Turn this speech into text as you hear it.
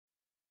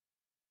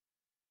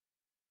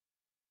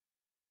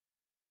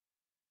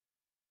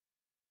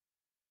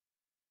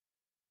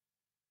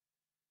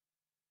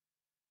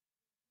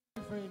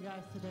for you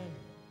guys today.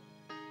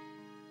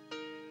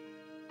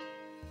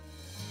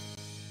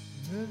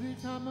 Every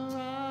time our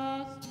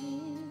eyes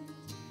meet,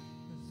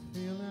 this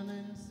feeling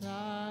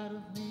inside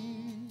of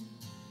me,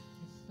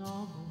 it's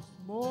almost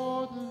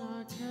more than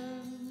I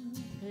can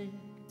take.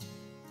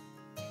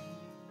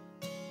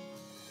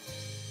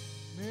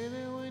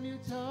 Maybe when you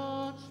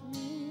touch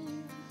me, I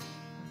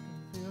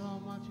can feel how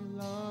much you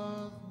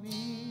love me,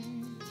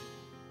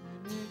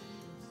 and it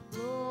just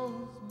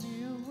blows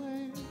me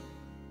away.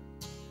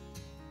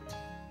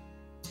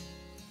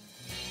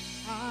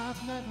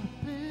 I've never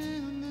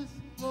been this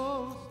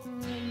close to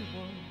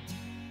anyone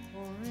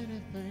or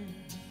anything.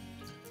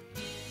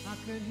 I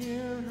can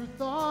hear her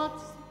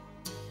thoughts,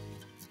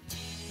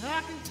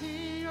 I can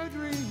see her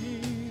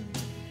dreams.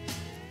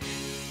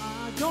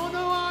 I don't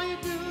know why you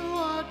do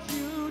what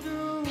you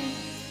do.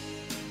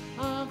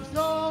 I'm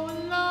so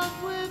in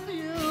love with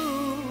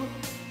you.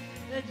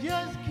 It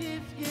just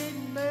keeps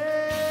getting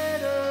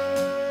better.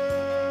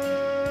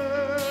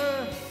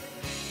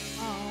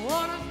 I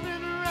wanna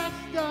spend the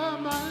rest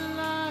of my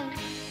life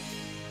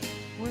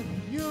with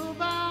you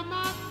by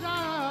my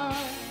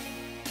side,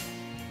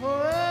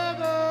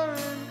 forever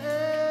and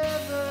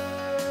ever.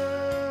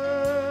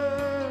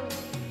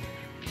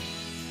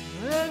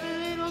 Every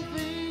little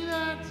thing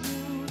that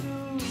you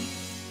do,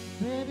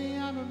 baby,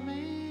 I'm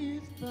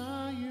amazed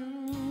by you.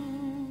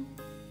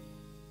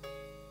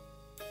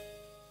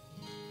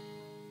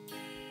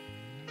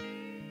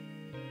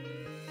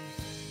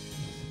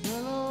 The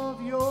smell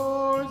of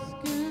your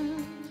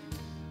skin,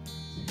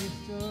 the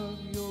taste of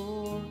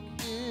your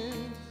kiss,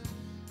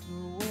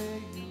 the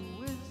way you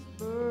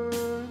whisper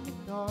in the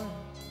dark.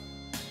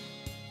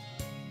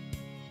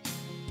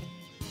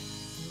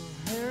 Your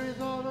hair is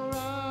all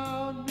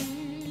around me,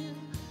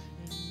 and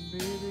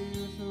baby,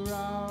 you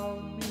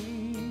surround me.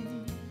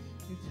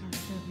 You touch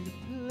every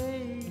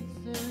place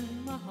in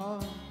my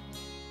heart.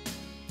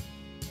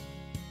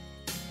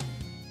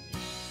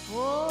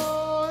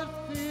 Oh, it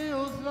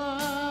feels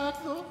like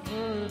the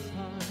first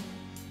time,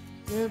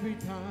 every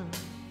time.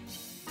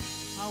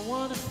 I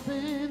wanna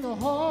spend the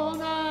whole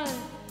night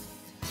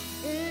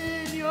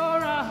in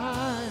your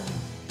eyes.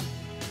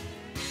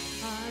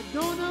 I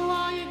don't know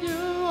why you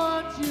do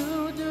what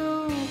you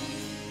do.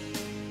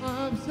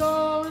 I'm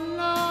so in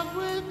love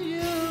with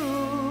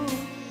you.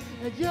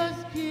 It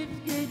just keeps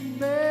getting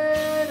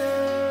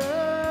better.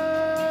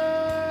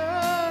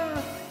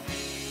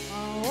 I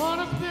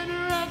wanna spend the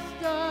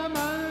rest of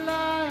my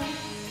life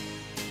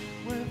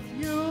with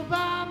you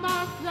by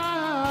my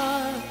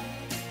side,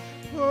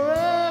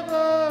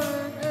 forever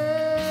and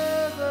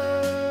ever.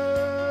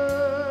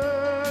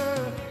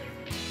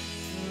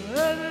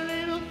 Every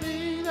little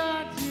thing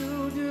that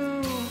you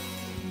do,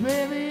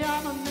 baby,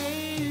 I'm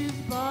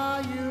amazed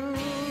by you.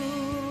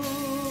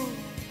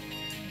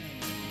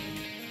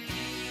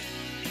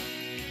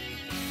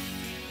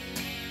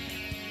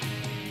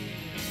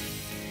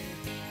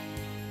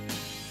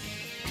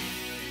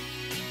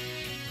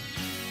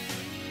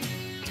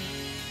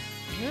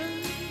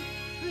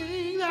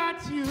 Everything that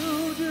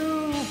you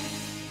do,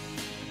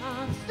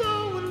 I'm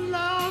so in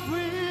love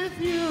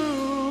with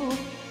you.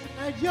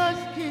 It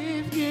just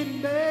keeps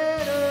getting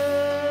better.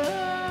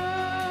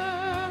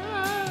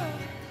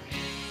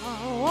 I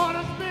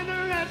wanna spend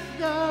the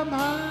rest of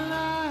my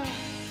life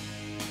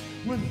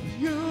with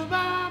you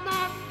by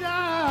my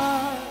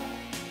side,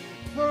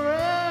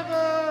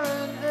 forever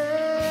and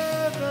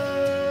ever.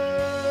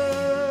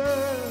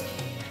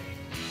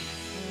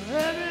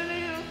 Every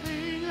little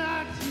thing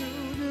that you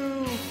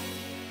do,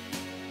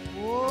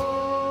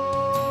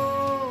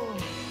 whoa,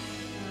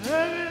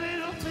 every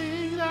little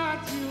thing that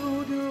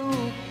you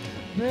do,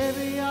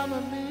 baby, I'm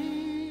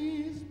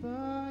amazed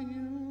by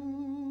you.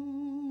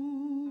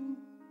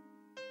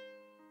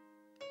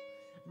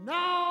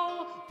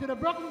 Now to the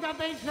Brooklyn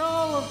Cafe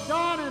show of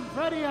Dawn and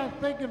Freddie.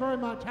 Thank you very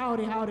much.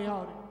 Howdy, howdy,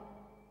 howdy.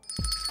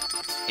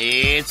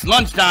 It's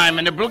lunchtime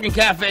and the Brooklyn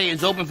Cafe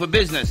is open for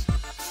business.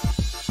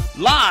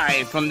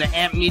 Live from the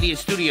Amp Media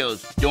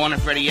Studios, Dawn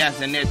and Freddie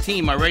S. and their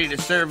team are ready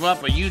to serve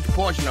up a huge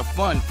portion of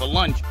fun for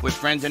lunch with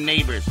friends and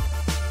neighbors.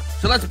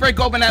 So let's break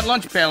open that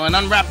lunch pail and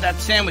unwrap that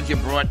sandwich you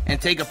brought and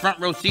take a front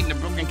row seat in the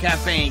Brooklyn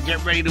Cafe and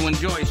get ready to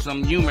enjoy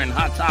some humor and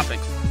hot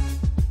topics.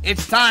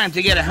 It's time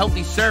to get a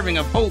healthy serving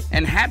of hope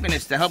and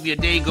happiness to help your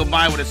day go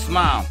by with a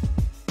smile.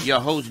 Your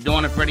hosts,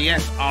 Dawn and Freddie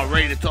S., are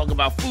ready to talk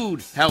about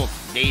food, health,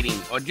 dating,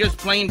 or just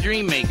plain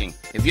dream making.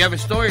 If you have a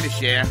story to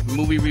share,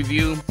 movie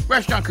review,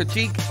 restaurant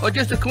critique, or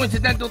just a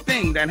coincidental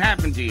thing that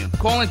happened to you,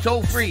 call in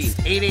toll free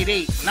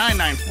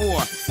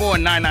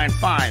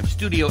 888-994-4995,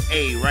 Studio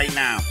A right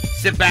now.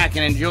 Sit back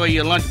and enjoy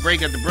your lunch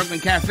break at the Brooklyn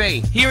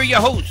Cafe. Here are your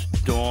hosts,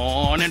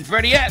 Dawn and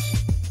Freddie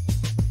S.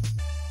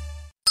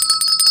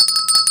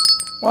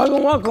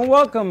 Welcome, welcome,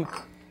 welcome.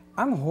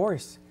 I'm a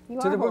horse. You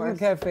to are the a Brooklyn horse.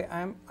 Cafe.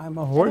 I'm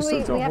a horse. We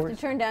That's a have horse. to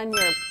turn down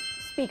your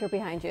speaker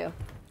behind you.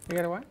 You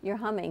got a what? You're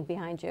humming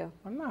behind you.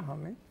 I'm not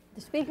humming.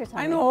 The speaker's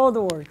humming. I know all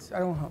the words. I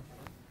don't hum.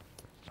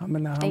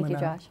 Humming. Thank you,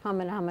 Josh.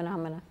 Humming.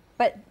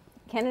 But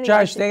Kennedy.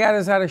 Josh, they got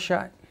us out of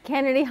shot.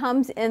 Kennedy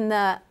hums in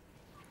the.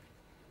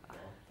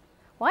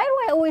 Why do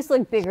I always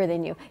look bigger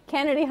than you?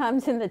 Kennedy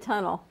hums in the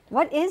tunnel.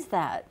 What is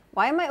that?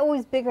 Why am I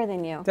always bigger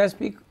than you? That's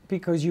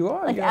because you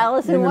are. Like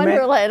Alice in you're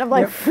Wonderland. I'm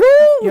like,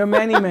 you're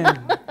many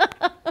men.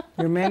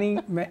 You're many.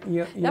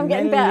 You're I'm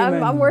getting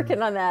better. I'm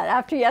working on that.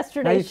 After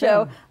yesterday's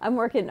show, I'm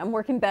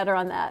working better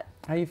on that.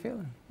 How you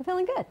feeling? I'm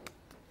feeling good.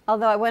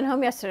 Although I went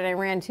home yesterday and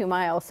ran 2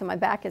 miles, so my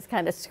back is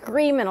kind of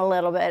screaming a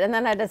little bit. And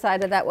then I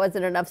decided that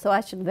wasn't enough, so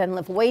I should then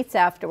lift weights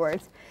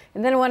afterwards.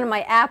 And then one of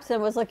my apps, I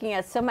was looking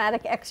at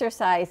somatic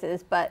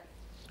exercises, but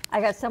I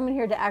got someone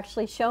here to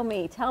actually tell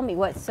me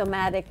what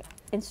somatic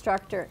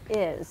instructor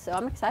is. So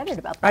I'm excited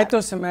about that. I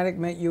thought somatic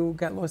meant you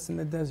got lost in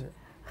the desert.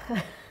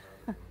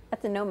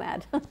 That's a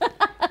nomad.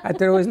 I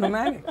thought it was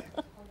nomadic.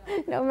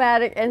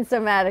 Nomadic and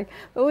somatic.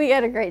 But we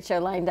got a great show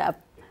lined up.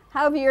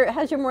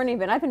 How's your morning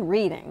been? I've been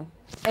reading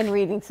and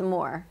reading some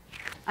more.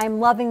 I'm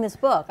loving this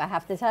book, I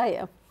have to tell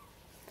you.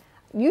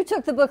 You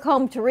took the book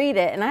home to read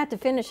it, and I had to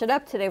finish it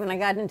up today when I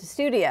got into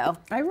studio.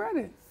 I read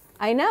it.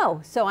 I know,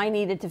 so I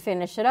needed to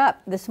finish it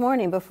up this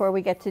morning before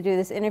we get to do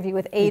this interview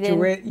with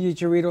Aiden. Did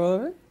you read all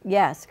of it?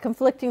 Yes,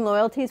 Conflicting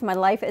Loyalties, My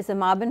Life as a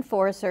Mob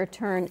Enforcer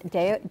Turned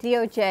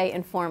DOJ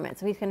Informant.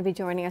 So he's going to be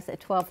joining us at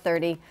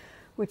 12:30,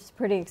 which is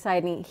pretty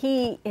exciting.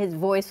 His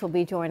voice will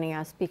be joining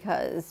us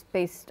because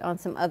based on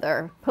some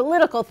other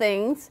political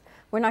things,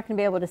 we're not going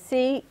to be able to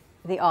see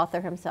the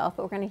author himself,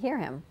 but we're going to hear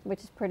him,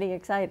 which is pretty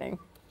exciting.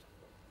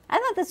 I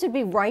thought this would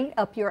be right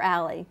up your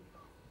alley.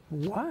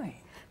 Why?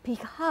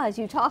 Because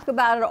you talk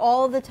about it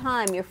all the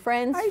time. Your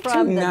friends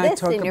from the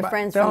this and your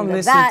friends don't from the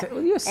listen that.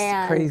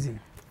 You're crazy.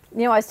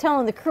 You know, I was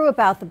telling the crew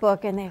about the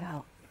book, and they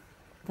go,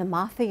 "The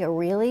mafia,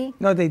 really?"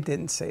 No, they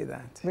didn't say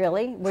that.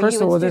 Really?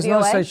 First of all, there's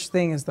no such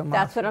thing as the mafia.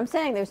 That's what I'm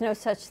saying. There's no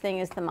such thing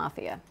as the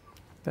mafia.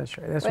 That's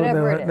right.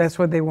 That's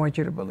what they want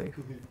you to believe.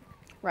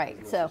 Right.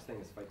 There's So. no such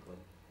thing as Fight Club.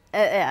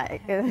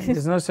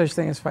 There's no such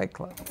thing as Fight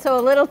Club. So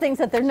little things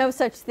that there's no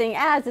such thing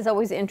as is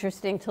always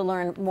interesting to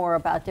learn more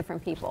about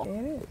different people.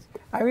 It is.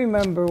 I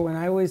remember when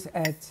I was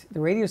at the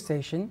radio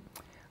station,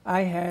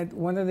 I had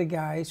one of the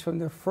guys from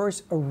the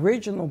first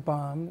original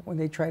bomb when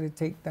they tried to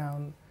take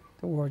down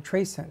the World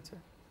Trade Center.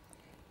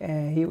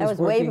 And he was That was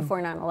working, way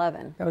before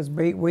 9/11. That was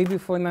way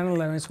before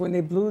 9/11. It's when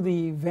they blew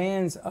the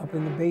vans up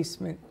in the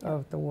basement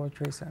of the World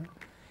Trade Center.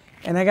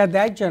 And I got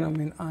that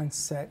gentleman on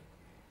set.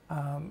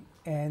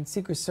 And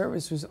Secret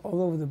Service was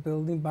all over the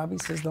building. Bobby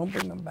says, don't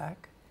bring them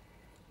back.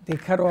 They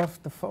cut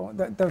off the phone.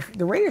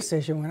 The radio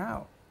station went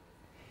out.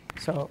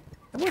 So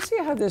we'll see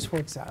how this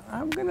works out.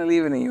 I'm going to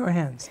leave it in your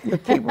hands, your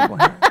capable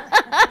hands.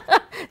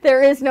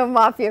 There is no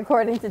mafia,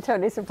 according to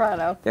Tony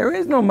Soprano. There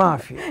is no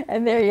mafia.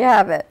 And there you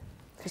have it.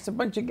 Just a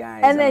bunch of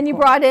guys. And then you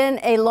brought in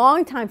a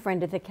longtime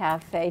friend at the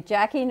cafe,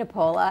 Jackie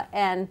Napola.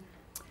 And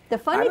the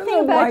funny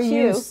thing about why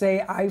you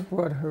say I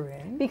brought her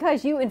in.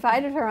 Because you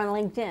invited her on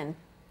LinkedIn.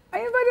 I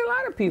invited a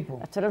lot of people.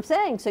 That's what I'm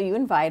saying. So you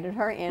invited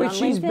her in on LinkedIn. But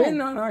she's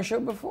been on our show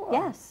before.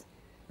 Yes.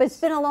 But it's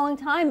been a long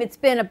time. It's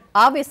been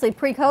obviously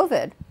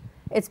pre-COVID.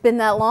 It's been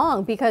that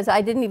long because I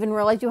didn't even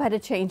realize you had a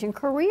change in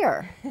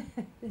career.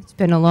 It's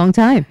been a long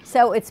time.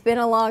 So it's been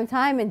a long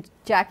time. And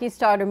Jackie's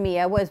daughter,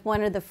 Mia, was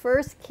one of the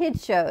first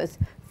kids shows,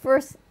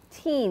 first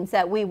teens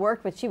that we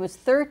worked with. She was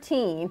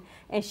 13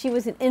 and she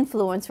was an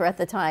influencer at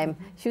the time.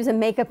 She was a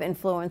makeup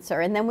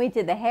influencer. And then we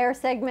did the hair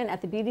segment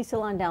at the beauty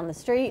salon down the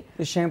street.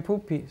 The shampoo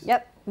piece.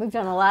 Yep. We've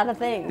done a lot of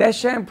things. That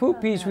shampoo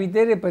piece, we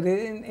did it, but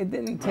it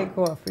didn't take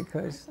off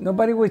because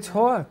nobody would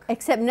talk.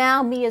 Except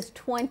now Mia's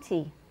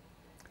 20.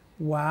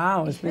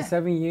 Wow, it's been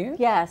 7 years?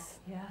 Yes.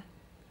 Yeah.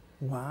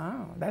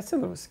 Wow, that's a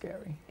little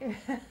scary.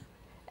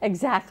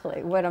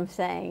 Exactly what I'm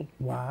saying.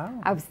 Wow.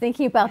 I was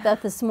thinking about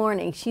that this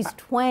morning. She's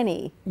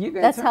 20. You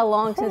guys That's have- how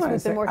long hold since on a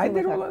we've been sec. working with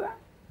I did her. all of that.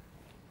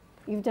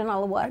 You've done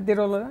all of I what? did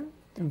all of that.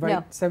 Invite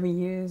No.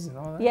 7 years and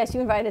all that. Yes, you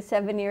invited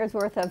 7 years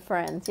worth of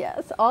friends.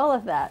 Yes, all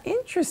of that.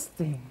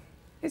 Interesting.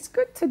 It's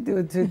good to do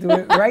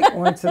it right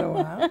once in a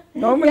while.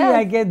 Normally Yes.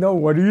 I get, no,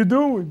 what are you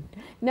doing?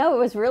 No, it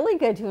was really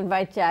good to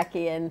invite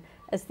Jackie. And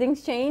as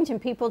things change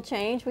and people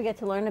change, we get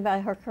to learn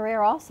about her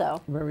career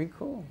also. Very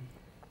cool.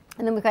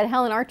 And then we've got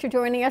Helen Archer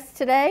joining us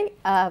today,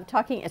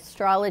 talking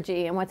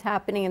astrology and what's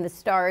happening in the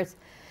stars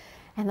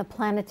and the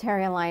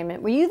planetary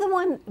alignment. Were you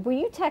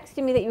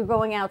texting me that you were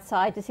going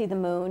outside to see the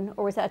moon,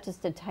 or was that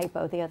just a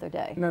typo the other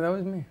day? No, that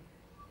was me.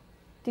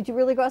 Did you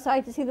really go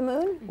outside to see the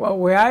moon? Well,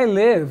 where I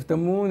live, the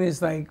moon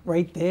is like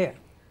right there.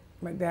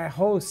 Like that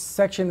whole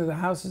section of the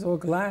house is all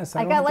glass.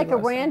 I don't got have to like go a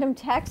outside. random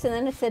text and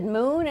then it said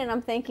moon, and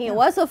I'm thinking it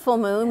was a full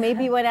moon.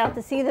 Maybe you went out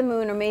to see the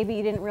moon, or maybe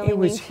you didn't really It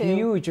was mean to.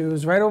 huge. It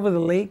was right over the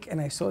lake, and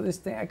I saw this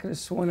thing. I could have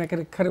sworn I could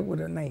have cut it with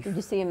a knife. Did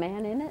you see a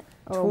man in it?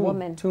 Or a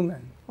woman? Two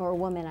men. Or a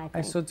woman, I think.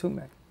 I saw two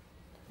men.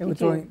 They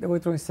Did were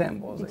throwing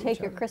sandballs You at take each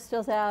your other.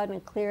 crystals out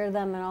and clear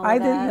them and all I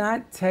of that? did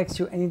not text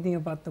you anything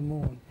about the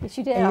moon. Yes,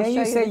 you did. And I'll then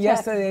show you you said the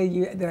text.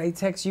 yesterday that I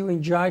text you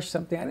and Josh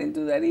something. I didn't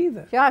do that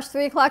either. Josh,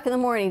 3 o'clock in the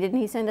morning, didn't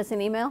he send us an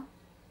email?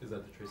 Is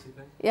that the Tracy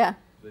thing? Yeah.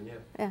 Then yeah.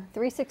 Yeah,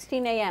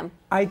 3:16 a.m.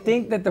 I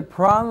think that the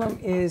problem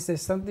is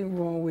there's something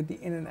wrong with the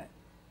internet.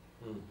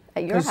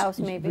 At your 'Cause house,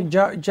 maybe.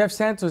 Jeff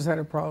Santos had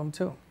a problem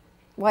too.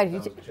 Why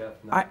did That you? was Jeff,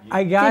 not you.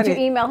 I got Did it.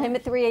 you email him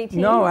at 3:18?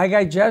 No, I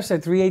got Jeff's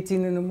at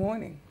 3:18 in the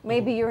morning.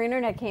 Maybe your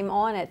internet came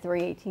on at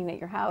 3:18 at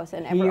your house,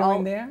 and Here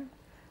and there.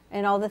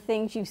 and all the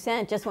things you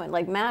sent just went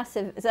like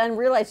massive. So I didn't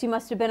realize you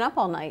must have been up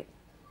all night.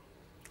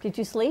 Did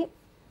you sleep?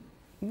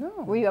 No.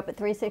 Were you up at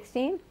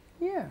 3:16?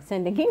 Yeah.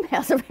 Sending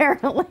emails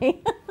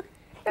apparently.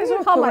 That's I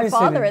all called my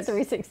father at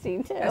coincidence.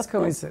 3:16 too. That's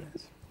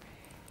coincidence.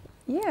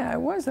 Yeah, I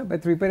was up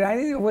at 3, but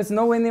it was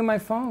nowhere near my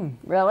phone.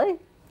 Really?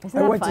 Isn't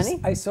I that went funny?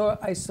 to, I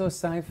saw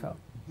Seinfeld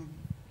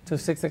till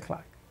 6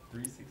 o'clock.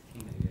 3:16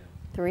 a.m.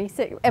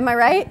 3:06. Am I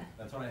right?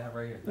 That's what I have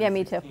right here. Yeah,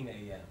 me too. 3:16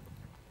 a.m.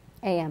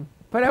 A.M.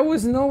 But I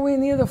was nowhere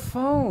near the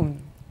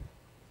phone.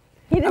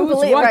 He didn't I was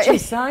believe watching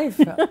right.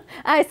 Seinfeld.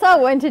 I saw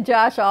one to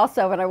Josh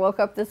also when I woke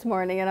up this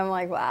morning, and I'm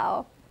like,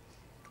 wow,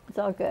 it's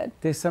all good.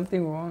 There's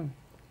something wrong.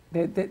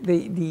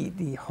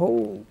 The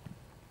whole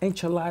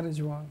enchilada is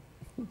wrong,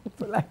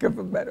 for lack of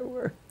a better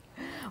word.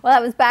 Well,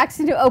 that was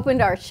Baxton who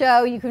opened our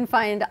show. You can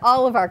find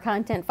all of our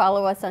content.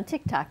 Follow us on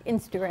TikTok,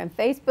 Instagram,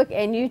 Facebook,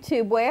 and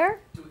YouTube. Where?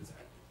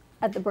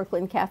 At the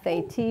Brooklyn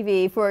Cafe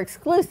TV for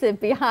exclusive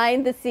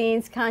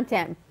behind-the-scenes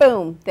content.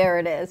 Boom, there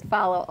it is.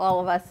 Follow all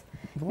of us.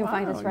 You can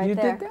find us Wow, right you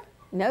there. did that?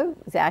 No,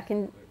 Zach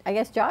and I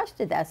guess Josh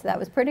did that, so that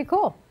was pretty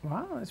cool.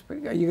 Wow, that's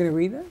pretty good. Are you going to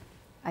read that?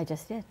 I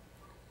just did.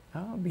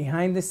 Oh,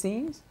 behind the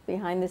scenes?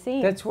 Behind the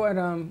scenes. That's what,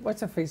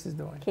 what's her face is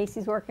doing?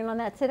 Casey's working on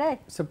that today.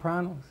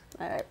 Sopranos.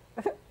 All right.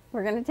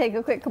 We're going to take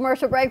a quick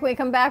commercial break. When we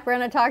come back, we're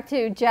going to talk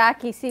to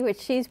Jackie, see what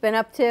she's been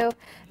up to,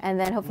 and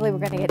then hopefully we're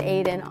going to get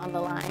Aiden on the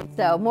line.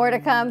 So more to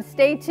come.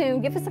 Stay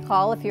tuned. Give us a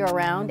call if you're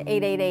around,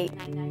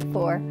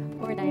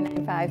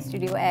 888-994-4995,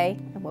 Studio A,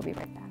 and we'll be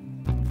right back.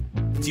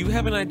 Do you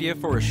have an idea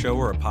for a show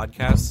or a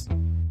podcast?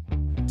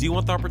 Do you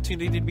want the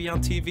opportunity to be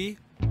on TV?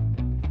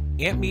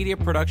 Amp Media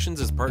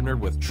Productions is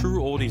partnered with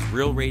True Oldies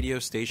Real Radio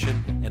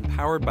Station and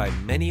powered by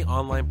many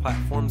online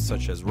platforms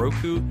such as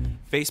Roku,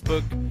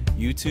 Facebook,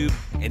 YouTube,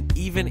 and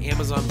even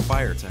Amazon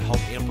Fire to help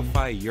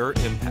amplify your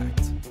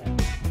impact.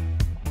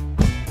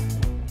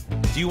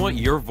 Do you want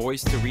your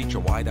voice to reach a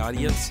wide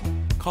audience?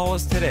 Call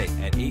us today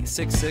at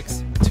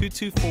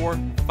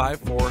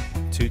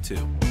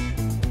 866-224-5422.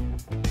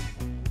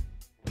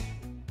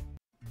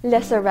 Le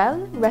Sorel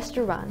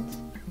Restaurant,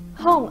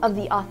 home of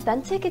the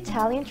authentic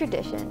Italian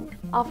tradition,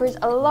 offers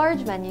a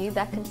large menu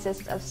that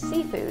consists of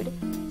seafood,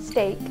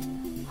 steak,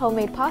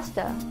 homemade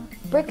pasta,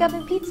 brick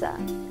oven pizza,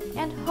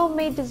 and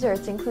homemade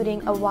desserts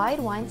including a wide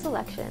wine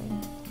selection.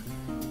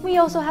 We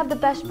also have the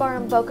best bar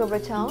in Boca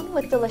Raton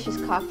with delicious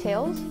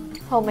cocktails,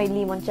 homemade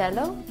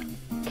limoncello,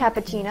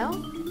 cappuccino,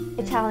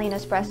 Italian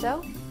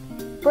espresso,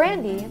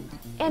 brandy,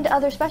 and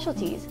other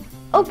specialties,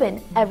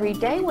 open every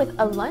day with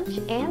a lunch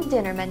and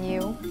dinner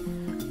menu.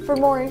 For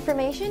more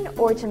information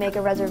or to make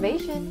a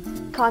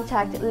reservation,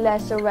 contact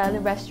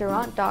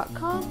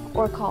lesorelrestaurant.com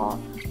or call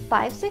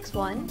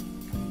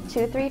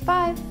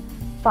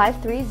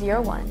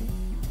 561-235-5301.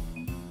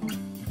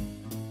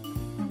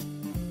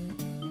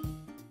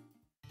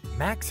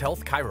 Max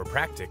Health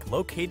Chiropractic,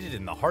 located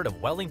in the heart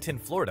of Wellington,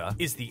 Florida,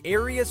 is the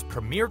area's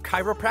premier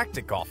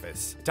chiropractic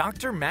office.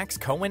 Dr. Max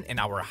Cohen and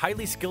our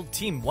highly skilled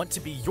team want to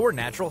be your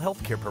natural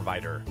health care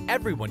provider.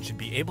 Everyone should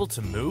be able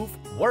to move,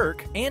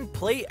 work, and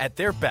play at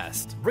their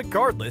best,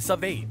 regardless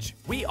of age.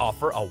 We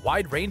offer a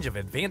wide range of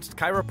advanced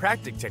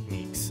chiropractic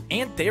techniques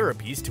and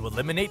therapies to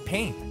eliminate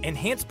pain,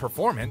 enhance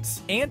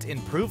performance, and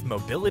improve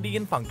mobility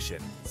and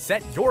function.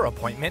 Set your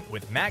appointment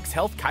with Max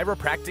Health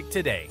Chiropractic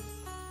today.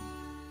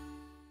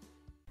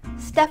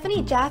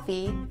 Stephanie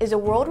Jaffe is a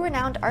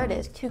world-renowned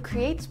artist who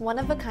creates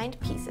one-of-a-kind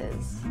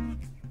pieces.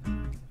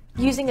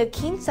 Using a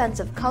keen sense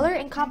of color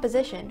and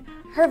composition,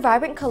 her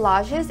vibrant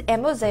collages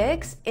and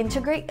mosaics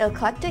integrate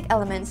eclectic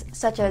elements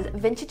such as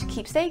vintage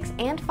keepsakes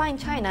and fine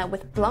china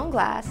with blown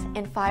glass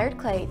and fired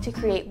clay to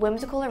create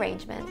whimsical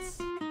arrangements.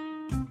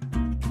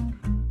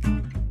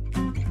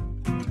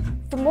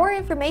 For more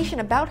information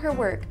about her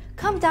work,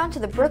 come down to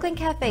the Brooklyn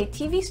Cafe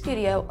TV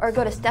studio or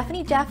go to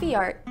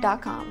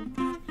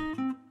StephanieJaffeArt.com.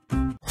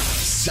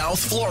 South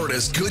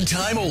Florida's Good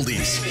Time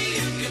Oldies.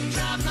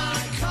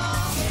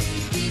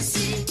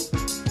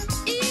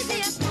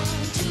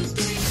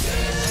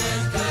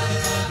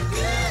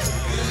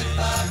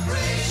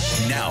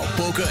 Now,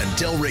 Boca and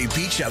Delray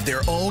Beach have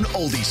their own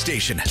oldie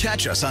station.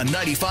 Catch us on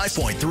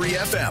 95.3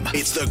 FM.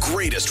 It's the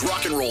greatest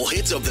rock and roll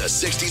hits of the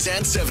 60s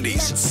and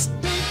 70s.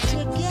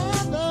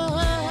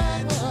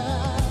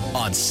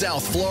 On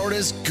South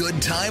Florida's Good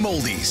Time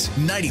Oldies,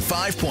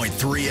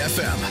 95.3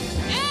 FM.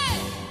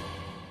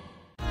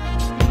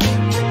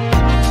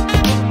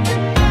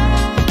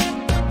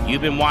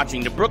 You've been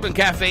watching the Brooklyn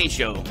Cafe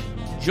Show.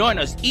 Join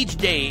us each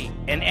day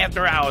and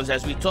after hours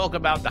as we talk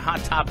about the hot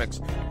topics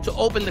to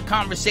open the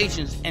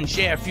conversations and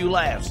share a few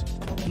laughs.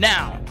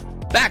 Now,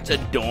 back to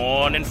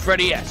Dawn and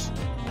Freddie S.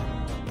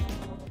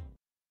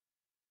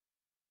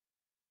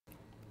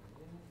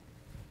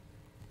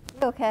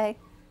 Okay,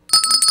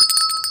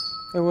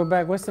 Hey, we're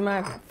back. What's the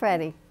matter?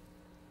 Freddie.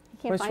 He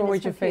can't What's find wrong his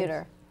with your face?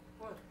 computer.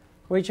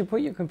 Where'd you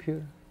put your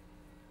computer?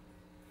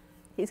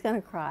 He's going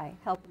to cry.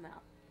 Help him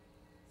out.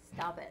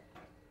 Stop it.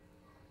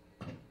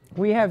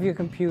 We have your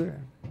computer.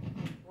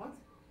 What?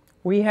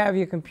 We have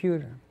your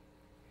computer.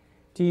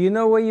 Do you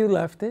know where you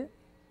left it?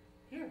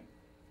 Here.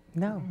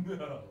 No.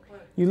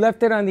 You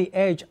left it on the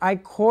edge. I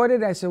caught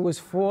it as it was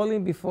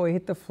falling before it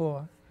hit the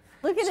floor.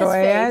 Look at so his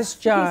I face.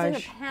 asked Josh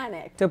He's in a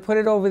panic. to put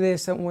it over there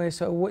somewhere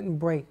so it wouldn't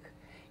break.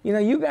 You know,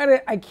 you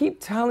gotta, I keep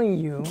telling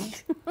you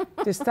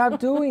to stop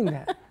doing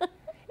that.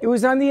 It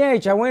was on the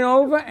edge. I went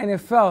over and it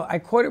fell. I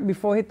caught it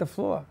before it hit the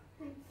floor.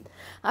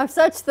 I'm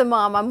such the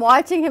mom. I'm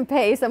watching him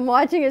pace. I'm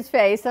watching his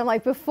face. I'm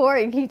like, before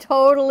he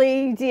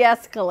totally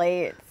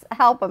de-escalates.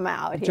 Help him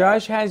out here.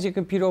 Josh has your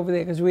computer over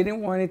there because we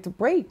didn't want it to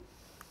break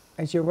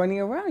as you're running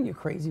around, you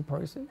crazy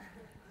person.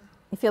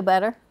 You feel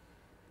better?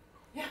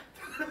 Yeah.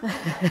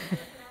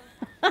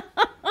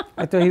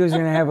 I thought he was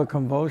going to have a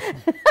convulsion.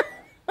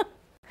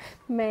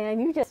 Man,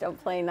 you just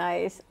don't play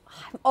nice.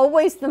 I'm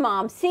always the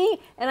mom. See,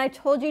 and I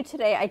told you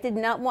today I did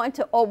not want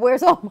to, oh,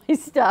 where's all my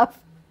stuff?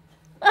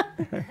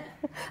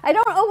 I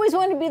don't always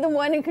want to be the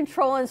one in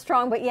control and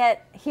strong, but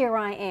yet here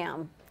I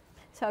am.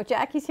 So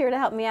Jackie's here to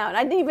help me out. And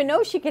I didn't even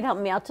know she could help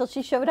me out till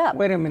she showed up.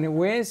 Wait a minute,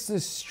 where's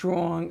the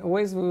strong,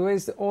 where's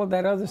all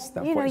that other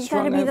stuff? You know, What's you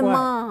got to strong be at the what?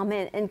 mom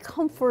and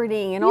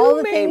comforting and all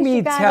the made things me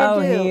you got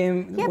tell to do.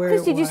 him Yeah, where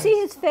because it did you was. see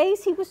his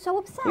face? He was so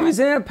upset. He was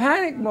in a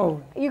panic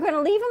mode. You're going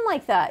to leave him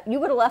like that.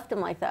 You would have left him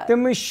like that. The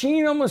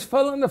machine almost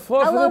fell on the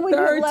floor How for long the would you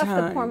have third left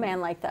time. the poor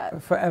man like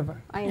that?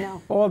 Forever. I know.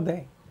 All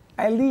day.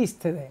 At least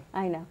today.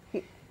 I know.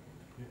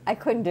 I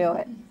couldn't do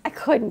it. I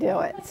couldn't do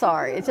it.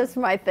 Sorry. It's just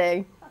my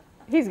thing.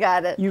 He's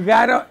got it. You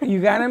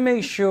gotta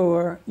make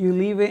sure you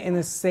leave it in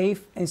a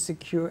safe and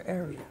secure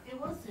area. It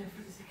was safe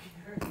and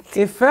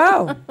secure. It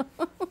fell.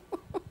 That's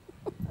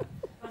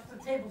the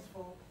table's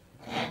full.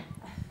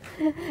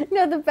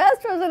 No, the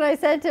best was when I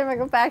said to him, I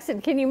go,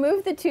 Paxton, can you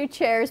move the two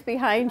chairs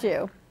behind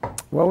you?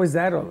 What was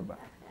that all about?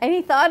 And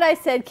he thought I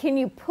said, can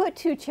you put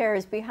two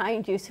chairs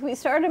behind you? So we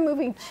started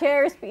moving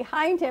chairs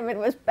behind him, and it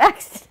was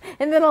Paxton,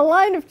 and then a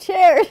line of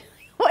chairs.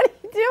 What are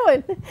you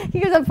doing? He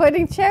goes, I'm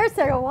putting chairs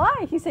there. I go,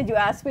 why? He said, you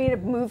asked me to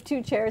move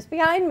two chairs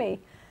behind me.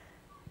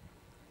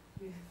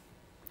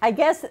 I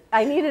guess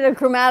I needed a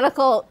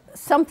grammatical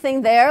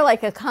something there,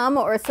 like a comma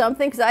or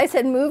something, because I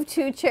said move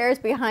two chairs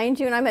behind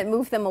you, and I meant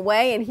move them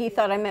away, and he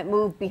thought I meant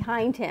move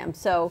behind him.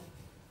 So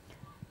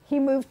he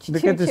moved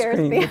Look two at the chairs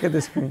screen. behind Look at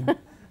the screen.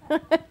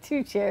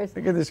 two chairs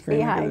Look at the screen.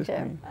 behind Look at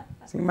the him.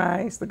 screen. See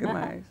my eyes? Look at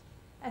my eyes.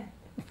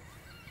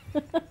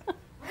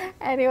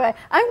 Anyway,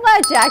 I'm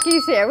glad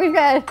Jackie's here. We've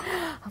got,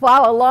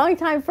 wow, a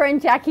longtime friend,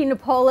 Jackie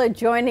Napola,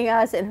 joining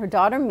us, and her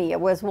daughter Mia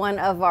was one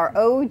of our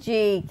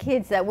OG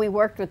kids that we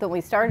worked with when we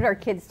started our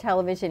kids'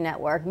 television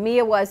network.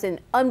 Mia was an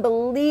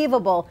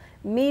unbelievable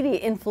media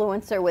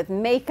influencer with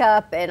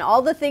makeup and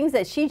all the things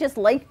that she just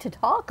liked to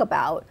talk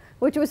about,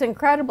 which was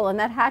incredible, and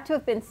that had to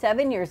have been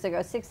 7 years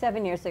ago,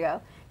 7 years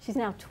ago. She's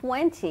now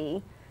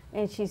 20,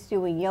 and she's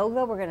doing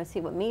yoga. We're going to see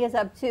what Mia's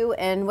up to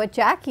and what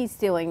Jackie's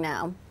doing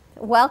now.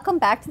 Welcome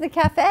back to the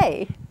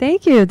cafe.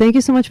 Thank you. Thank you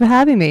so much for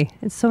having me.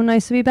 It's so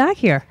nice to be back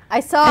here. I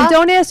saw. And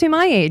don't ask me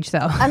my age, though.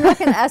 I'm not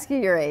going to ask you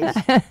your age.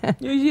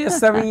 You're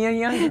 7 years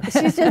younger.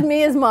 She's just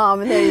Mia's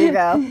mom, and there you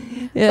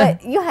go. Yeah.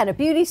 But you had a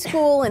beauty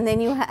school, and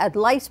then you had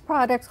lice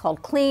products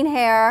called Clean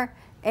Hair,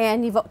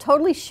 and you've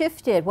totally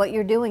shifted what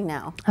you're doing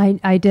now.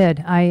 I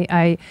did.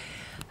 I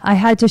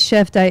had to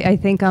shift. I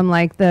think I'm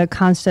like the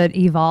constant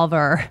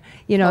evolver.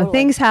 You know, Totally.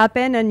 things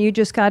happen, and you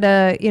just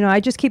gotta, I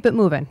just keep it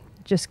moving.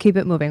 Just keep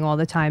it moving all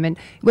the time. And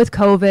with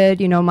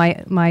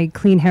COVID, my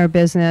clean hair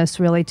business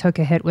really took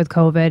a hit with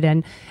COVID.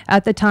 And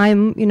at the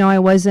time,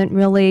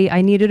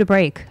 I needed a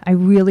break. I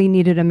really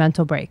needed a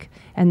mental break.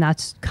 And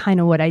that's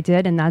kind of what I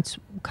did. And that's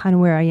kind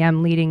of where I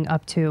am leading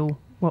up to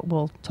what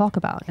we'll talk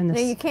about. In this.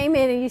 Now you came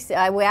in and you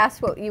said, we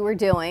asked what you were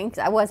doing, 'cause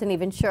I wasn't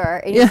even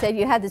sure. And you said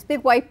you had this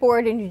big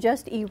whiteboard and you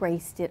just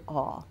erased it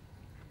all.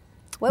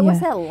 What was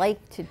that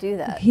like to do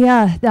that?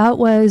 Yeah, that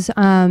was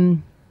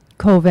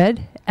COVID.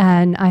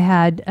 And I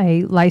had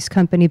a lice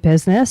company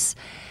business,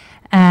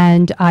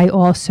 and I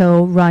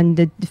also run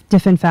the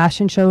different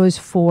fashion shows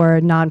for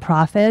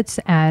nonprofits,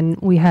 and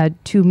we had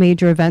 2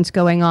 major events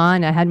going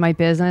on. I had my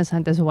business, I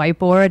had this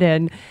whiteboard,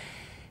 and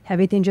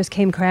everything just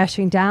came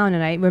crashing down.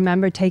 And I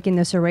remember taking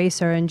this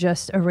eraser and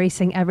just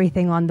erasing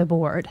everything on the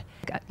board.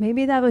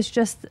 Maybe that was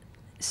just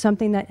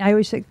something that I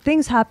always say,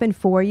 things happen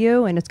for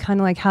you, and it's kind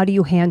of like, how do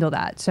you handle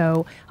that?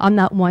 So I'm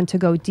not one to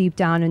go deep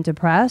down and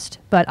depressed,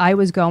 but I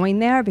was going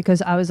there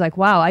because I was like,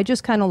 wow, I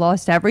just kind of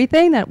lost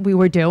everything that we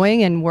were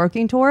doing and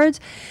working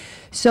towards.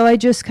 So I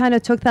just kind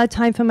of took that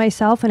time for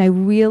myself, and I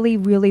really,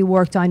 really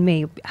worked on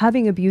me.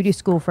 Having a beauty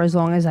school for as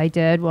long as I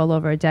did, well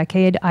over a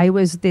decade, I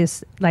was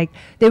this, like,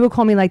 they would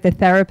call me like the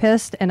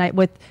therapist, and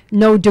with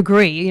no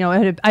degree,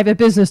 I have a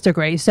business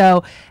degree.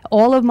 So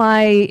all of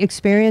my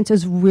experience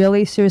is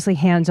really seriously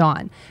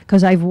hands-on,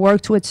 because I've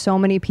worked with so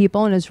many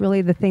people, and it's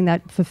really the thing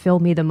that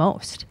fulfilled me the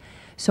most.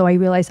 So I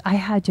realized I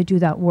had to do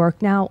that work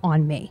now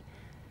on me.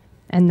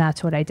 And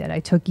that's what I did.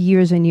 I took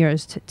years and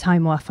years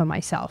time off for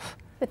myself.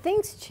 But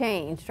things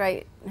changed,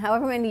 right?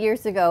 However many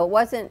years ago, it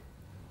wasn't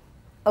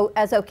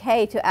as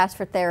okay to ask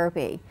for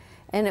therapy.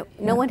 And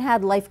no one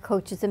had life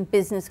coaches and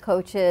business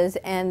coaches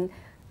and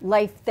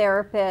life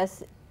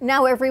therapists.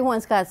 Now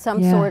everyone's got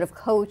some sort of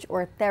coach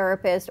or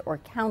therapist or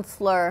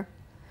counselor.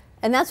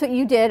 And that's what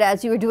you did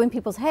as you were doing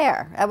people's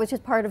hair. That was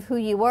just part of who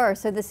you were.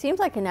 So this seems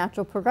like a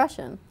natural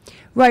progression.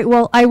 Right.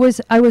 Well, I was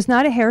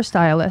not a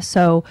hairstylist,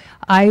 so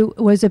I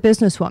was a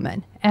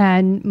businesswoman.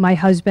 And my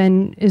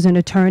husband is an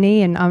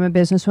attorney, and I'm a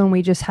businesswoman.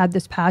 We just had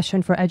this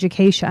passion for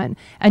education.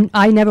 And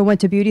I never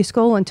went to beauty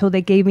school until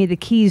they gave me the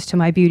keys to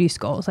my beauty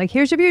school. It's like,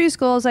 here's your beauty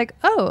school. I was like,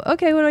 oh,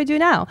 okay, what do I do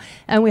now?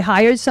 And we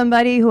hired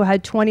somebody who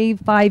had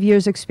 25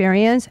 years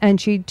experience, and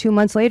she 2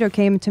 months later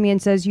came to me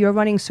and says, you're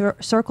running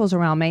circles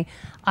around me.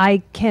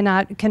 Can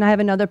I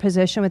have another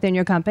position within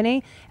your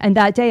company? And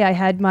that day I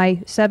had my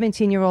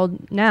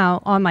 17-year-old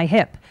now on my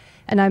hip.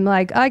 And I'm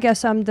like, I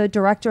guess I'm the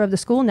director of the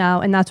school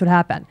now. And that's what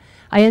happened.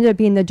 I ended up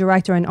being the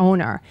director and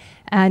owner.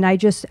 And I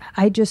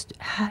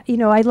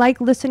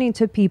like listening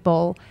to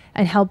people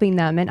and helping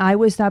them. And I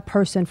was that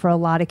person for a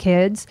lot of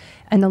kids.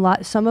 And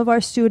some of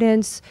our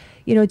students,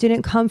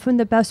 didn't come from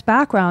the best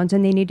backgrounds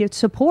and they needed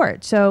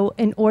support. So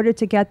in order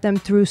to get them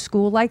through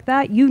school like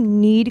that, you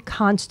need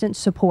constant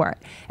support.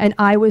 And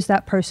I was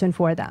that person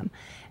for them.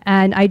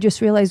 And I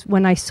just realized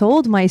when I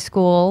sold my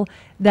school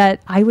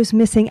that I was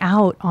missing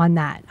out on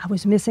that. I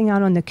was missing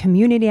out on the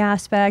community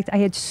aspect. I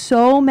had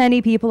so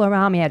many people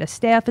around me. I had a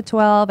staff of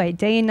 12. I had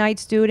day and night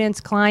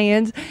students,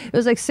 clients. It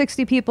was like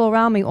 60 people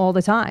around me all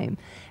the time.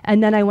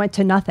 And then I went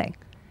to nothing.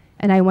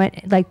 And I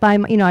went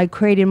I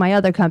created my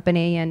other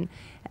company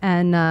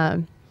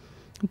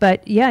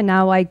but yeah,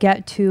 now I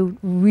get to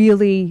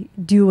really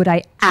do what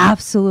I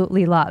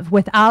absolutely love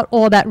without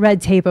all that red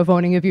tape of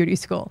owning a beauty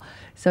school.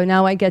 So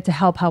now I get to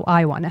help how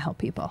I want to help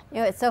people.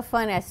 It's so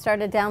funny. I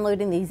started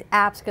downloading these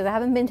apps because I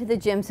haven't been to the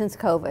gym since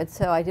COVID.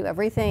 So I do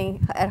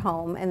everything at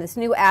home. And this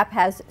new app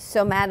has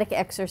somatic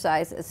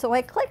exercises. So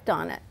I clicked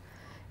on it.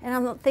 And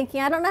I'm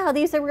thinking, I don't know how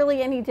these are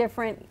really any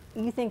different,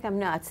 you think I'm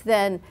nuts,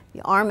 than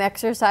the arm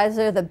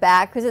exerciser, the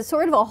back, because it's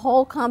sort of a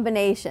whole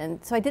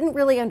combination. So I didn't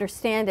really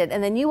understand it.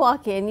 And then you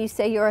walk in, you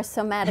say you're a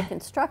somatic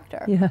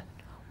instructor. Yeah.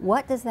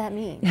 What does that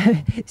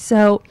mean?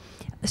 So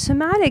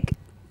somatic,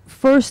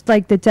 first,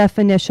 like the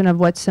definition of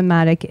what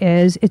somatic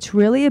is, it's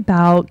really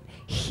about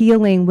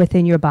healing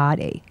within your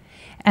body.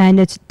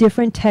 And it's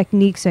different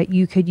techniques that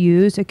you could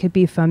use. It could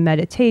be from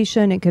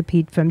meditation, it could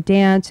be from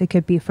dance, it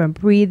could be from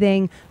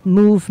breathing,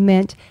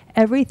 movement.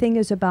 Everything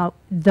is about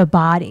the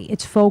body.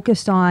 It's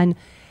focused on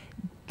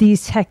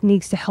these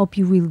techniques to help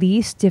you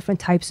release different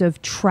types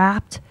of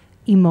trapped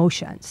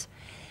emotions.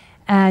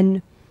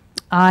 And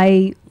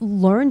I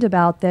learned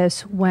about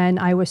this when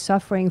I was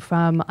suffering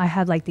from, I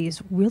had like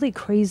these really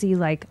crazy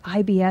like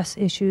IBS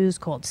issues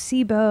called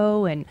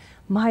SIBO and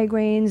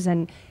migraines,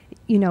 and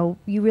you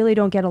really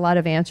don't get a lot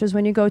of answers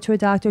when you go to a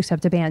doctor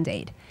except a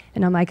Band-Aid.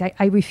 And I'm like,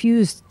 I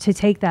refused to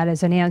take that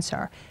as an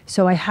answer.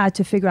 So I had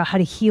to figure out how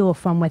to heal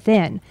from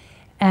within.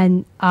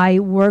 And I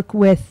work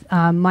with,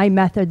 my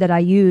method that I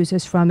use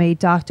is from a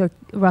Dr.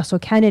 Russell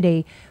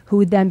Kennedy,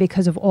 who then,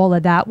 because of all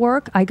of that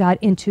work, I got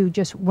into,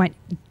 just went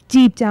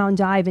deep down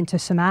dive into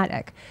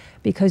somatic,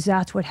 because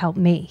that's what helped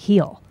me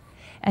heal.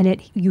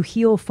 And you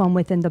heal from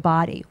within the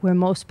body. Where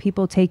most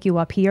people take you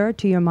up here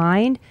to your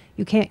mind,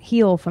 you can't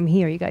heal from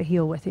here. You got to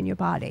heal within your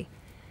body.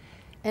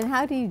 And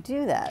how do you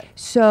do that?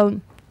 So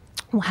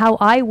how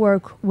I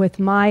work with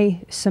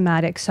my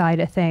somatic side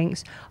of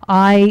things,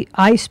 I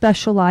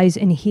specialize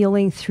in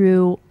healing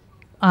through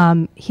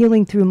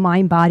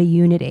mind-body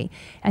unity,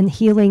 and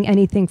healing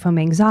anything from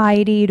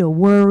anxiety to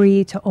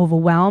worry to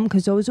overwhelm,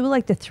 because those were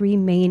like the three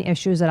main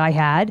issues that I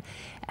had.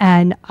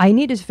 And I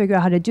needed to figure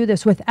out how to do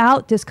this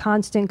without this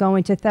constant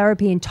going to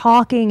therapy and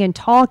talking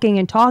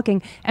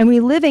and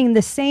reliving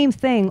the same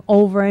thing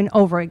over and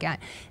over again.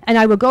 And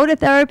I would go to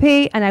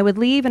therapy and I would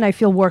leave and I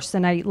feel worse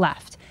than I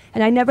left.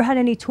 And I never had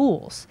any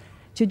tools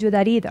to do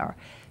that either.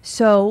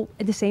 So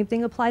the same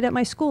thing applied at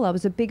my school. I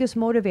was the biggest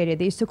motivator.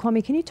 They used to call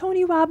me, can you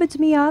Tony Robbins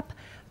me up?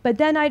 But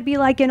then I'd be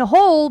like in a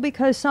hole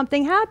because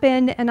something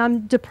happened and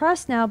I'm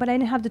depressed now, but I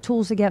didn't have the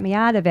tools to get me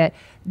out of it.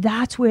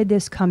 That's where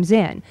this comes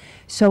in.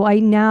 So I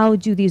now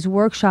do these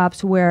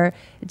workshops where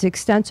it's an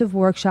extensive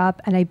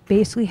workshop, and I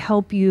basically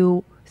help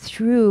you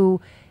through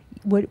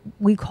what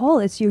we call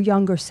it's your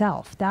younger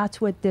self.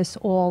 That's what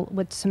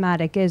what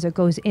somatic is. It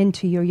goes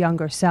into your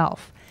younger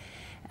self.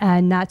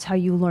 And that's how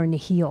you learn to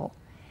heal.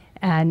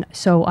 And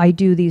so I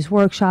do these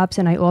workshops,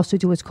 and I also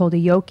do what's called a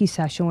yogi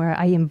session, where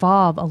I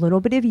involve a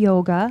little bit of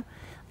yoga,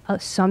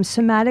 some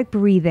somatic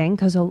breathing,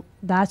 because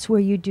that's where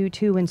you do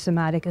too in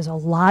somatic, is a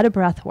lot of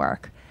breath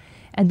work.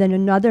 And then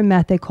another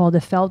method called the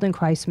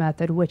Feldenkrais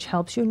method, which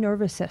helps your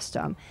nervous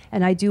system.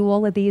 And I do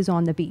all of these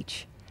on the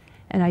beach.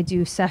 And I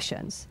do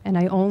sessions. And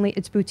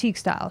it's boutique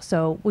style.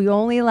 So we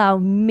only allow,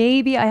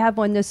 maybe I have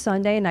one this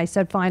Sunday, and I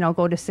said, fine, I'll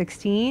go to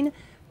 16.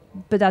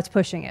 But that's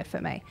pushing it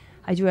for me.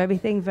 I do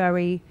everything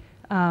very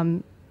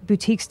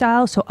boutique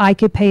style, so I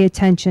could pay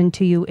attention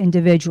to you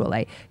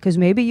individually. Because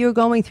maybe you're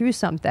going through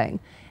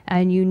something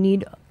and you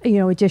need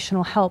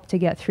additional help to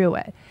get through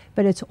it.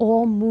 But it's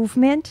all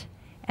movement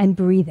and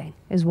breathing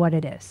is what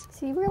it is.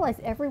 So you realize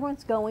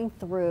everyone's going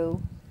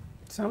through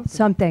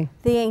Something.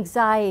 the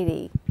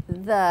anxiety,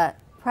 the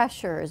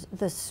pressures,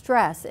 the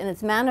stress, and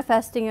it's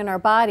manifesting in our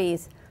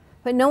bodies,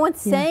 but no one's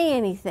saying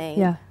anything.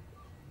 Yeah.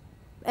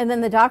 And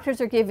then the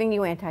doctors are giving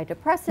you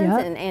antidepressants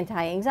Yep. and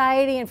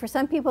anti-anxiety, and for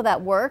some people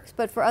that works,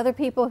 but for other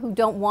people who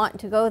don't want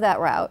to go that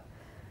route,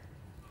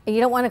 and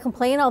you don't want to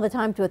complain all the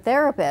time to a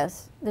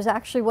therapist, there's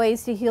actually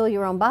ways to heal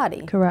your own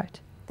body.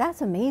 Correct.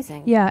 That's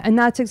amazing. Yeah, and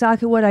that's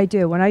exactly what I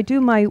do. When I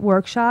do my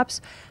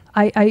workshops,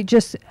 I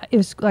just, it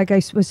was like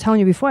I was telling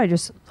you before, I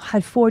just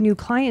had 4 new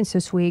clients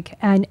this week,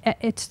 and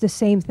it's the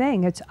same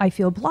thing. It's, I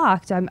feel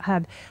blocked.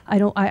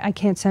 I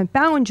can't set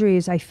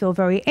boundaries. I feel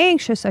very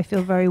anxious. I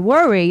feel very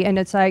worried. And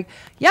it's like,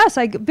 yes,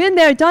 I've been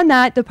there, done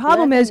that. The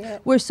problem is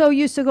we're so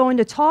used to going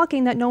to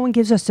talking that no one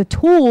gives us the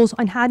tools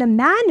on how to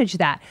manage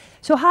that.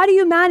 So how do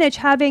you manage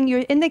having,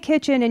 you're in the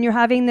kitchen and you're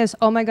having this,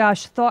 oh my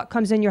gosh, thought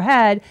comes in your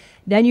head,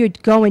 then you're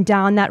going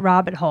down that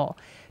rabbit hole.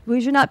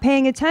 Because you're not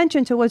paying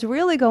attention to what's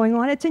really going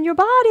on. It's in your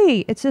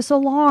body. It's this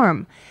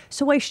alarm.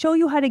 So I show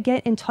you how to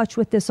get in touch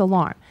with this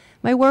alarm.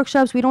 My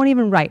workshops, we don't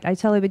even write. I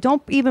tell you, but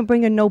don't even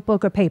bring a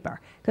notebook or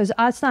paper, because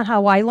that's not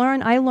how I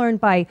learn. I learn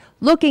by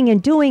looking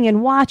and doing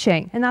and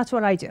watching, and that's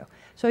what I do.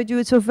 So I do,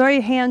 it's a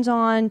very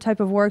hands-on type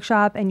of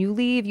workshop, and you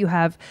leave, you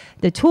have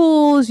the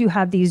tools, you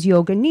have these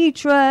yoga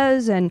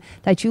nidras and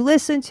that you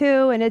listen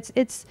to, and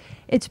it's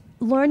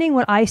learning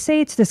what I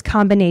say. It's this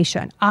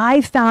combination. I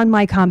found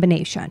my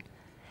combination.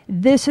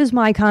 This is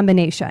my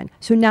combination.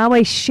 So now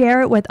I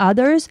share it with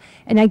others,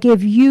 and I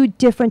give you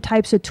different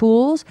types of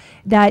tools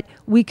that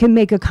we can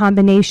make a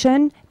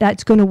combination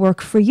that's going to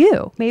work for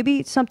you.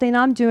 Maybe something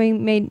I'm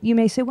doing, you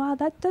may say, wow,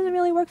 that doesn't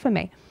really work for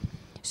me.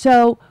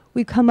 So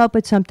we come up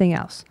with something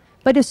else.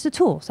 But it's the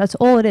tools. That's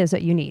all it is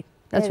that you need.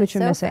 That's what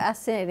you're missing. It's so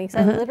fascinating. So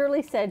I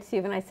literally said to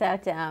you when I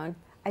sat down,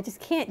 I just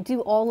can't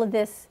do all of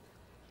this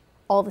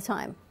all the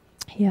time.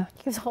 Yeah.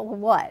 Because all of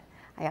what?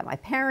 I got my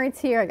parents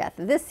here, I got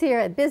this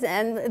here, business,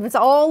 and it's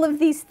all of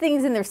these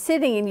things, and they're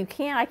sitting, and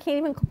I can't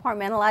even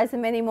compartmentalize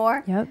them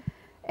anymore. Yep.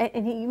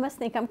 And you must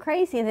think I'm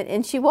crazy, and then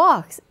in she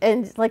walks,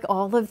 and like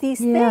all of these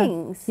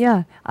things.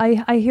 Yeah,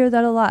 I hear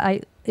that a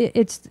lot.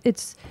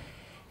 It's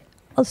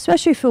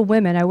especially for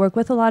women. I work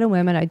with a lot of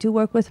women. I do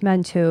work with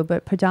men too,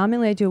 but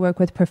predominantly I do work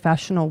with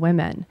professional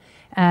women.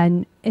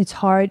 And it's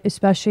hard,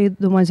 especially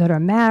the ones that are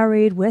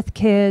married with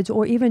kids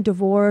or even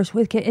divorced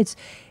with kids.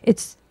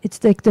 It's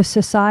like the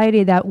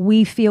society that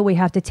we feel we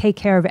have to take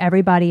care of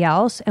everybody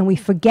else, and we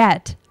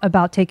forget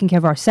about taking care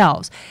of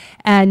ourselves.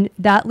 And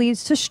that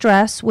leads to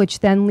stress, which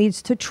then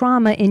leads to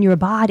trauma in your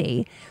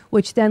body,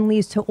 which then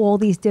leads to all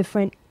these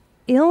different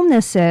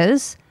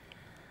illnesses,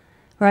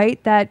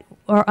 right, that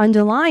are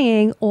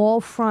underlying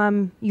all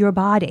from your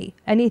body.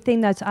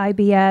 Anything that's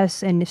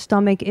IBS and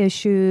stomach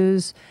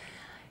issues,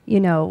 you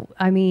know,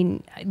 I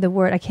mean, the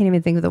word, I can't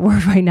even think of the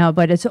word right now,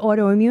 but it's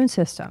autoimmune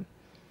system.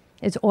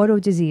 It's auto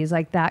disease,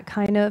 like that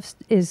kind of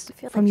is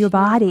from your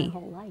body. My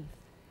whole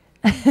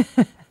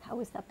life. How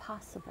is that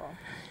possible?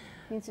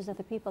 It means there's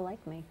other people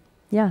like me.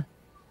 Yeah.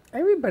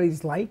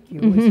 Everybody's like you.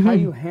 It's how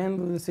you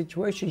handle the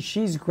situation.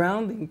 She's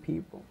grounding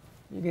people.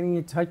 You're getting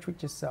in touch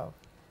with yourself.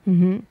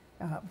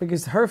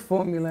 Because her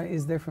formula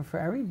is different for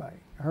everybody.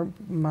 Her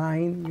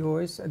mind,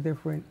 yours are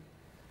different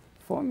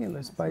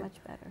formulas. That's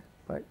much better.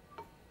 But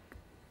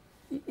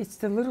it's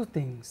the little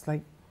things,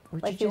 like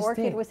what Like you the just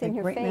orchid did, was in like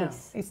your right now.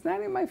 face. It's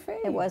not in my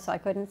face. It was, so I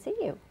couldn't see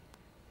you.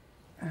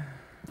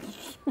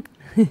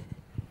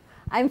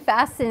 I'm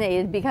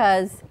fascinated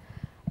because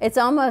it's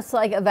almost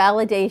like a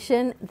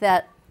validation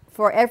that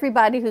for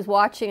everybody who's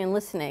watching and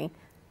listening,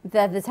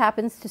 that this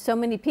happens to so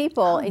many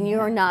people, and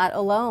you're not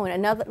alone.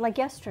 Another, like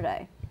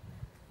yesterday.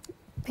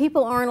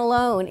 People aren't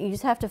alone. You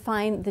just have to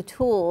find the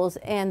tools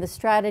and the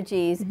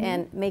strategies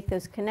and make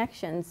those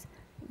connections.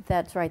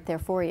 That's right there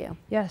for you.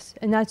 Yes,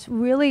 and that's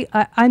really,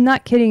 I'm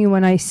not kidding you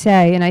when I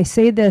say, and I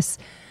say this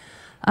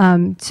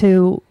I'm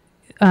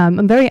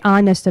very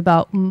honest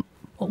about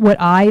what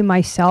I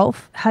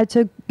myself had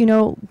to, you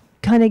know,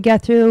 kind of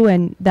get through,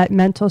 and that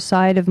mental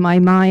side of my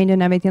mind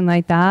and everything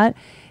like that.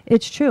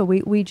 It's true.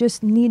 We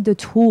just need the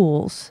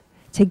tools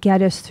to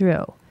get us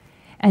through.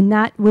 And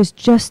that was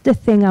just the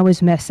thing I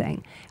was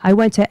missing. I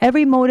went to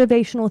every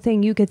motivational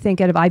thing you could think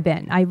of.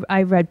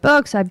 I read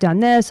books. I've done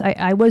this.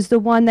 I was the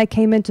one that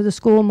came into the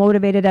school,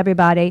 motivated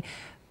everybody.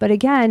 But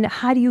again,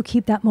 how do you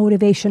keep that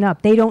motivation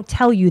up? They don't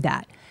tell you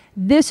that.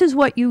 This is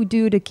what you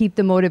do to keep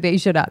the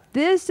motivation up.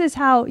 This is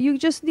how you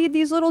just need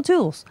these little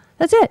tools.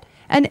 That's it.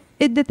 And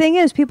the thing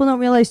is, people don't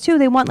realize too,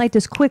 they want like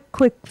this quick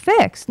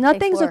fix.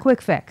 Nothing's a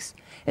quick fix,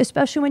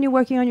 especially when you're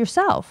working on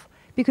yourself,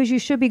 because you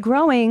should be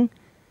growing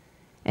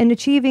and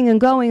achieving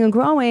and going and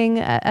growing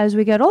as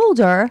we get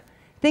older.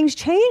 Things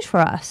change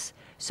for us.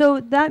 So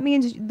that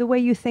means the way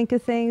you think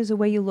of things, the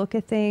way you look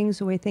at things,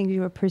 the way things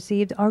you are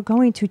perceived are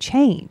going to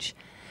change.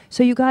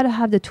 So you got to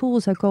have the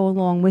tools that go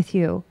along with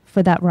you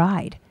for that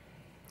ride.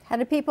 How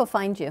do people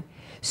find you?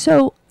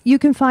 So you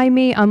can find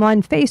me. I'm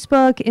on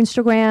Facebook,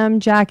 Instagram,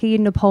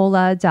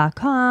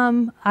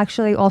 JackieNapola.com.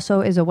 Actually,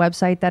 also is a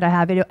website that I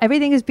have.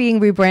 Everything is being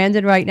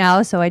rebranded right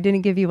now, so I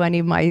didn't give you any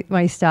of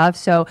my stuff.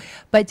 So,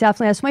 but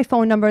definitely that's my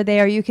phone number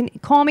there. You can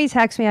call me,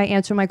 text me. I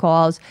answer my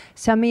calls.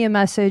 Send me a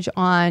message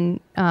on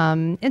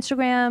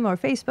Instagram or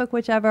Facebook,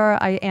 whichever.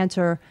 I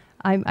answer.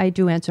 I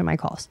do answer my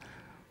calls.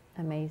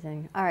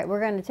 Amazing. All right,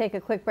 we're going to take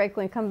a quick break.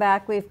 When we come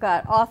back, we've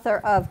got author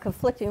of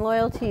Conflicting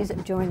Loyalties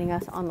joining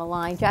us on the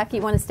line. Jackie,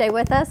 you want to stay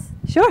with us?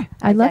 Sure,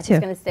 I'd love to.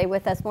 Jackie's going to stay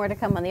with us. More to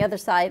come on the other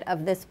side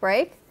of this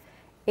break.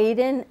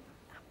 Aiden,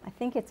 I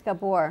think it's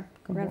Gabor.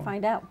 We're going to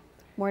find out.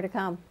 More to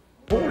come.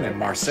 Born in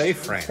Marseille,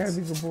 France,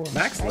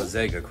 Max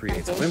Lazega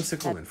creates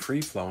whimsical and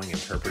free-flowing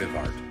interpretive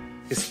art.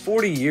 His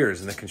 40 years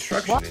in the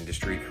construction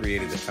industry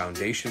created the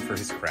foundation for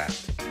his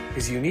craft.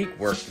 His unique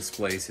work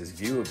displays his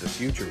view of the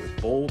future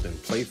with bold and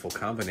playful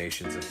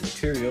combinations of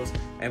materials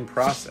and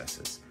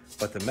processes,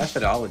 but the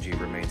methodology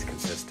remains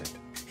consistent.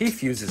 He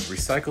fuses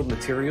recycled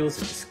materials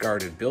and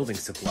discarded building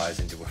supplies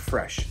into a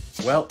fresh,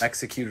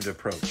 well-executed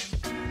approach.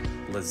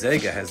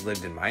 Lazega has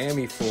lived in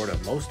Miami, Florida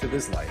most of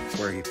his life,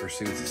 where he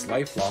pursues his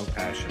lifelong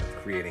passion of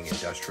creating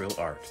industrial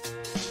art.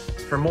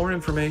 For more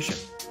information,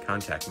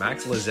 contact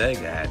Max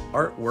Lazega at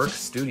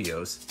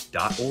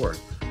artworkstudios.org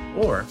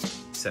or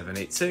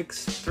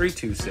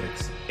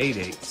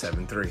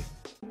 786-326-8873.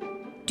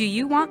 Do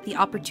you want the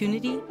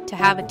opportunity to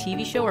have a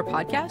TV show or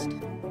podcast?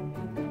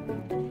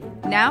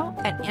 Now,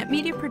 at Amp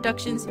Media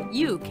Productions,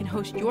 you can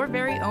host your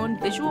very own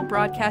visual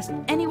broadcast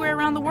anywhere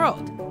around the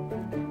world.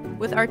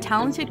 With our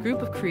talented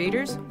group of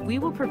creators, we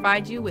will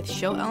provide you with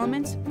show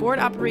elements, board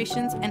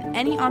operations, and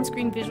any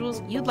on-screen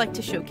visuals you'd like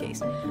to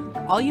showcase.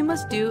 All you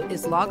must do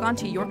is log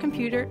onto your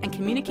computer and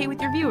communicate with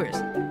your viewers.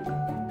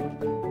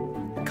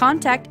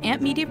 Contact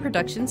Amp Media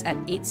Productions at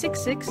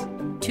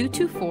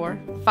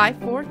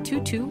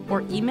 866-224-5422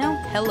 or email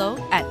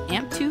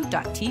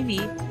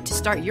hello@amp2.tv to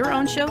start your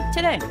own show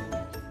today.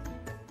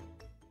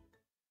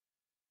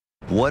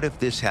 What if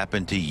this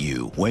happened to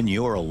you when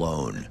you're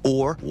alone?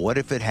 Or what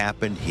if it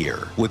happened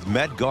here? With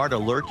MedGuard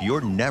Alert,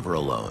 you're never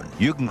alone.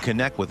 You can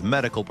connect with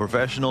medical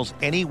professionals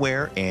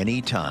anywhere,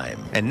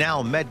 anytime. And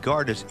now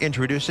MedGuard is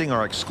introducing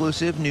our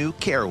exclusive new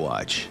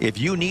CareWatch. If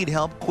you need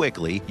help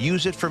quickly,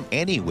 use it from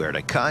anywhere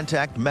to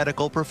contact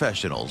medical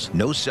professionals.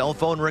 No cell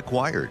phone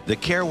required. The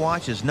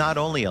CareWatch is not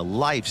only a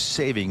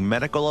life-saving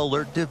medical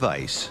alert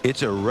device,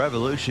 it's a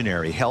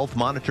revolutionary health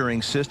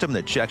monitoring system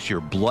that checks your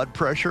blood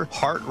pressure,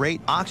 heart rate,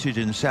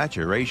 oxygen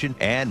saturation,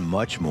 and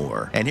much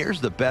more. And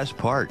here's the best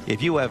part.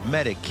 If you have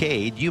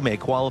Medicaid, you may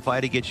qualify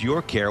to get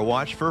your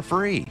CareWatch for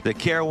free. The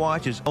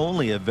CareWatch is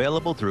only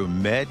available through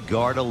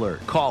MedGuard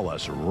Alert. Call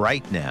us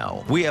right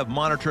now. We have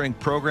monitoring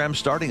programs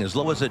starting as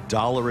low as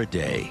 $1 a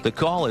day. The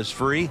call is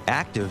free,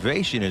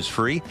 activation is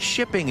free,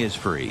 shipping is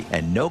free,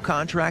 and no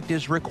contract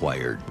is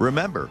required.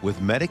 Remember, with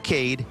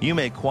Medicaid, you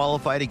may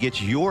qualify to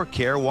get your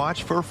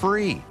CareWatch for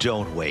free.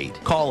 Don't wait.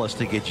 Call us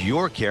to get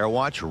your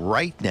CareWatch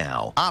right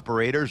now.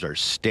 Operators are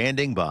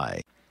standing by.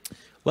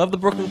 Love the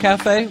Brooklyn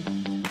Cafe?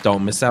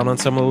 Don't miss out on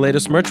some of the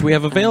latest merch we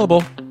have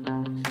available.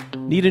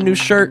 Need a new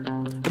shirt?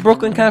 The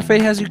Brooklyn Cafe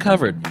has you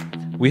covered.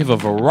 We have a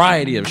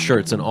variety of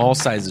shirts in all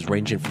sizes,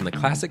 ranging from the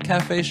classic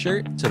cafe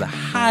shirt to the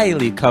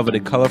highly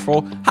coveted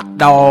colorful hot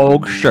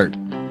dog shirt.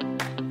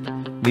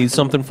 Need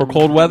something for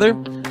cold weather?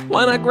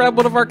 Why not grab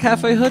one of our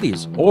cafe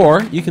hoodies?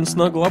 Or you can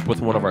snuggle up with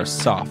one of our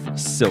soft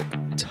silk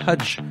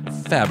touch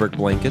fabric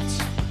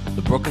blankets.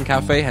 The Brooklyn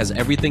Cafe has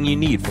everything you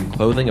need, from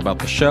clothing about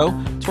the show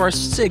to our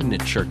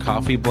signature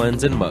coffee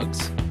blends and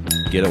mugs.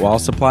 Get it while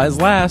supplies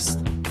last.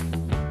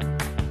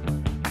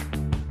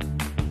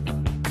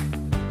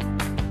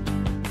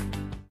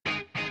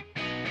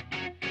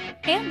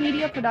 Amp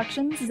Media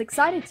Productions is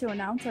excited to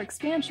announce our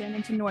expansion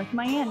into North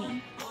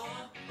Miami.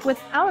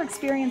 With our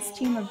experienced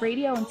team of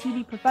radio and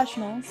TV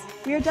professionals,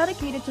 we are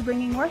dedicated to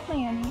bringing North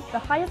Miami the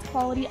highest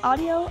quality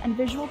audio and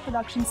visual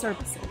production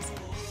services.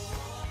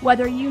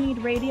 Whether you need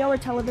radio or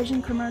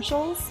television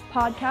commercials,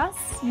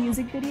 podcasts,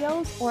 music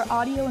videos, or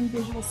audio and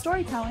visual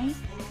storytelling,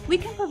 we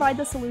can provide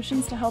the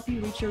solutions to help you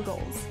reach your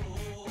goals.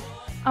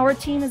 Our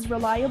team is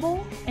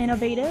reliable,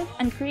 innovative,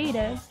 and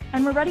creative,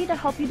 and we're ready to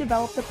help you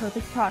develop the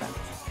perfect product.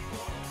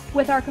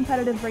 With our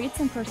competitive rates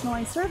and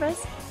personalized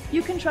service,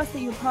 you can trust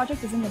that your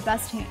project is in the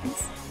best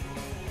hands.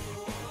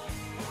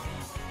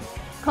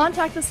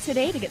 Contact us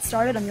today to get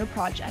started on your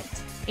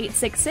project.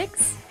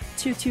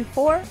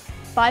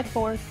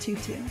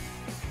 866-224-5422.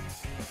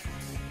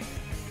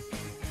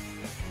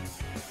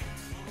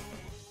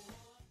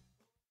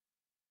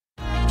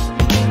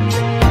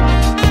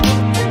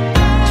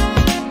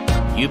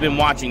 You've been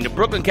watching the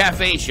Brooklyn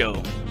Cafe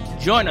Show.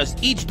 Join us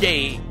each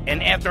day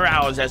and after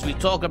hours as we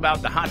talk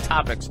about the hot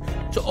topics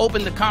to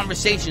open the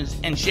conversations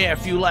and share a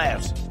few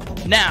laughs.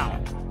 Now,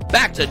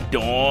 back to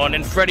Dawn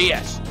and Freddie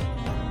S.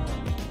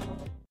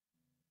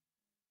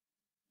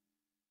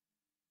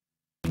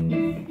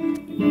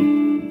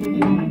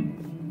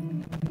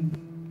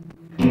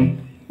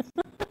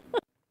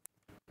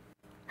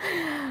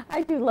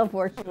 I do love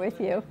working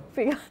with you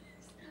because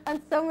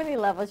on so many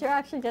levels. You're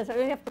actually just, you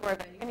don't have to worry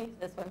about it. You're going to use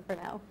this one for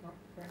now.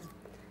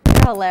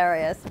 You're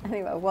hilarious.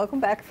 Anyway, welcome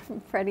back from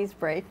Freddie's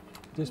break.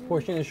 This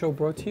portion of the show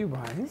brought to you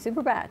by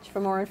Super Patch. For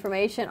more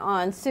information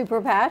on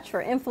Super Patch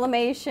for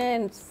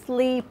inflammation,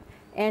 sleep,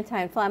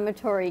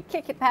 anti-inflammatory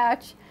Kick It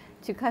Patch,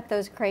 to cut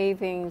those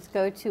cravings,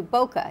 go to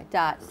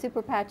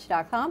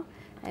boca.superpatch.com.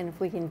 And if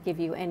we can give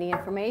you any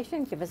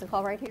information, give us a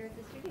call right here at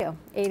the studio,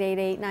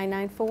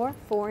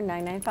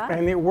 888-994-4995.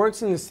 And it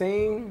works in the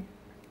same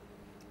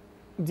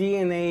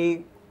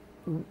DNA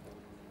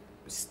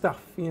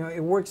stuff. You know, it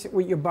works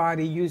with your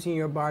body, using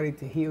your body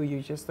to heal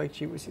you, just like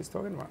she was just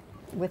talking about.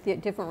 With the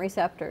different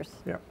receptors.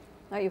 Yeah.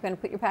 Are you going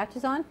to put your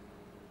patches on?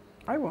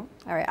 I will.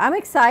 All right. I'm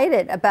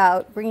excited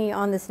about bringing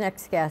on this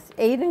next guest,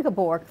 Aidan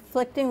Gabor,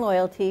 Conflicting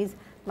Loyalties,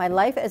 My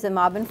Life as a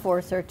Mob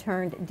Enforcer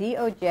turned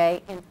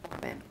DOJ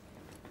Informant.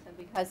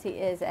 Because he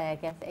is, I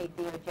guess, a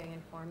DOJ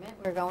informant,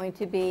 we're going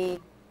to be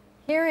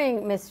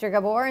hearing Mr.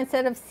 Gabor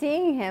instead of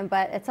seeing him,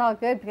 but it's all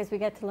good because we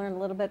get to learn a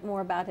little bit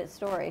more about his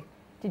story.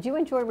 Did you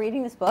enjoy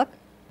reading this book?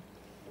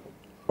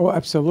 Oh,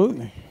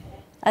 absolutely.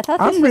 I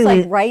thought this was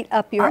like right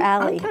up your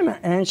alley. I'm kind of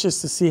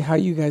anxious to see how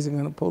you guys are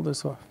going to pull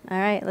this off. All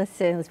right, let's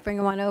see. Let's bring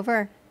him on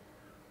over.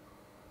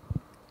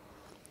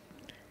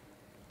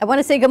 I want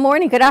to say good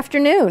morning, good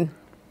afternoon.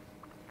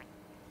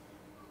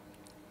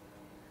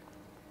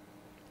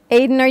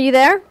 Aidan, are you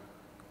there?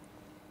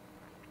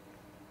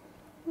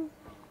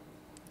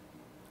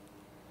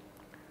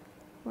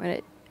 We're going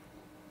to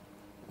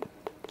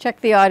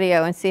check the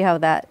audio and see how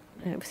that,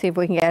 see if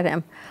we can get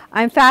him.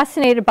 I'm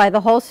fascinated by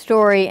the whole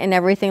story and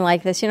everything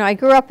like this. You know, I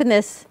grew up in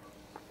this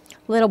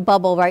little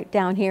bubble right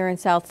down here in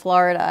South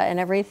Florida, and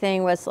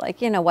everything was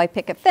like, you know, white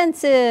picket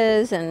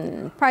fences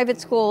and private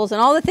schools and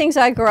all the things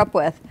I grew up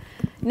with.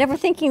 Never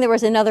thinking there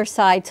was another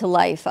side to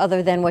life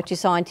other than what you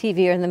saw on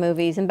TV or in the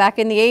movies. And back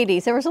in the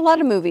 80s, there was a lot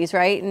of movies,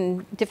 right,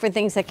 and different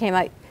things that came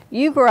out.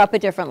 You grew up a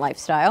different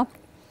lifestyle.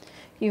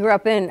 You grew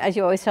up in, as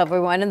you always tell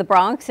everyone, in the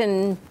Bronx,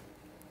 and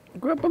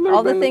grew up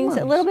all the things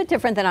a little bit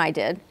different than I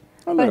did.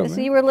 But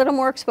so you were a little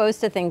more exposed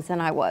to things than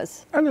I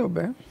was. A little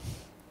bit.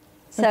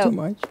 So, not too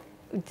much.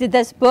 Did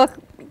this book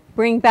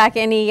bring back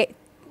any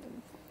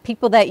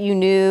people that you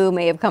knew,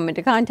 may have come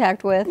into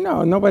contact with?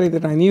 No, nobody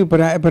that I knew, but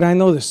I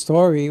know the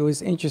story. It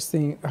was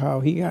interesting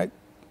how he got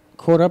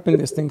caught up in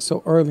this thing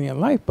so early in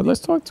life. But let's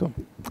talk to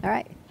him. All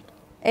right.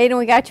 Aidan,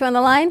 we got you on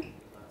the line?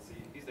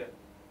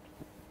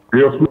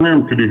 Yes,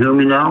 ma'am. Can you hear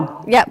me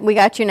now? Yep, we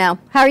got you now.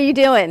 How are you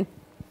doing?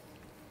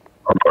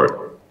 All right.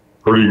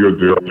 Pretty good,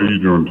 Dale. How are you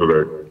doing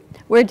today?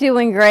 We're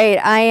doing great.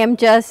 I am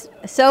just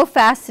so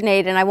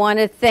fascinated, and I want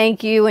to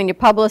thank you and your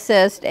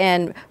publicist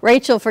and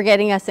Rachel for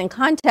getting us in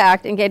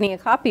contact and getting a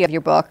copy of your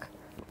book.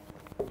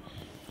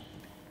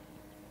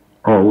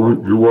 Oh,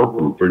 you're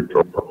welcome. Thanks.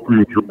 I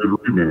really enjoyed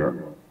reading it.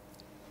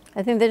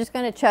 I think they're just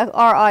going to check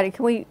our audio.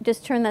 Can we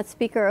just turn that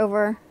speaker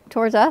over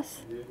towards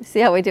us? See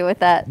how we do with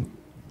that.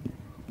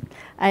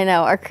 I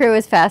know, our crew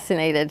is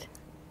fascinated.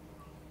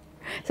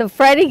 So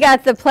Freddie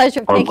got the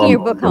pleasure of taking your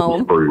book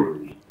home.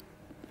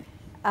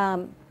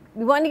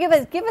 You want to give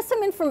us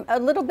a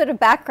little bit of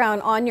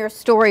background on your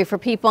story for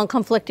people on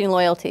conflicting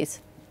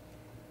loyalties.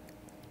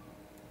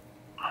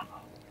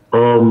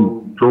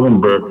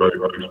 Going back, I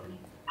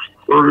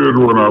started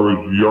when I was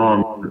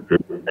young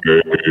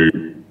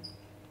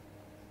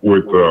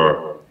with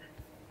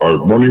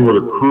running with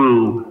a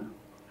crew,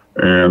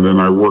 and then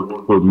I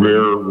worked from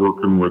there,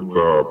 working with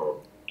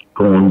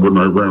when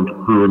I ran the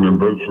crew, and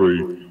eventually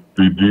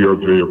the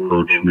DOJ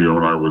approached me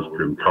when I was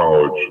in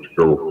college to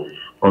go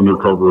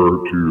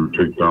undercover to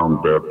take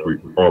down bad police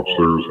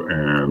officers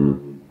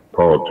and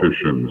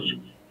politicians.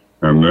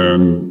 And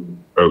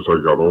then as I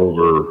got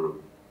older,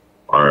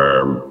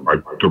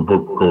 the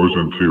book goes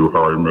into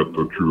how I met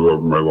the true love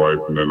of my life,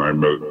 and then I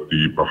met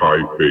the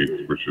Baha'i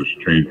faith, which has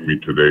changed me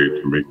today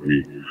to make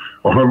me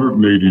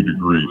 180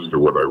 degrees to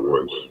what I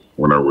was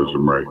when I was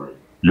in my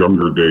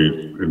younger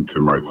days into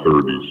my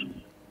 30s.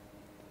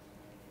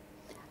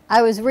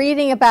 I was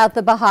reading about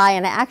the Baha'i,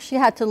 and I actually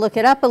had to look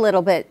it up a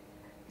little bit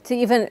to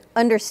even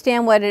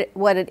understand what it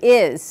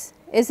is.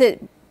 Is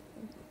it,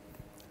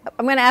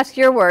 I'm going to ask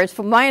your words,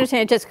 from my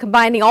understanding, just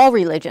combining all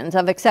religions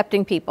of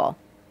accepting people.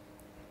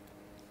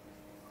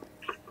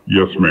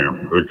 Yes,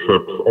 ma'am.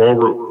 Except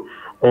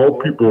all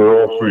people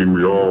are all same.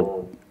 We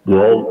all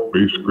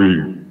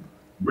basically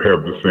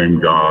have the same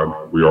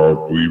God. We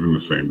all believe in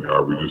the same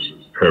God. We just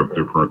have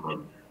different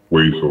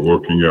ways of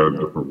looking at it,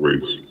 different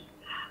ways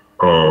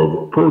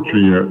of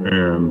approaching it,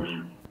 and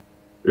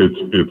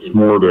it's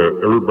more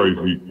that everybody's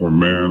equal,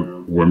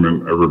 men,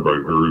 women,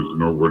 everybody. There is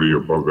nobody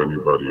above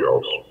anybody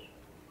else.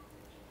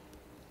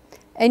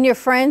 And your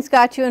friends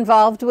got you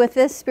involved with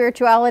this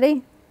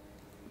spirituality?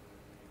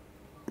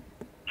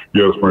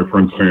 Yes, my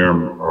friend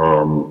Sam.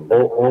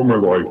 All my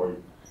life,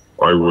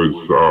 I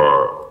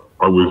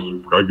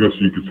guess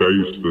you could say, I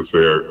used to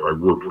say I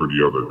worked for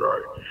the other guy,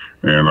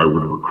 and I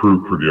would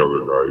recruit for the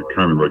other guy,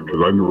 kind of like,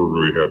 because I never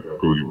really had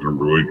believed in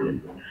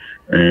religion.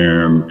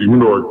 And even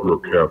though I grew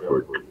up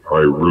Catholic, I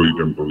really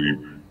didn't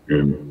believe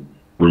in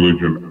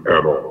religion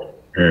at all.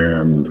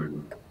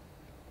 And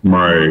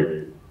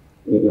my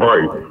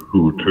wife,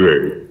 who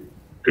today,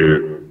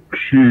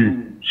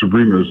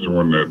 Sabrina is the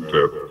one that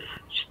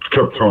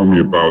kept telling me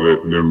about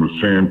it, and then when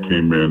Sam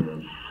came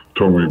in,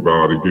 told me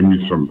about it, gave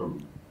me some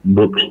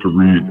books to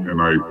read,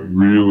 and I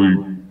really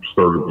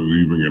started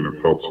believing it.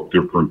 It felt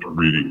different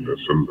reading this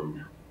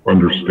and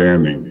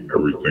understanding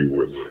everything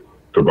with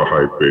the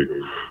Baha'i faith.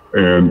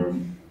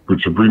 And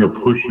with Sabrina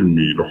pushing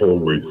me the whole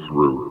way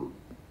through,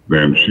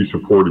 then she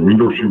supported me,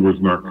 though she was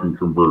not going to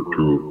convert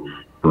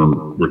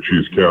from which she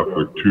is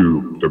Catholic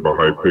to the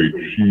Baha'i faith.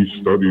 She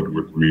studied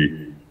with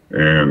me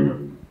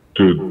and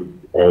did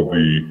all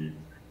the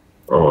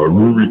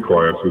Ruby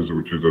classes,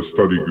 which is a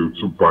study group,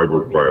 some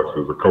Bible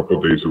classes, a couple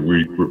of days a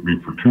week with me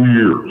for 2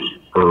 years,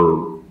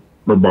 or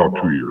about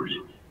 2 years.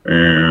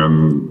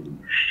 And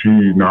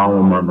now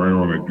on my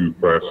own, I do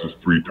classes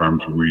 3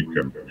 times a week,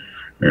 and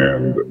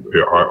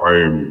I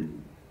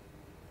am,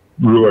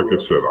 really, like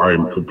I said, I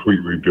am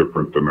completely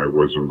different than I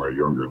was in my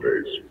younger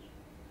days.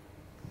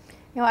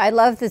 You know, I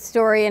love the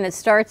story, and it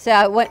starts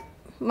out, what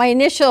my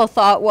initial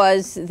thought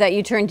was that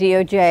you turned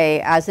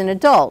DOJ as an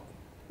adult,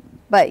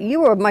 but you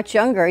were much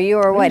younger. You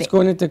were, what,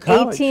 going into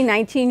college. 18,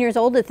 19 years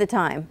old at the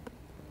time?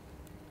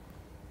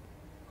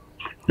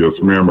 Yes,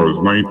 ma'am, I was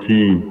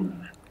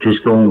 19,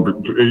 just going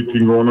to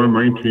 18, going on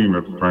 19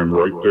 at the time,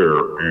 right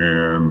there,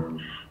 and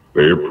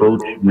they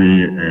approached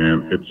me,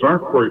 and it's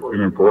not quite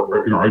an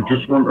informant, I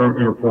just went an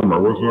informant. I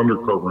wasn't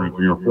undercover or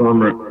anything.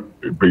 Informant,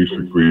 it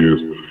basically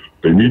is,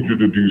 they need you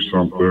to do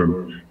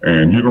something,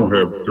 and you don't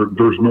have,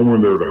 there's no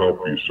one there to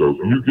help you. So if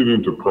you get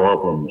into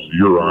problems,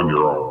 you're on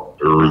your own.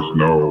 There is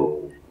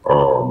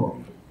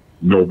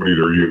nobody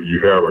there. You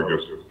have, I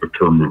guess the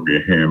term would be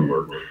a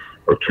handler,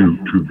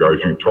 two guys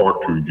you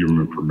talk to and give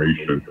them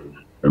information.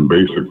 And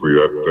basically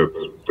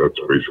that's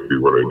basically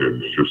what I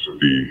did. It's just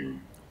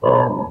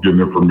getting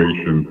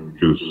information,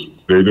 because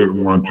they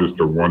didn't want just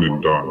a one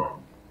and done.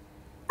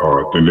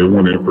 Then they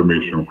wanted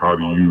information on how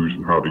to use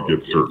and how to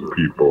get certain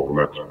people, and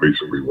that's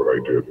basically what I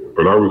did.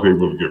 But I was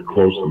able to get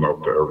close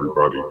enough to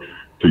everybody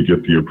to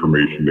get the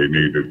information they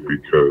needed,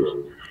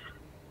 because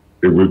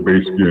it was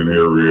basically an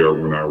area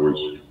when I was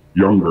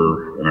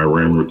younger and I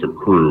ran with the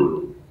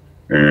crew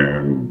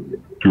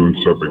and doing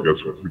stuff, I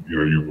guess,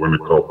 you want to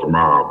call it the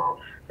mob,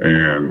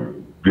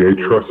 and they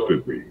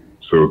trusted me.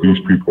 So these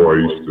people I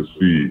used to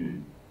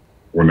see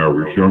when I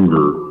was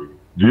younger,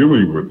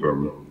 dealing with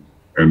them,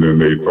 and then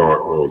they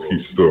thought, well,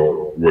 he's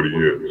still what he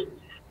is.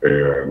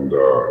 And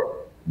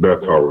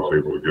that's how I was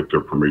able to get the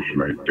information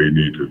they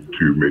needed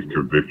to make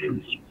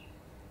convictions.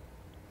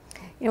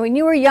 You know, when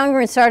you were younger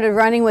and started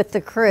running with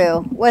the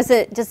crew, was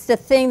it just a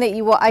thing that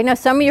I know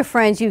some of your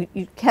friends you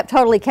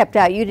totally kept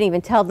out. You didn't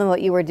even tell them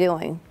what you were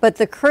doing. But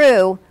the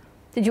crew,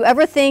 did you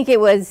ever think it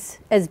was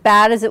as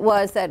bad as it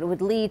was, that it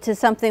would lead to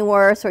something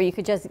worse, or you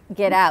could just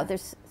get out?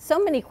 There's so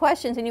many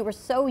questions, and you were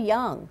so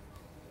young.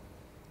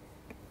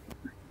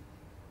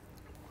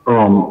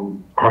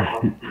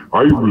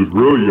 I was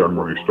really young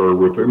when I started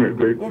with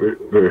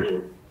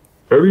it.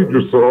 Eddie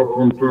just saw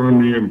something in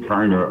me and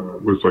kind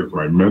of was like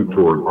my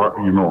mentor.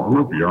 I'm going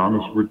to be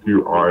honest with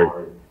you.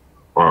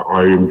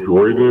 I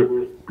enjoyed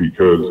it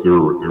because there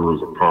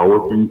was a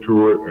power thing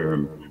to it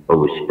and a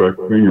respect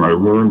thing. And I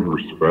learned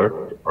respect.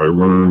 I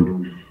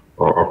learned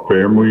a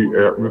family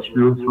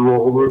atmosphere through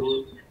all this.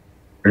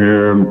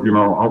 And,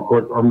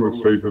 I'm going to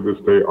say to this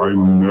day, I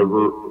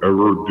never,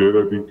 ever did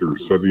anything or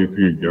said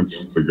anything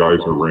against the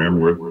guys I ran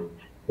with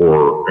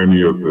or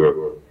any of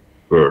the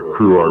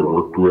crew I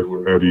worked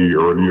with, Eddie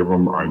or any of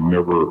them. I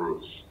never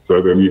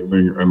said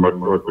anything. And like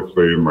I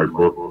say in my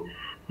book,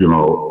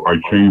 I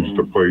changed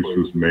the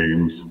places,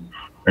 names,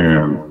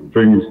 and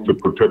things to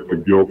protect the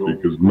guilty,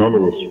 because none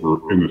of us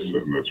were innocent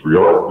in this. We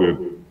all did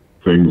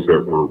things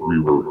that we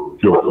were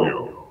guilty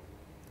of.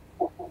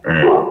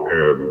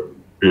 And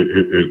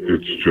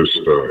it's just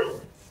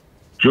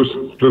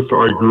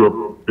I grew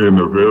up in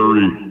a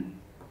very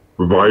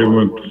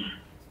violent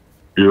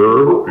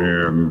era,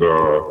 and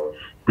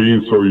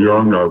being so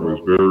young, I was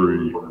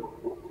very,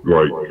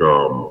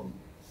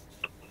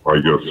 I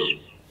guess,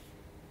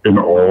 in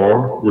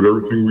awe with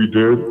everything we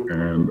did.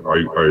 And I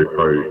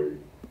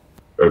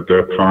at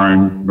that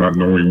time, not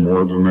knowing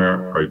more than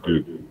that, I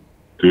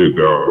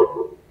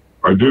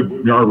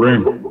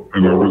ran,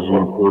 and I was an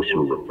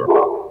enforcer with them.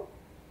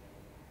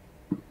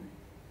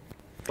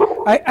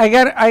 I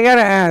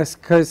gotta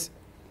ask, because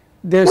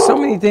there's so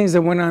many things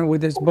that went on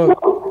with this book.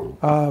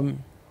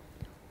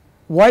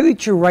 Why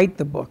did you write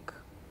the book?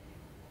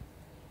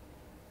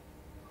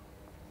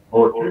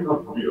 Oh, it came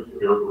out to be a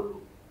therapy.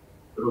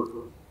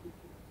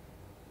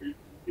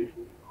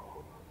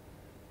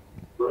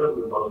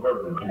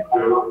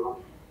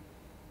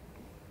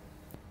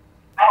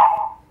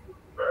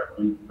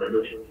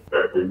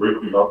 They wake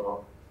me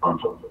up on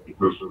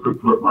this,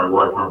 with my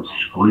wife, I'm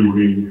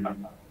screaming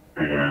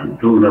and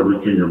doing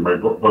everything, and my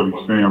buddy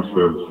Sam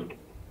says,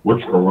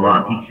 what's going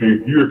on? He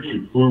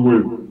actually flew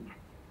in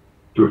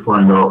to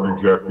find out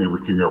exactly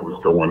everything that was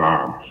going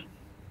on.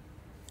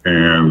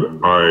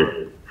 And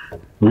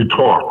we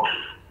talked,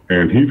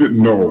 and he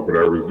didn't know what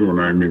I was doing.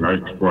 I mean, I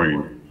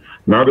explained.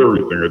 Not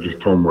everything. I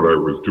just told him what I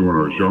was doing when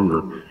I was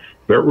younger.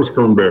 That was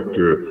coming back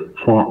to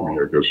haunt me,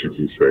 I guess you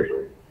can say.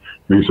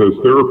 And he says,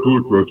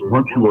 therapeutic, why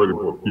don't you write a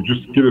book? You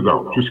just get it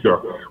out. Just get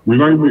out. We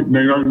not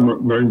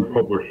even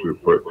publish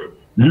it, but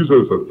use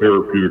it as a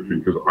therapeutic thing,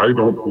 because I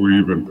don't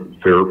believe in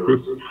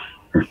therapists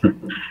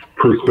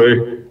per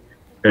se.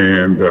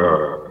 And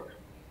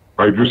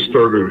I just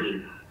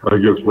started, I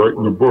guess,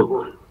 writing a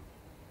book,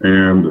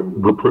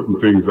 and we're putting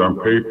things on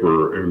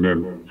paper and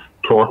then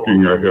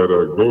talking. I had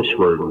a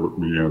ghostwriter with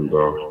me, and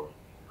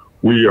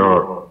we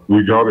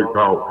got it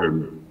out,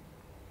 and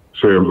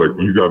Sam's like,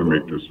 you got to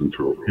make this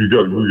into it. We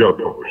got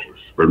to publish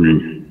this. I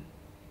mean,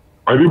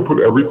 I didn't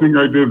put everything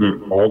I did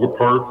in all the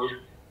parts,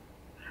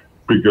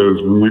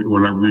 because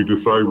when we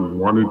decided we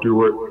want to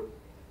do it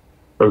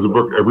as a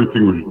book,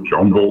 everything was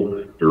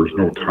jumbled. There was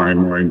no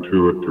timeline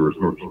to it. There was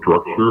no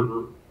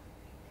structure.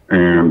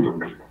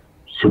 And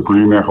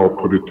Sabrina helped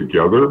put it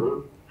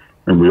together,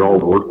 and we all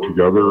worked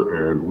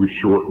together, and we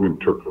shortened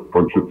and took a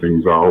bunch of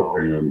things out,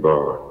 and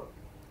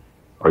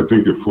I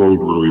think it flowed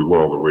really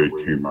well the way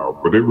it came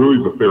out. But it really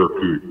is a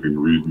therapeutic thing, the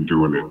reason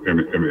doing it, and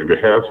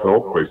it has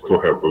helped. I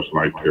still have those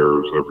night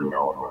terrors every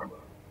now and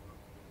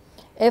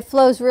then. It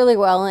flows really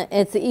well.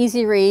 It's an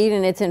easy read,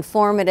 and it's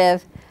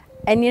informative.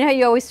 And you know,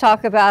 you always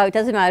talk about, it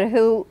doesn't matter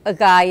who a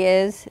guy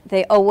is,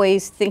 they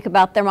always think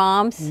about their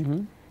moms.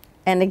 Mm-hmm.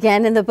 And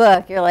again, in the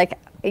book, you're like,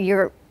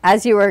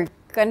 as you were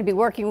going to be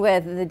working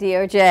with the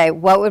DOJ,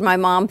 what would my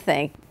mom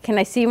think? Can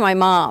I see my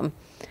mom?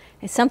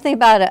 It's something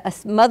about a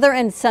mother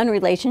and son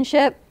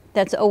relationship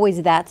that's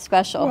always that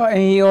special. Well, and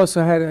he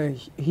also had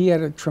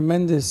a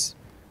tremendous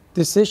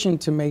decision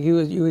to make. He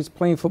was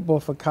playing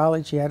football for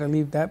college. He had to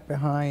leave that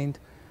behind.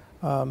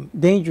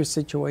 Dangerous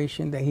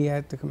situation that he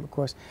had to come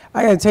across.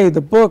 I got to tell you,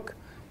 the book,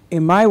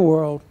 in my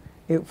world,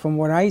 from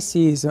what I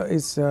see, is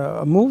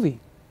a movie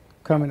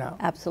coming out.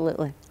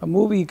 Absolutely. A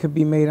movie could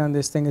be made on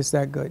this thing. It's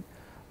that good.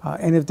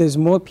 And if there's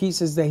more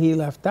pieces that he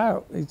left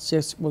out, it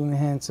just will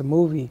enhance a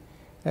movie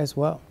as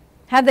well.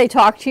 Have they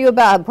approached you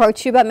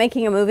about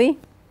making a movie?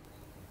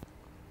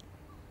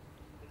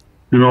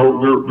 You know,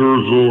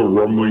 there's little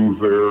rumblings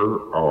there.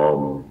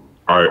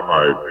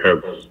 I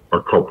had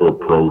a couple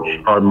approach.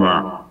 I'm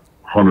not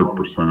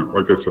 100%.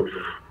 Like I said,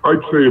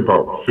 I'd say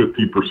about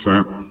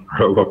 50%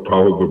 I left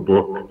out of the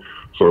book.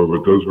 So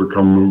if it does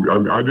become a movie, I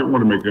mean, I didn't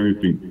want to make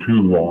anything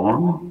too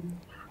long.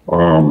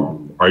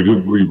 I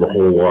did leave a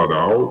whole lot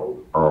out.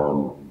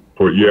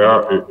 But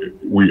yeah,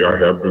 I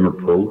have been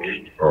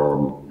approached.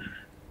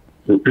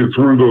 It's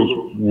one of those,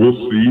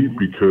 we'll see,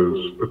 because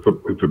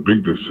it's a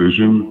big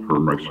decision for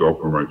myself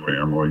and my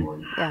family.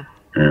 Yeah.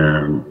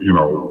 And, you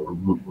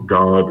know,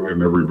 God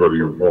and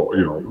everybody involved,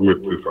 you know,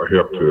 with this, I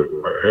have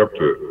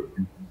to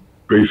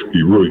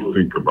basically really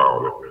think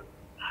about it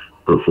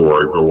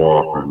before I go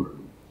off and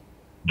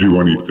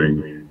do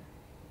anything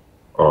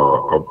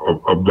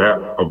of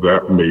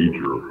that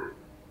major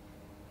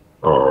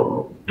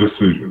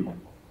decision.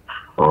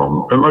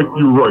 And like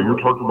you're right, you're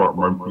talking about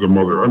the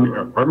mother. I mean,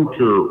 I don't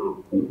care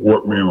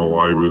what man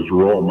alive is.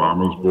 We're all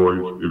mama's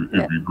boys.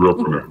 If you grew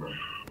up in a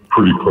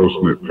pretty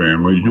close-knit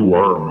family, you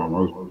are a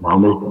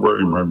mama's boy.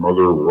 My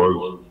mother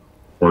was,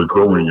 when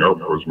growing up,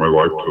 was my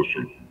life till she,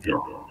 you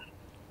know.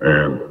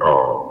 And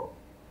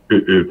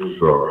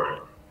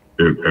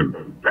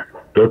and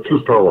that's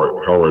just how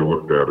I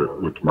looked at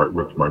it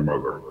with my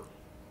mother.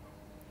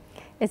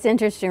 It's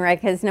interesting, right?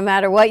 Because no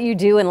matter what you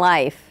do in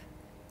life,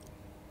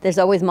 there's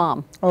always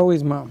mom.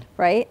 Always mom.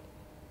 Right?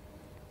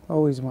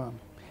 Always mom.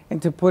 And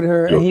to put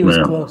her, yes, he was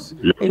ma'am. close.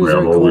 Yes, he was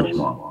ma'am, very always close.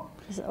 mom.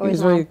 He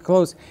was very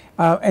close.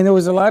 And there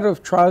was a lot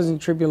of trials and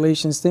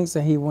tribulations, things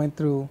that he went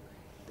through.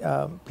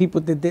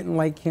 People that didn't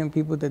like him,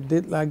 people that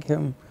did like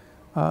him.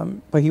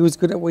 But he was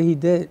good at what he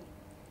did.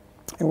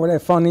 And what I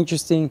found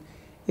interesting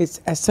is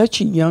at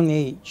such a young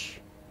age,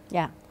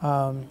 yeah,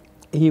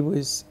 he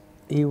was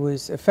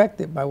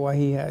affected by what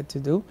he had to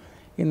do.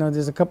 You know,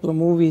 there's a couple of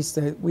movies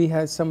that we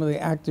had some of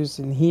the actors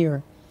in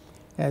here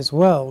as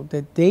well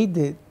that they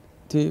did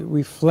to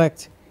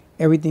reflect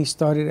everything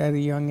started at a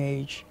young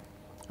age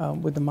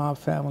with the mob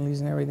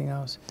families and everything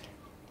else.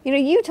 You know,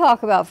 you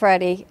talk about,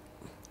 Freddie,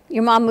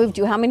 your mom moved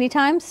you how many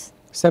times?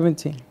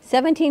 17.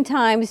 17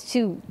 times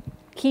to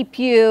keep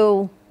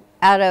you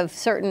out of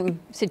certain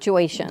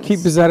situations.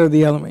 Keep us out of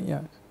the element,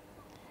 yeah.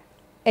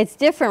 It's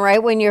different,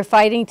 right, when you're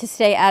fighting to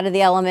stay out of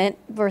the element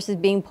versus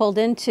being pulled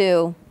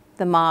into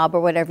the mob or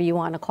whatever you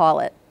want to call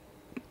it.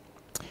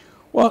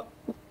 Well,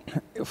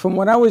 from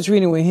what I was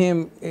reading with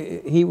him,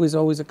 he was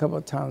always a couple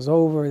of times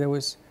over. There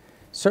was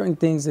certain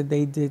things that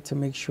they did to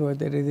make sure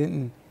that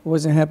it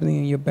wasn't happening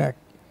in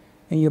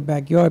your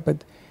backyard,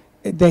 but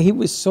that he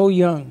was so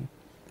young,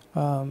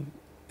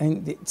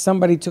 and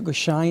somebody took a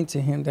shine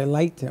to him. They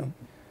liked him.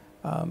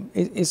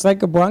 It's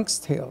like a Bronx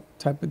Tale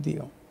type of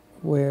deal,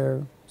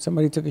 where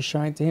somebody took a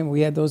shine to him.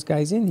 We had those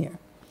guys in here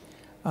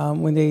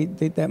when they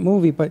did that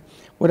movie. But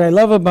what I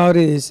love about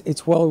it is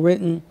it's well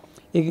written.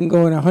 It can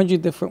go in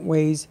 100 different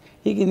ways.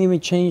 He can even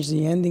change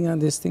the ending on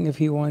this thing if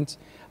he wants.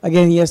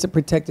 Again, he has to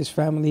protect his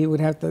family. He would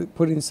have to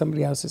put it in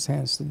somebody else's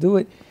hands to do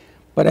it.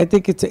 But I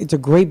think it's a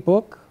great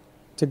book.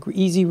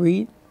 easy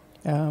read.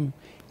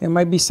 There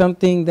might be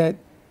something that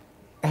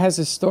has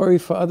a story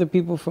for other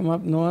people from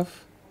up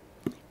north,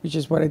 which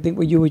is what I think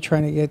what you were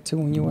trying to get to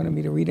when you wanted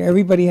me to read it.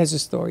 Everybody has a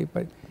story,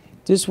 but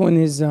this one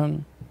is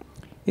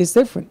it's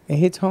different. It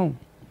hits home.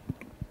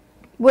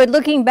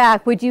 Looking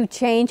back, would you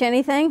change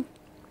anything?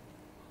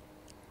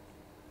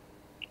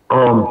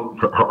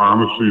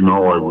 Honestly,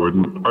 no, I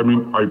wouldn't. I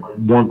mean,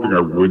 one thing I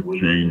would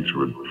change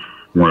would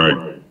when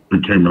I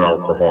became an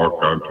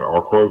alcoholic, got into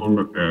alcoholism,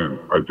 and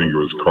I think it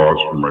was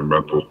caused from my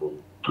mental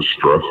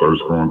distress I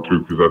was going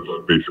through, because that's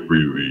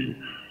basically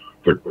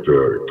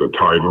the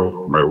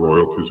title. My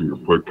loyalties and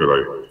conflict that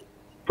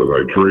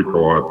I drink a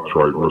lot,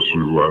 tried Russian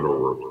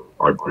roulette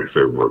I'd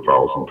say over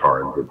 1,000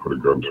 times. They put a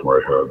gun to my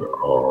head,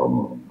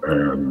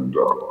 and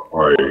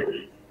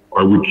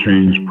I would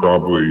change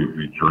probably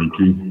the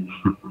drinking,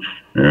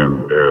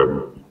 and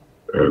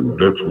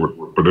that's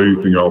what. But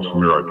anything else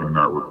in there, I do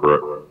not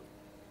regret.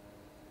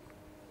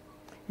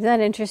 Isn't that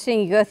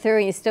interesting? You go through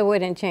and you still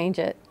wouldn't change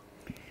it.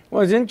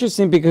 Well, it's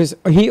interesting because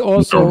he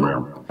was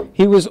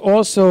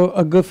also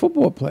a good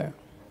football player.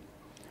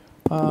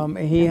 And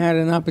he had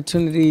an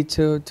opportunity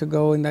to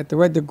go in that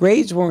direction. The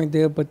grades weren't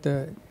there, but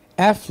the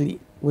athlete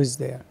was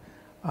there.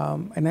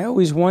 And I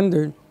always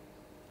wondered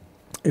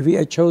if he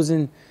had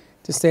chosen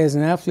to stay as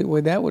an athlete,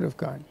 where that would have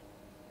gone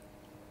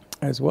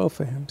as well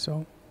for him.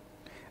 So,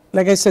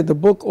 like I said, the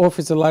book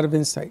offers a lot of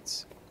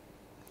insights.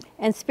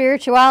 And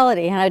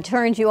spirituality, and it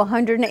turns you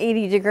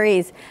 180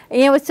 degrees. And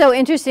you know what's so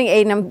interesting,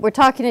 Aiden, we're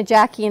talking to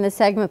Jackie in the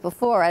segment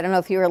before, I don't know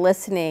if you were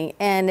listening,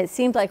 and it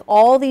seemed like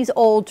all these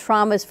old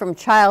traumas from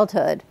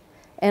childhood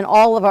and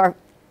all of our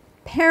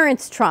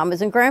parents'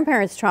 traumas and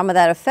grandparents' trauma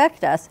that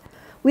affect us,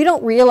 we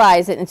don't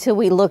realize it until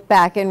we look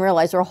back and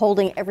realize we're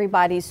holding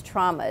everybody's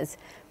traumas.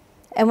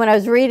 And when I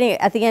was reading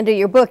at the end of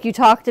your book, you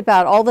talked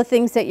about all the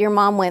things that your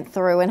mom went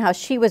through and how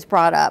she was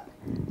brought up,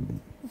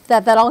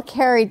 that all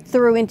carried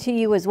through into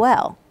you as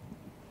well.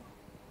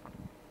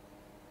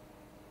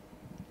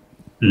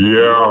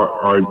 Yeah,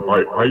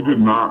 I did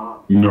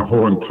not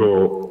know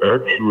until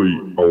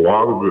actually a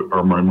lot of it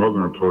on my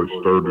mother until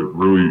I started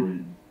really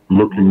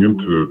looking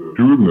into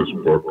doing this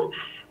book.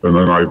 And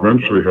then I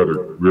eventually had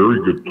a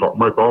very good talk.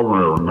 My father and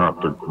I are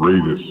not the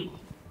greatest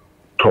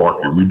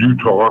talking. We do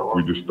talk,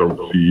 we just don't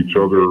see each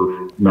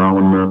other now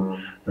and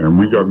then. And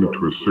we got into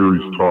a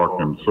serious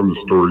talk, and some of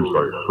the stories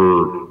I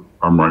heard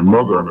on my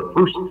mother, and at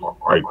first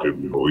I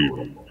didn't believe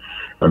them.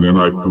 And then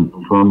I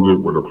confirmed it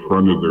with a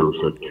friend of theirs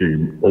that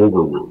came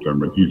over with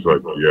them, and he's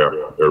like, yeah,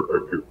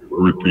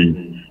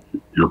 everything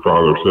your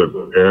father said,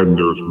 and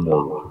there's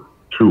more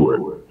to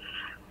it.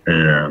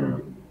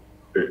 And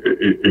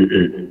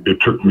it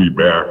took me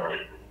back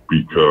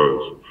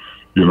because,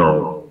 you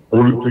know,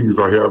 one of the things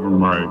I have in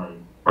my,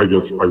 I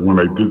guess when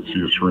I did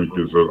see a shrink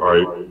is that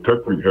I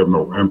technically have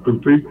no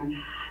empathy,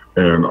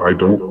 and I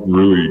don't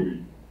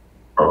really,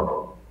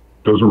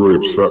 doesn't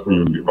really upset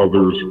me when the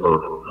others are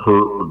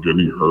hurt or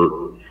getting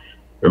hurt.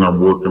 And I'm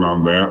working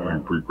on that, and I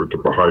agree with the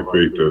Baha'i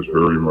faith has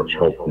very much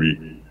helped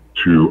me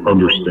to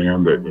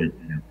understand that you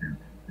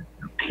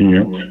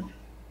can't,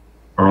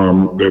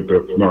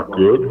 that's not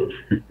good.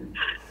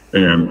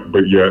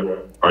 But yet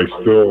I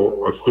still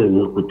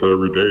work with that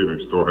every day, and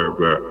I still have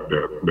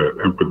that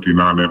empathy,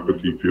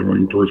 non-empathy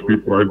feeling towards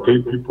people. I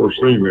think people are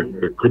saying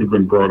that could have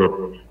been brought up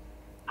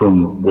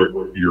from what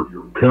your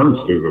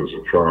parents did as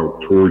a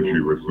child towards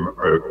you,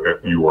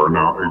 as you are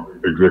now,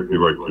 exactly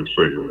like you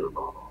say.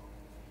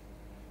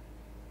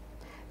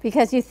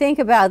 Because you think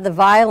about the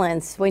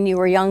violence when you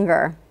were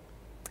younger,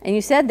 and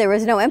you said there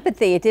was no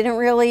empathy. It didn't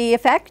really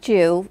affect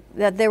you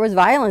that there was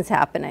violence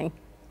happening.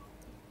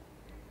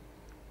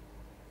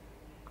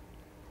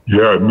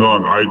 Yeah, no,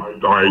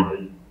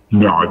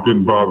 it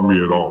didn't bother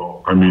me at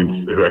all. I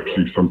mean, it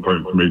actually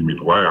sometimes made me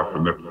laugh,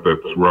 and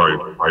that's right.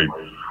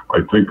 I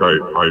think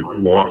I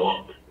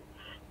lost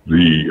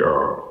the,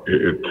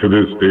 to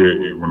this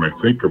day, when I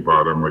think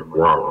about it, I'm like,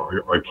 wow,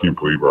 I can't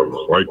believe I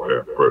was like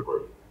that, but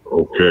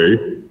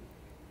okay.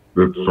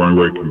 That's the only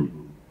way I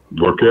can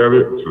look at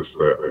it. It's just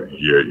that,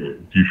 yeah,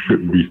 you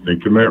shouldn't be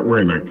thinking that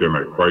way, and again,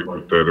 I fight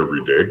with that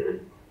every day.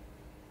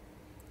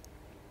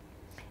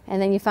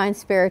 And then you find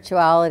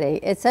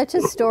spirituality. It's such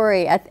a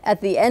story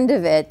at the end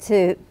of it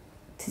to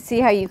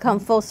see how you come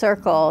full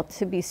circle,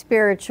 to be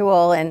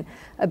spiritual and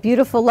a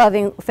beautiful,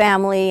 loving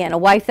family and a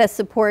wife that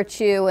supports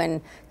you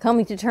and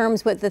coming to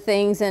terms with the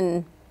things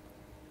and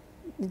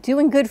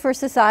doing good for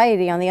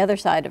society on the other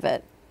side of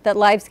it, that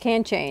lives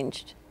can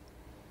change.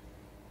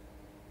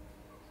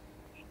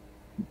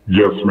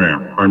 Yes,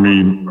 ma'am. I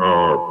mean,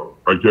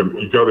 again,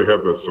 you got to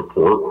have that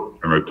support,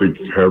 and I think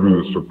having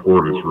the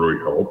support has really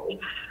helped.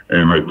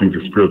 And I think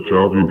the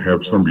spirituality and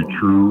have somebody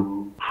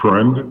true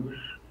friend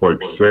like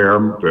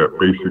Sam that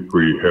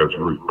basically has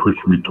really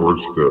pushed me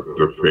towards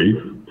the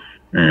faith,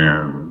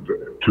 and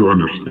to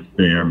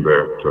understand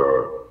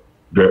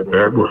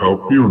that will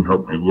help you and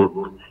help you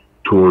look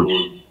towards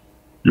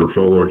your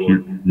fellow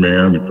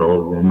man and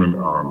fellow woman,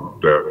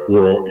 that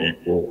we're all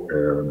equal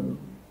and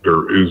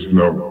there is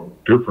no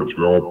difference.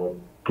 We all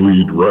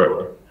bleed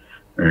red,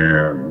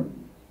 and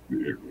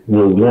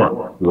we're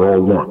one. We're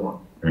all one.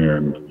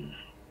 And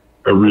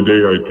every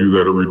day I do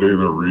that every day,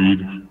 and I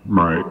read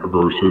my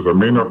verses. I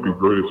may not be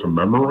great at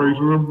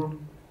memorizing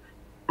them,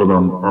 but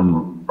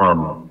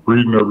I'm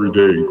reading every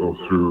day and go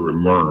through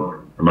and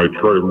learn. And I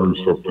try to learn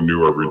something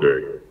new every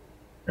day.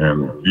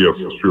 And yes,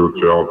 the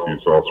spirituality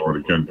is awesome.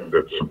 And again,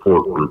 that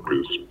support group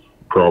is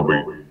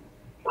probably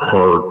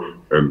hard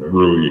and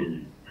really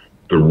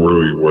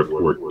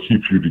what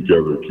keeps you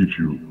together, keeps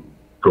you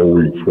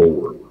going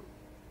forward.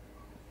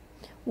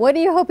 What are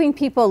you hoping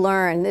people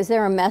learn? Is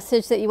there a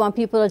message that you want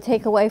people to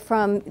take away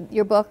from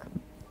your book?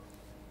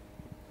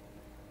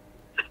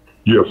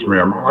 Yes,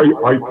 ma'am.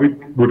 I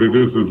think what it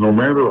is no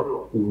matter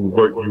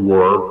what you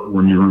are,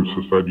 when you're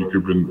in society,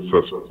 you could be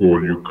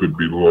successful, you could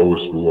be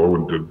lowest low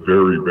and did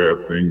very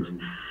bad things,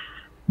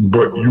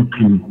 but you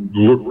can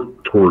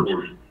look towards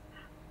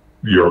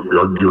your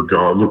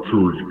God, look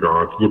towards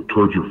God, look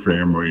towards your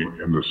family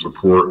and the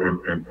support,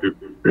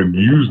 and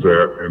use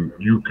that, and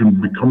you can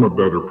become a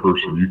better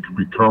person. You can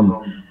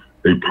become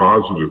a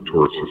positive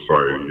towards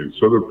society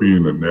instead of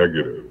being a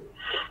negative.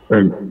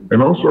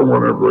 And also I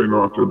want everybody to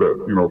know out there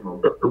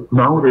that,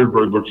 nowadays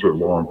everybody looks at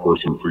law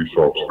enforcement police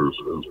officers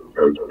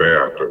as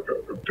bad.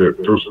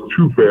 There's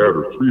 2 bad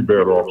or 3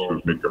 bad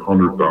officers make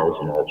 100,000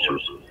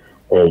 officers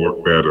all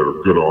look bad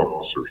or good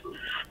officers.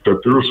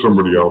 That there is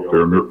somebody out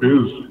there, and there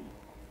is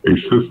a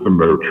system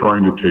that are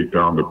trying to take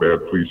down the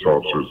bad police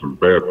officers and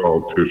bad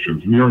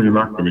politicians. You're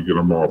not going to get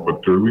them all,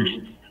 but at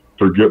least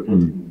they're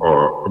getting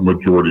a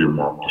majority of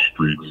them off the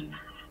streets.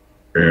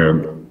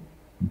 And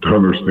to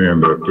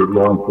understand that the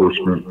law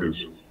enforcement is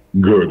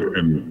good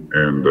and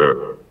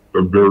that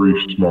a very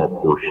small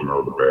portion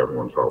are the bad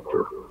ones out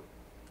there.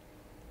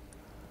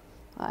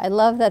 I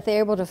love that they're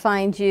able to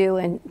find you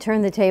and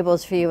turn the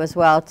tables for you as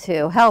well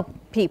to help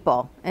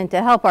people and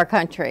to help our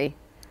country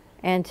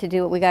and to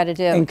do what we got to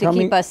do to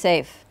keep us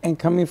safe. And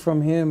coming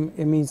from him,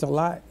 it means a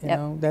lot. You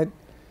know, that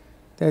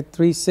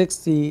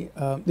 360,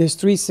 there's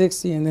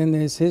 360 and then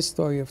there's his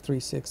story of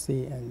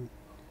 360. And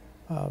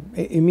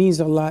it means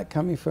a lot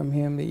coming from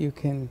him that you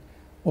can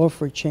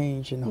offer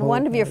change and hope.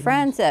 One of your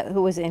friends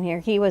who was in here,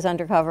 he was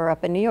undercover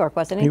up in New York,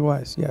 wasn't he? He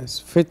was, yes,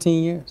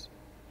 15 years.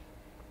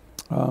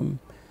 And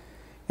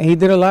he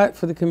did a lot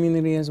for the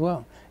community as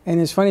well. And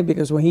it's funny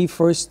because when he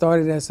first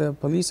started as a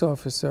police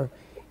officer,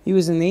 he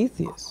was an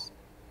atheist.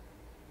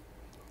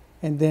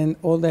 And then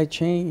all that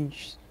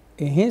changed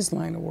in his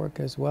line of work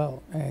as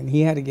well. And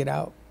he had to get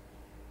out.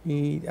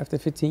 After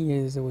 15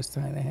 years, it was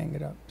time to hang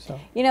it up. So,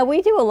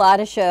 we do a lot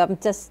of shows, I'm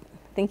just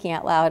thinking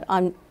out loud,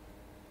 on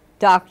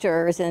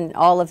doctors and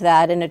all of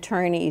that and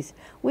attorneys.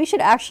 We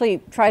should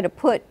actually try to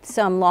put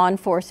some law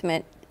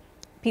enforcement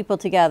people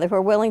together who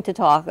are willing to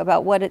talk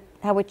about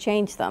how it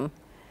changed them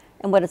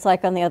and what it's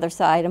like on the other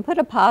side, and put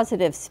a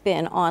positive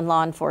spin on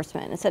law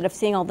enforcement instead of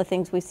seeing all the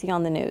things we see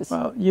on the news.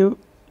 Well,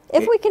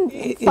 if we can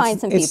find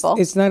some people.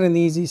 It's not an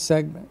easy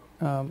segment.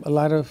 A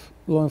lot of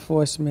law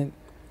enforcement,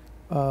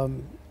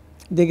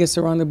 they get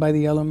surrounded by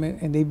the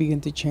element and they begin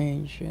to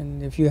change.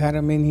 And if you had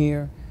them in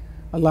here,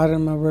 a lot of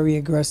them are very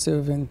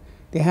aggressive and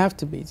they have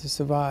to be to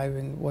survive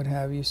and what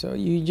have you. So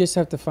you just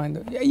have to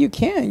find, you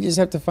just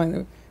have to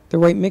find the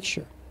right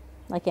mixture.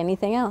 Like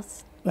anything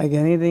else. Like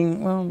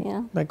anything,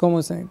 like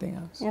almost anything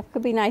else. Yeah, it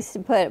could be nice to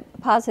put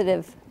a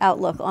positive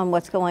outlook on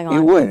what's going on.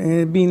 It would, and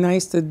it'd be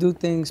nice to do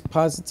things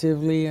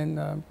positively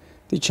and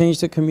to change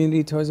the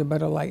community towards a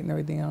better light and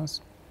everything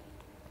else.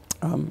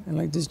 And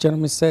like this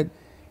gentleman said,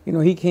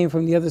 he came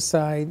from the other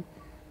side,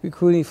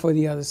 recruiting for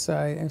the other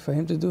side, and for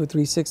him to do a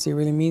 360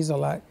 really means a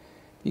lot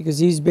because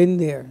he's been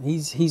there.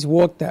 He's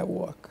walked that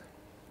walk.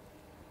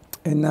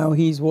 And now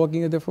he's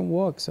walking a different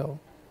walk, so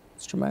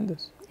it's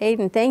tremendous.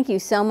 Aiden, thank you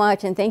so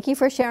much, and thank you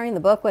for sharing the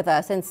book with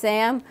us. And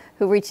Sam,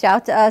 who reached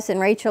out to us, and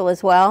Rachel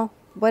as well.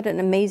 What an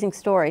amazing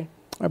story.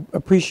 I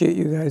appreciate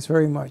you guys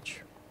very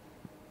much.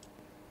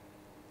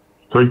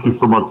 Thank you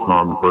so much,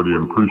 Tom, Freddie,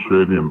 and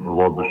appreciate it and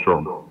love the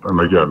show.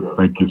 And again,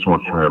 thank you so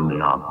much for having me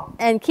on.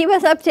 And keep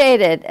us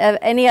updated.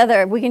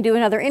 We can do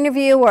another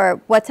interview or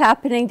what's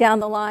happening down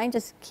the line.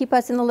 Just keep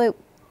us in the loop.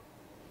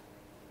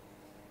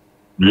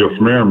 Yes,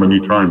 ma'am.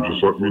 Anytime.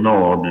 Just let me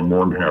know. I'll be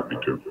more than happy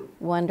to.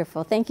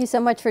 Wonderful. Thank you so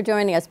much for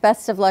joining us.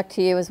 Best of luck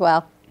to you as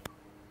well.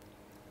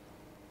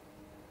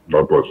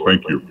 God bless.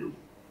 Thank you.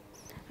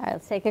 All right,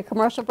 let's take a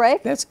commercial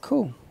break. That's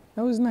cool.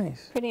 That was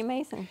nice. Pretty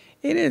amazing.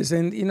 It is.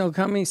 And,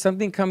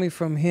 something coming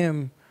from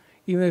him,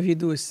 even if you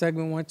do a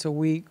segment once a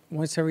week,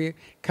 once every year,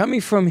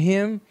 coming from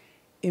him,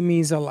 it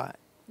means a lot.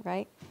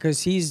 Right.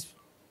 Because he's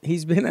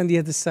been on the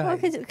other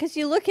side. Well, because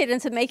you look at it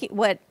and to make it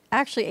what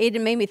actually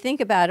Aiden made me think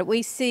about it,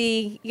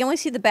 you only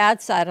see the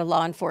bad side of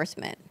law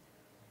enforcement.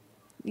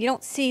 You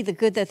don't see the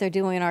good that they're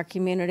doing in our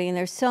community, and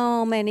there's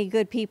so many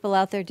good people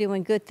out there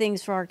doing good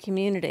things for our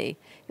community.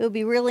 It would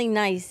be really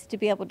nice to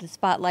be able to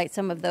spotlight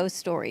some of those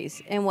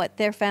stories and what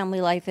their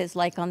family life is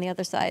like on the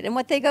other side and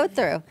what they go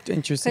through.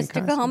 Interesting.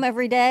 Because to go home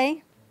every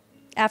day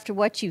after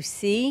what you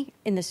see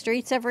in the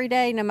streets every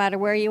day, no matter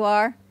where you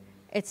are,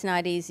 it's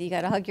not easy. You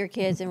got to hug your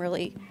kids and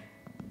really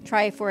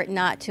try for it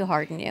not to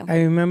harden you. I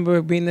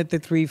remember being at the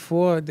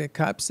 3-4, the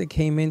cops that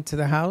came into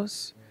the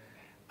house,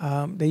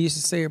 they used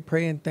to say a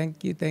prayer and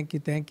thank you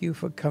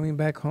for coming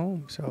back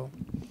home. So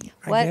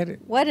I get it.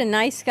 What a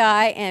nice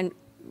guy. And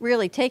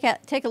really, take a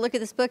look at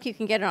this book. You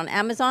can get it on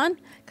Amazon.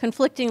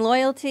 Conflicting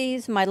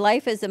Loyalties, My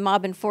Life as a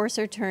Mob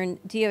Enforcer Turned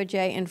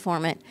DOJ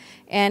Informant.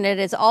 And it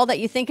is all that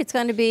you think it's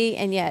going to be,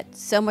 and yet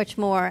so much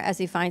more as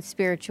he finds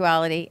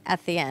spirituality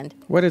at the end.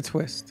 What a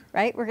twist.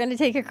 Right? We're going to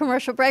take a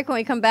commercial break. When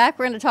we come back,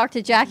 we're going to talk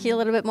to Jackie a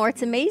little bit more.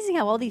 It's amazing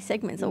how all these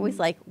segments always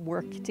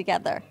work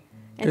together.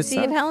 And Good see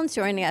stuff. if Helen's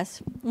joining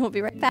us. We'll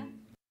be right back.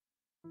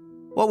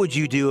 What would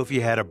you do if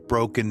you had a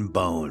broken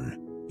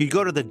bone? You'd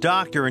go to the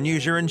doctor and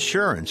use your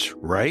insurance,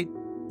 right?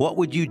 What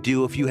would you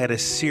do if you had a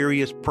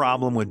serious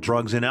problem with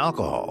drugs and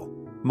alcohol?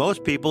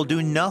 Most people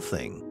do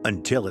nothing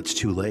until it's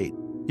too late.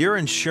 Your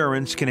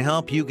insurance can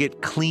help you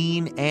get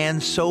clean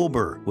and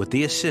sober with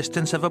the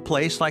assistance of a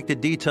place like the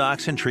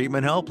Detox and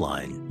Treatment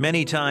Helpline.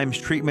 Many times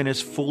treatment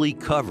is fully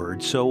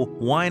covered, so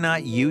why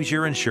not use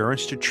your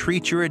insurance to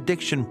treat your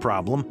addiction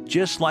problem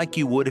just like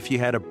you would if you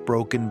had a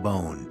broken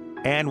bone?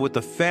 And with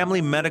the Family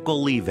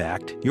Medical Leave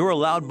Act, you're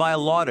allowed by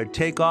law to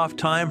take off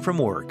time from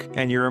work,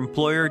 and your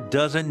employer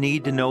doesn't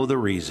need to know the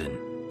reason.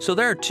 So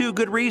there are two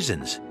good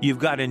reasons. You've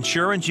got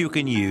insurance you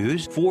can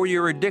use for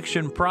your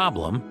addiction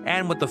problem,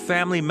 and with the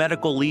Family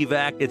Medical Leave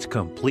Act, it's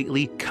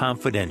completely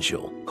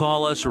confidential.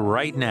 Call us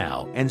right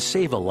now and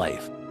save a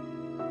life.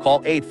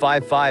 Call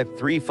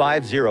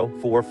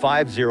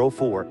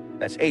 855-350-4504.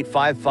 That's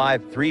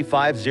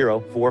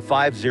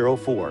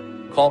 855-350-4504.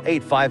 Call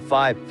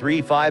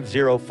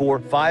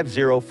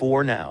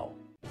 855-350-4504 now.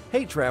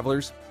 Hey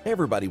travelers,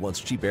 everybody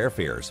wants cheap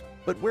airfares,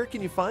 but where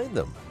can you find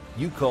them?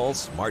 You call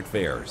Smart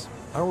Fares.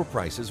 Our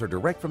prices are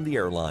direct from the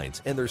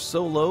airlines, and they're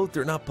so low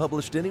they're not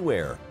published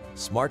anywhere.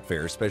 Smart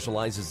Fares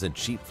specializes in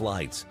cheap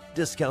flights,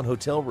 discount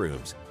hotel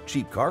rooms,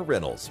 cheap car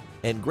rentals,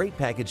 and great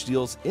package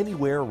deals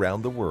anywhere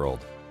around the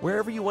world.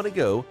 Wherever you want to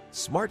go,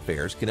 Smart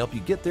Fares can help you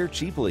get there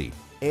cheaply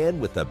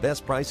and with the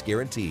best price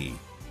guarantee.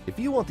 If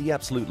you want the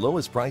absolute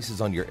lowest prices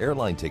on your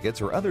airline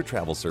tickets or other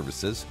travel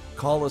services,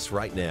 call us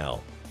right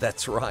now.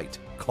 That's right,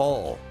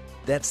 call.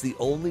 That's the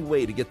only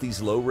way to get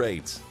these low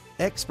rates.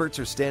 Experts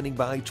are standing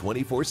by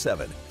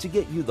 24/7 to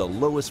get you the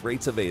lowest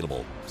rates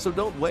available, so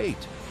don't wait.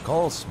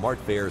 Call Smart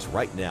Fares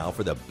right now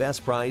for the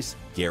best price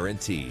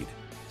guaranteed.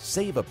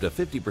 Save up to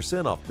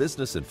 50% off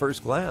business and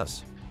first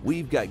class.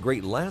 We've got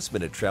great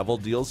last-minute travel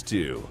deals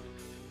too.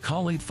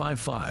 Call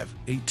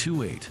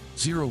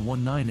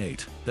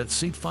 855-828-0198.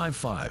 That's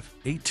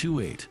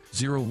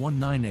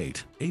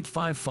 855-828-0198.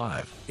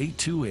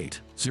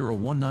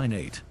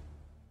 855-828-0198.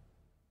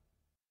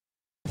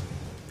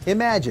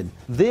 Imagine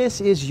this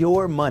is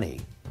your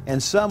money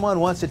and someone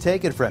wants to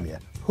take it from you.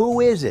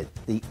 Who is it?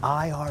 The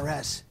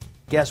IRS.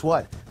 Guess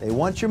what? They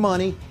want your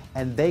money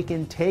and they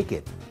can take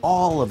it,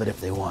 all of it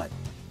if they want.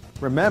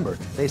 Remember,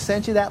 they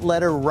sent you that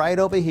letter right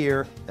over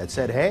here that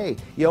said, hey,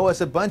 you owe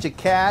us a bunch of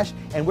cash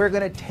and we're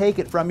going to take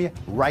it from you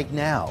right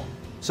now.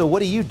 So what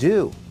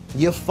do?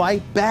 You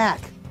fight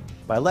back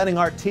by letting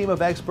our team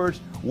of experts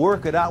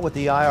work it out with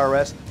the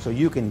IRS so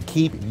you can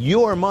keep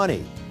your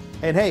money.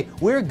 And hey,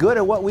 we're good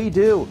at what we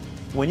do.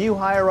 When you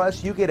hire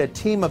us, you get a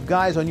team of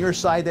guys on your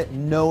side that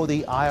know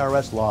the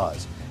IRS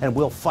laws, and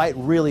we'll fight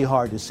really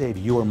hard to save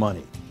your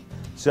money.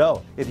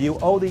 So if you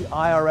owe the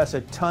IRS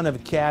a ton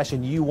of cash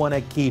and you want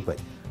to keep it,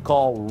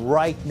 call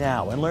right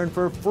now and learn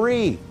for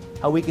free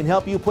how we can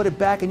help you put it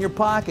back in your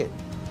pocket.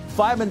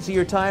 5 minutes of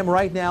your time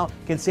right now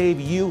can save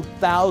you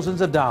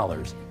thousands of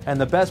dollars. And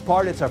the best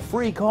part, it's a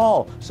free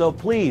call. So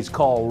please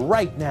call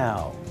right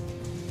now.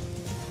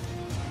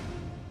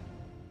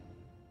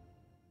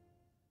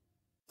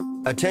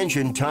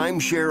 Attention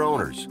timeshare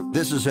owners.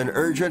 This is an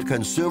urgent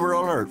consumer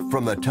alert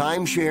from the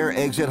Timeshare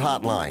Exit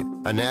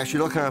Hotline, a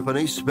national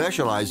company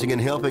specializing in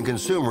helping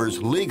consumers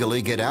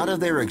legally get out of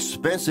their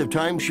expensive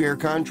timeshare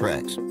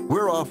contracts.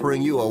 We're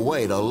offering you a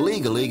way to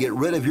legally get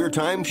rid of your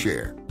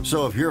timeshare.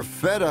 So if you're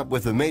fed up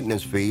with the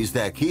maintenance fees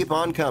that keep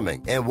on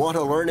coming and want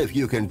to learn if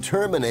you can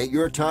terminate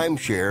your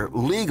timeshare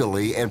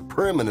legally and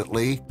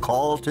permanently,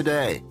 call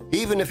today.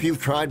 Even if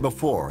you've tried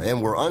before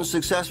and were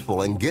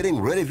unsuccessful in getting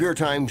rid of your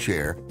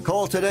timeshare,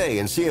 call today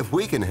and see if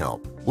we can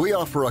help. We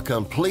offer a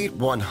complete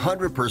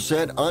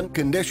 100%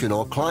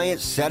 unconditional client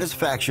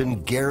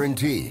satisfaction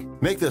guarantee.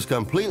 Make this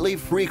completely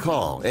free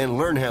call and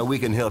learn how we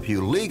can help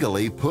you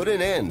legally put an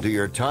end to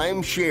your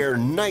timeshare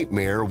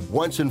nightmare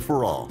once and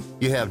for all.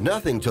 You have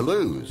nothing to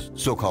lose,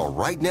 so call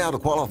right now to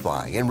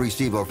qualify and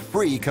receive a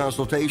free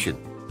consultation.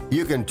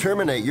 You can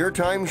terminate your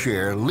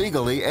timeshare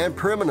legally and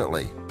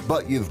permanently,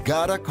 but you've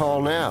got to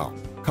call now.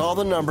 Call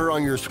the number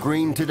on your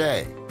screen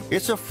today.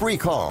 It's a free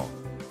call.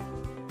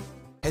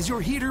 Has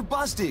your heater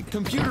busted,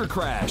 computer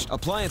crashed,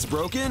 appliance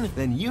broken?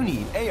 Then you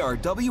need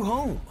ARW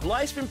Home.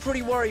 Life's been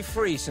pretty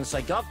worry-free since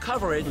I got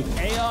covered with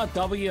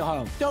ARW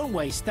Home. Don't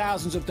waste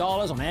thousands of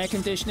dollars on air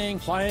conditioning,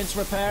 appliance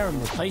repair,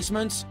 and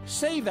replacements.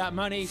 Save that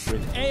money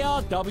with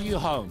ARW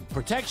Home.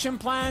 Protection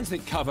plans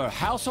that cover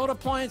household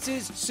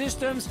appliances,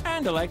 systems,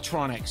 and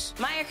electronics.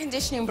 My air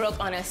conditioning broke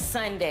on a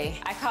Sunday.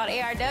 I called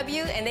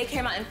ARW and they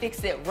came out and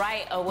fixed it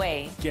right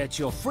away. Get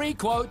your free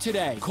quote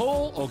today.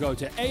 Call or go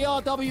to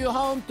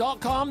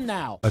arwhome.com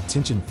now.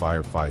 Attention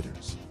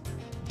firefighters.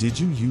 Did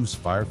you use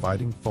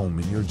firefighting foam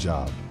in your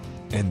job?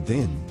 And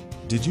then,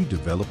 did you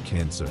develop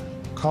cancer?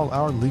 Call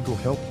our legal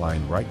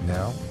helpline right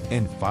now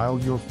and file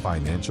your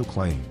financial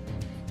claim.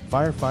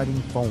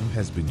 Firefighting foam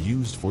has been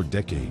used for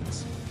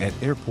decades at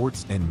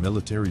airports and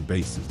military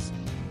bases.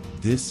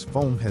 This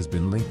foam has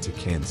been linked to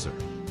cancer.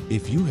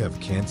 If you have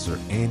cancer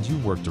and you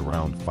worked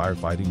around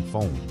firefighting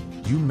foam,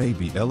 you may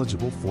be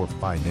eligible for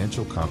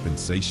financial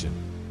compensation.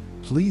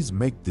 Please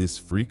make this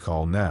free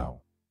call now.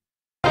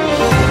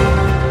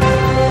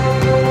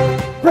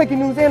 Breaking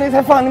news, aliens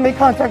have finally made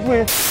contact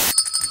with.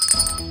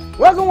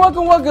 Welcome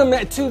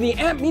to the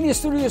AMP Media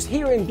Studios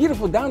here in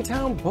beautiful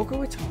downtown Boca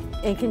Raton.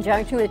 In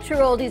conjunction with True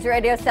Oldies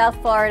Radio South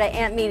Florida,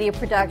 AMP Media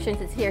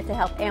Productions is here to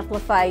help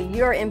amplify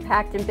your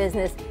impact in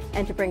business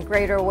and to bring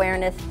greater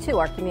awareness to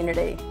our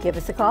community. Give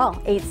us a call,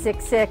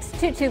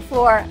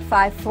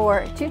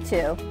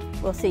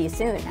 866-224-5422. We'll see you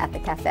soon at the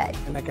cafe.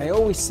 And like I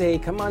always say,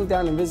 come on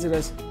down and visit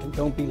us and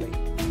don't be late.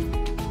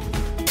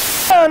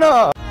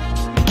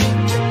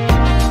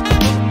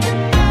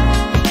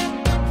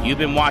 You've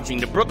been watching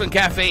the Brooklyn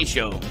Cafe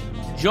Show.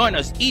 Join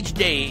us each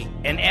day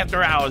and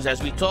after hours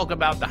as we talk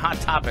about the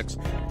hot topics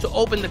to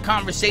open the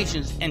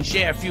conversations and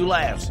share a few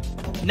laughs.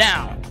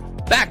 Now,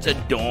 back to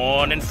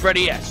Dawn and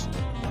Freddie S.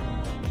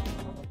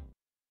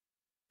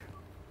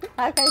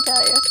 How can I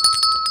tell you?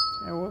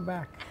 And we're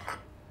back. I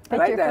But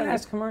like you're that funny.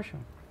 last commercial.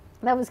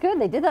 That was good.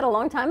 They did that a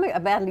long time ago,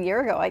 about a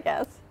year ago, I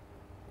guess.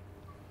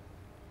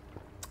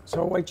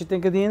 So what'd you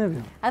think of the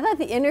interview? I thought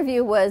the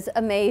interview was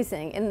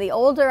amazing. And the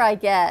older I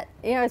get,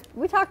 you know,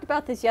 we talked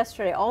about this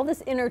yesterday, all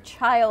this inner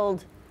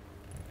child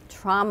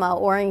trauma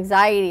or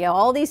anxiety,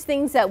 all these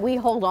things that we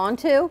hold on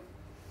to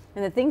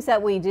and the things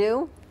that we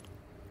do,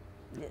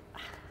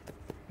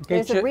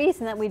 there's a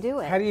reason that we do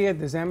it. How do you get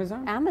this?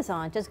 Amazon?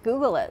 Amazon. Just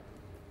Google it.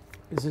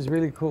 This is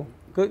really cool.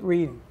 Good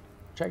reading.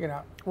 Check it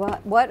out.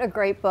 What a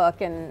great book.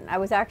 And I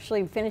was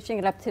actually finishing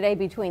it up today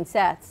between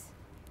sets.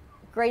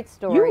 Great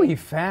story. You read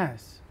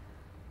fast.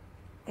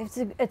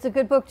 It's a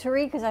good book to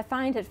read because I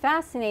find it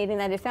fascinating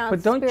that it found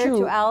But don't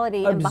spirituality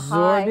you and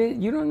absorb Baha'i. it?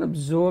 You don't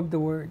absorb the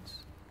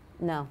words.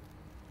 No.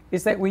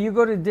 It's like when you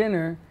go to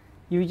dinner,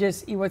 you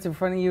just eat what's in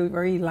front of you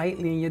very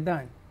lightly and you're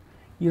done.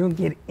 You don't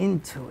get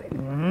into it.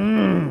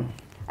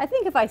 I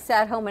think if I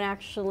sat home and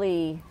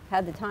actually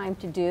had the time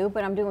to do,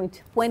 but I'm doing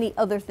 20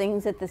 other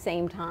things at the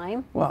same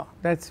time. Well,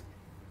 that's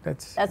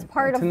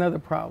part of another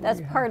problem. That's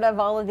you have. part of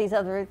all of these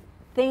other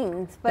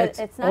things, but That's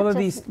it's not all of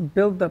just. these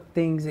build-up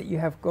things that you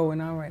have going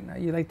on right now.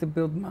 You like to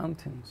build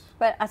mountains.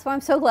 But that's why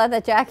I'm so glad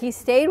that Jackie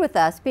stayed with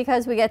us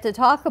because we get to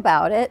talk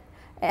about it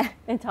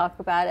and talk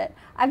about it.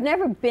 I've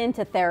never been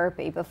to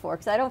therapy before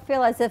because I don't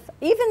feel as if,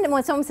 even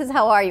when someone says,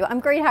 "How are you?" I'm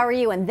great, how are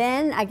you? And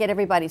then I get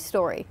everybody's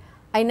story.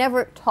 I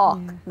never talk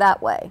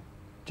that way.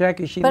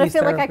 Jackie, she But I needs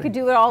feel like I therapy. could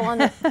do it all on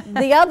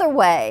the other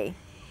way.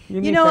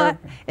 You know what?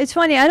 It's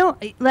funny. I don't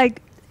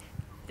like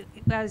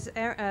as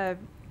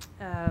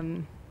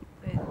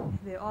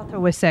the author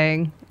was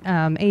saying,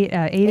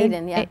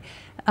 Aiden, yeah.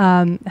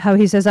 how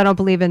he says, "I don't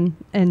believe in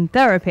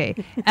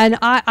therapy," and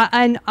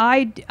I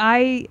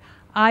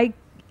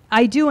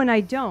do and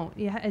I don't.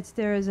 Yeah,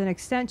 there is an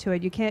extent to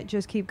it. You can't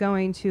just keep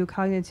going to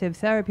cognitive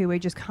therapy where you're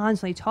just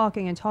constantly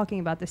talking and talking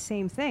about the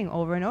same thing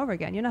over and over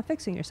again. You're not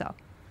fixing yourself.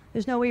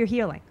 There's no way you're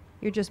healing.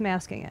 You're just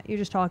masking it. You're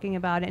just talking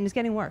about it, and it's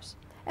getting worse.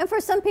 And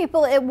for some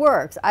people, it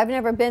works. I've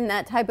never been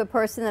that type of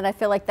person that I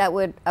feel like I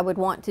would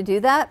want to do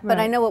that. But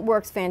I Right. know it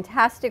works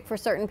fantastic for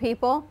certain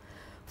people.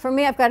 For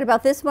me, I've got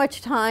about this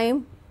much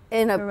time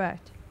in a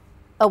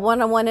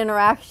one-on-one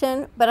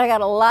interaction, but I got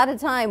a lot of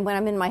time when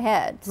I'm in my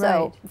head. So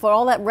Right. for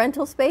all that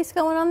rental space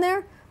going on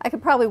there, I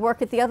could probably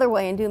work it the other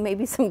way and do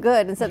maybe some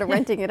good instead of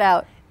renting it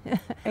out.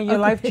 And your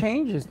life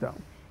changes, though.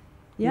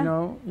 Yeah. You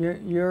know,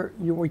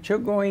 what you're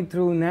going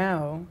through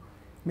now,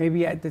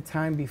 maybe at the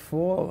time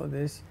before all of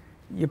this,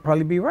 you'd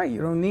probably be right.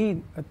 You don't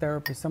need a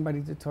therapist,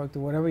 somebody to talk to,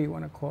 whatever you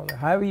want to call it,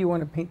 however you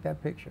want to paint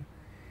that picture.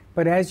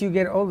 But as you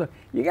get older,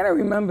 you got to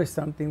remember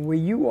something. Where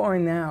you are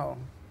now,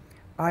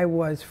 I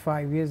was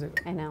 5 years ago.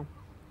 I know.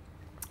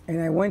 And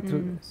I went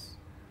through this.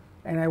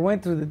 And I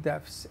went through the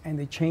deaths and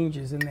the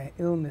changes and the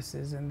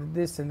illnesses and the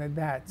this and the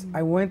that.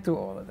 I went through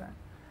all of that.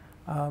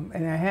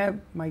 And I have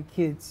my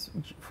kids,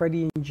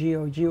 Freddie and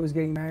Gio. Gio was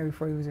getting married,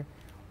 Freddie was.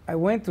 I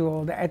went through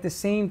all that at the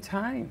same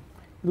time,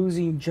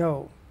 losing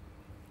Joe.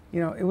 You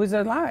know, it was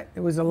a lot.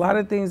 It was a lot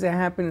of things that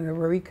happened in a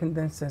very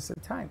condensed sense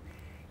of time.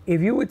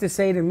 If you were to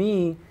say to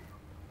me,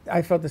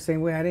 I felt the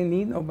same way. I didn't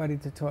need nobody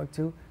to talk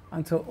to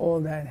until all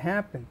that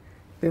happened.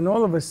 Then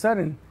all of a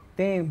sudden,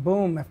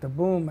 boom after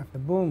boom after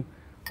boom,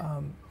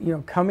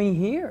 coming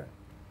here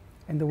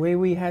and the way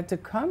we had to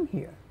come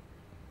here.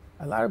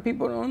 A lot of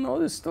people don't know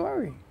the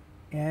story,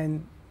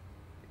 and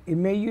it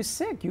made you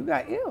sick. You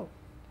got ill,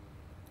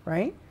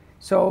 right?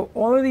 So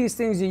all of these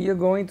things that you're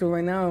going through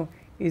right now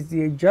is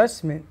the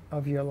adjustment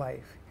of your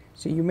life.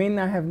 So you may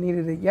not have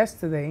needed it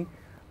yesterday,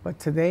 but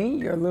today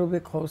you're a little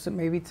bit closer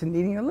maybe to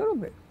needing a little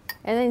bit.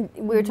 And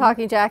then we were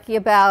talking, Jackie,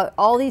 about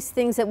all these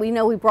things that we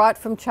know we brought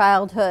from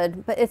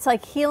childhood, but it's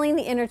like healing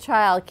the inner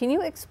child. Can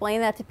you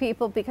explain that to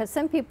people? Because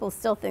some people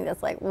still think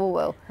that's like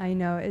woo-woo. I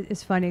know.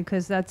 It's funny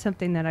because that's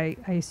something that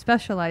I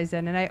specialize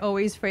in, and I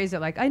always phrase it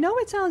like, I know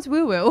it sounds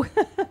woo-woo,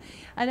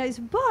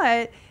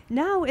 but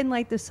now in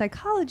like the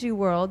psychology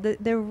world,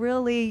 they're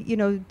really,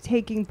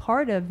 taking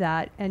part of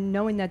that and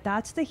knowing that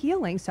that's the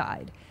healing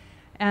side.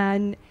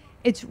 And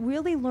it's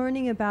really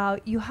learning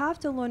about, you have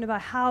to learn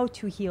about how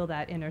to heal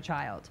that inner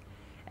child.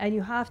 And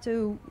you have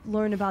to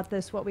learn about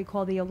this, what we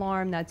call the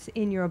alarm that's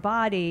in your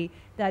body,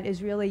 that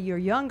is really your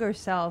younger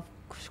self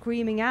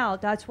screaming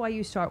out. That's why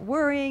you start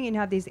worrying and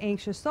have these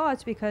anxious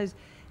thoughts, because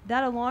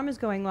that alarm is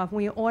going off.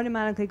 We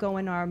automatically go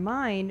in our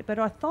mind, but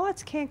our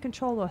thoughts can't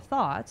control our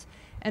thoughts.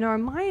 And our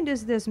mind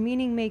is this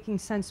meaning-making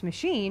sense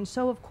machine.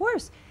 So of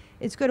course,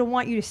 it's going to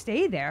want you to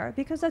stay there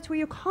because that's where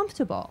you're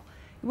comfortable.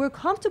 We're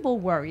comfortable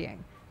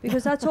worrying,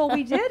 because that's all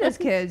we did as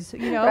kids.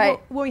 Right.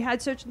 When we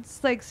had such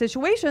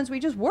situations,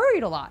 we just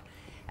worried a lot.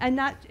 And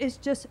that is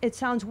just, it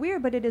sounds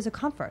weird, but it is a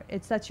comfort.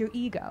 That's your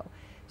ego.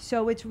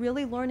 So it's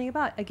really learning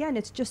about, again,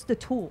 it's just the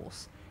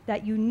tools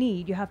that you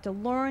need. You have to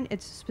learn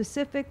its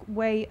specific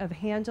way of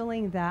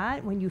handling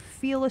that when you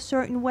feel a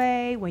certain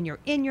way, when you're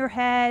in your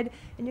head,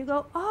 and you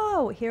go,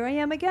 oh, here I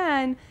am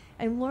again,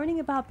 and learning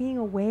about being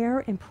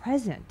aware and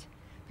present.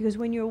 Because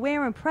when you're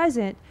aware and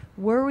present,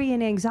 worry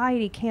and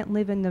anxiety can't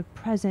live in the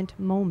present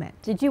moment.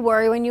 Did you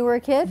worry when you were a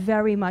kid?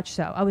 Very much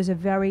so.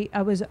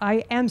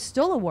 I am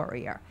still a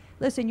worrier.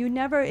 Listen,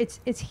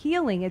 it's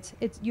healing.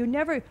 You're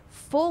never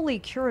fully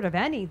cured of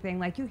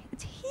anything.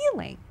 It's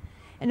healing.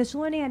 And it's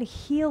learning how to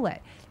heal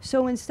it.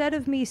 So instead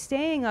of me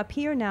staying up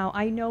here now,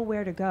 I know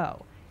where to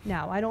go.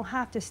 Now, I don't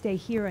have to stay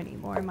here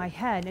anymore in my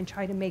head and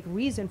try to make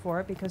reason for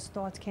it, because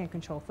thoughts can't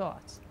control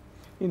thoughts.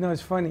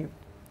 It's funny.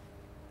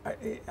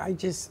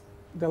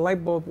 The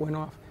light bulb went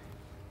off.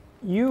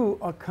 You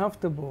are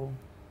comfortable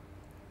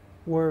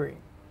worrying.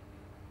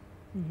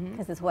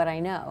 Because it's what I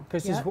know.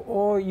 Because it's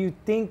all you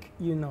think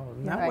you know,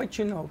 not what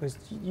you know, because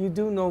you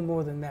do know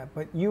more than that.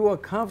 But you are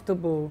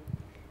comfortable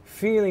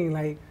feeling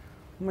like,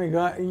 oh my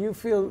God, you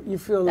feel like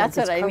it's coming That's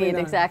what I mean,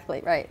 on.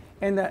 exactly, right.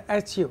 And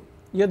that's you.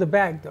 You're the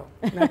bag, though,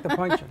 not the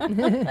puncher.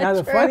 Now,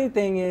 the True. funny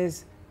thing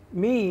is,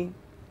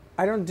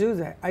 I don't do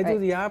that. I do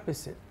the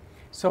opposite.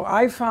 So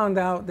I found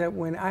out that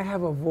when I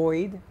have a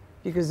void,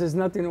 because there's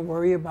nothing to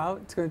worry about,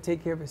 it's going to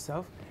take care of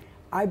itself,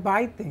 I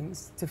buy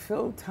things to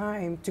fill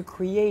time to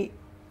create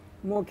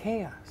more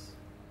chaos.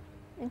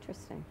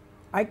 Interesting.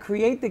 I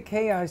create the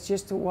chaos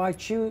just to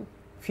watch you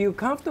feel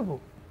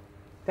comfortable.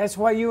 That's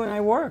why you and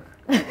I work.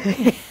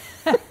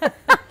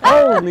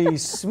 Holy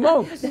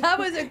smokes. That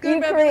was a good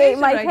You create revelation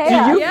my right chaos.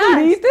 there. Do you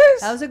believe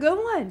this? That was a good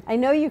one. I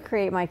know you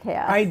create my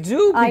chaos. I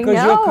do, I because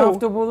know. you're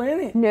comfortable in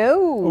it.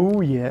 No.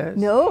 Oh, yes.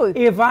 No.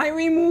 If I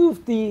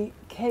remove the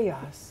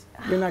chaos,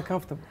 you're not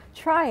comfortable.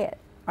 Try it.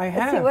 I Let's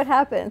have. see what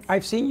happens.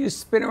 I've seen you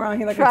spin around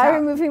here like Try a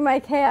top. removing my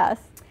chaos.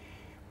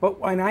 But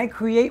when I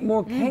create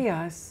more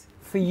chaos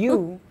for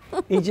you,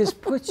 it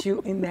just puts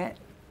you in that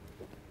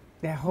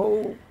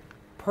whole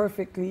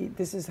perfectly,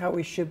 this is how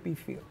it should be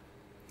feel.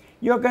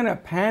 You're going to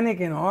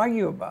panic and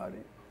argue about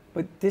it,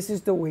 but this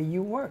is the way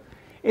you work.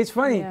 It's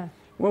funny,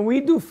 when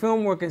we do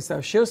film work and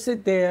stuff, she'll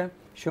sit there,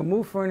 she'll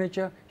move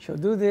furniture, she'll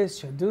do this,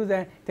 she'll do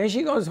that. Then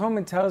she goes home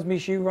and tells me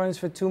she runs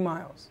for 2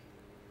 miles.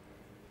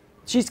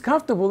 She's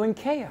comfortable in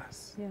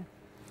chaos. Yeah.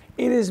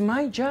 It is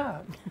my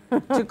job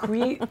to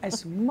create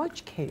as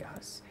much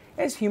chaos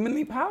as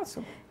humanly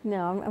possible.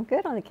 No, I'm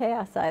good on the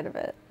chaos side of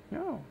it.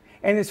 No.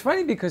 And it's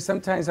funny because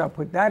sometimes I'll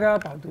put that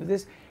up, I'll do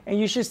this, and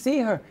you should see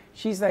her.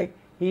 She's like,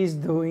 he's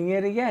doing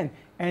it again.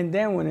 And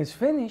then when it's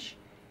finished,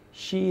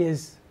 she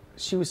was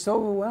so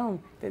overwhelmed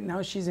that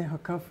now she's in her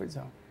comfort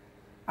zone.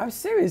 I'm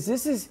serious.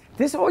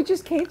 This all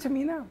just came to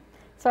me now.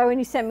 Sorry, when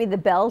you sent me the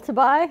bell to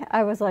buy,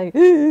 I was like,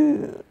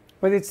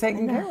 but it's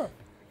taken care of.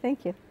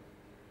 Thank you.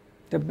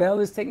 The bell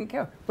is taken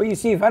care of. But you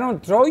see, if I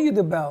don't throw you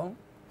the bell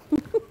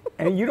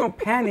and you don't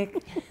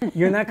panic,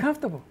 you're not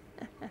comfortable.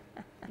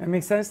 That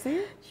makes sense to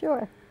you?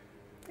 Sure.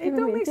 It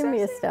Give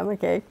me a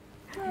stomachache.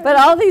 But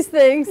all these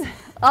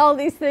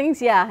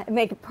things, yeah,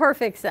 make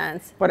perfect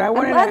sense. But I'm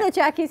glad that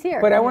Jackie's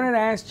here. But I wanted to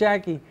ask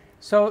Jackie,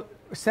 so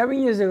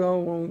 7 years ago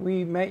when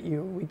we met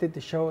you, we did the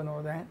show and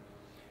all that,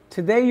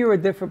 today you're a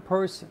different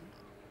person.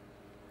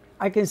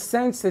 I can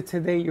sense that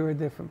today you're a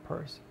different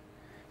person.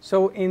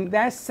 So in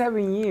that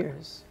 7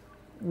 years,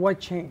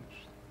 what changed?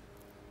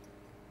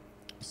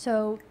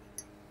 So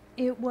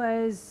it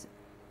was,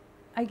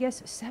 I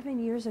guess,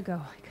 7 years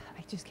ago.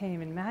 I just can't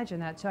even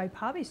imagine that. So I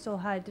probably still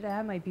did I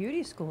have my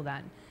beauty school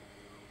then?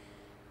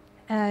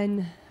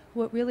 And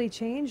what really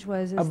changed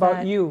was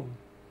About you.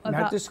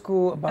 Not the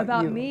school,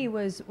 about you. me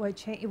was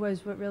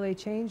what really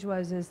changed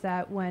is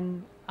that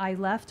when I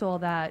left all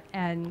that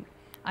and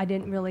I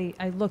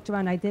looked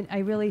around, I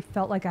really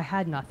felt like I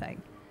had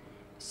nothing.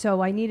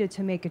 So I needed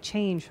to make a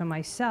change for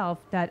myself,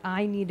 that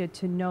I needed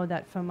to know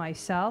that for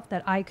myself,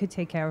 that I could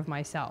take care of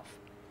myself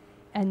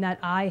and that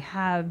I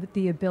have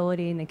the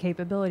ability and the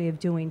capability of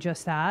doing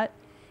just that.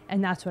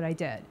 And that's what I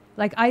did.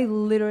 Like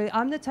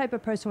I'm the type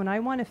of person, when I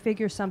want to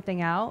figure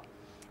something out,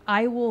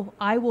 I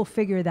will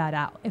figure that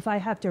out. If I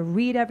have to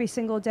read every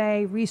single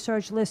day,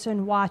 research,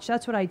 listen, watch,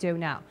 that's what I do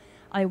now.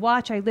 I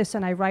watch, I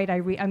listen, I write, I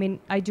read. I mean,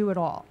 I do it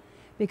all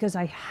because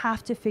I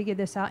have to figure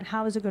this out. And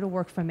how is it going to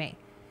work for me?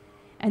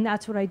 And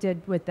that's what I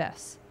did with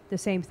this. The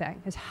same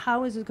thing is,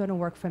 how is it going to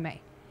work for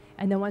me?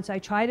 And then once I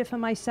tried it for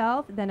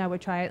myself, then I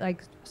would try it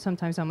like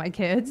sometimes on my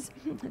kids,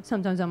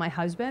 sometimes on my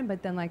husband.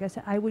 But then, like I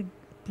said, I would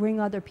bring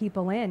other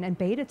people in and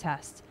beta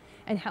test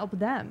and help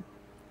them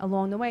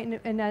along the way.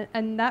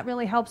 And that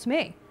really helps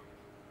me.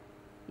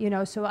 You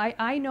know, so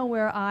I know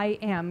where I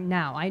am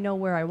now. I know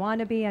where I want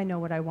to be. I know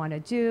what I want to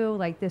do.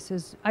 Like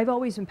I've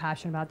always been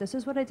passionate about. This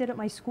is what I did at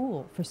my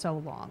school for so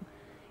long.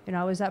 You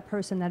know, I was that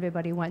person that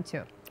everybody went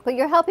to. But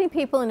you're helping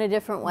people in a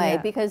different way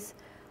because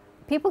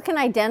people can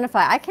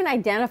identify. I can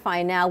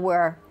identify now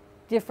where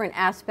different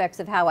aspects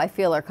of how I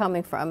feel are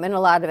coming from. And a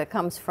lot of it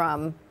comes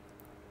from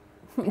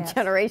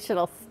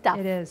generational stuff.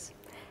 It is.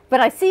 But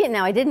I see it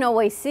now. I didn't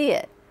always see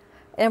it.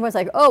 And everyone's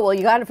like, oh, well,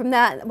 you got it from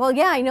that. Well,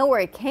 yeah, I know where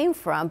it came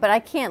from, but I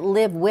can't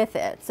live with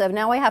it. So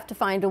now I have to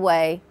find a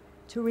way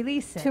to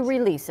release it.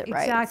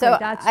 Right? Exactly. So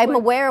I'm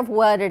aware of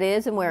what it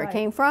is and where it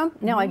came from.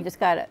 Now I Mhm. just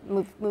got to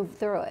move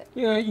through it.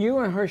 You know, you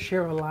and her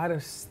share a lot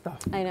of stuff.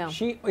 I know.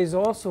 She is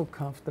also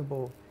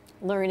comfortable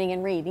learning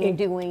and reading and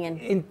doing and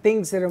in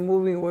things that are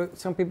moving, what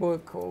some people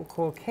would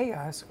call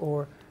chaos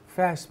or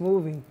fast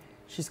moving.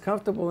 She's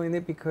comfortable in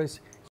it because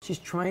she's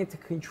trying to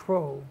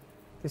control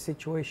the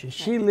situation.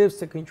 She lives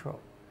to control.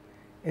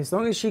 As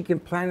long as she can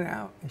plan it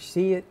out and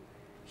see it,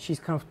 she's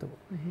comfortable.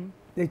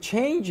 The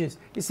changes,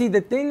 you see, the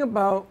thing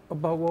about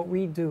what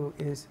we do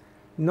is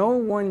no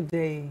one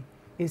day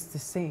is the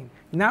same.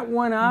 Not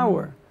 1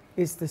 hour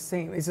is the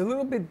same. It's a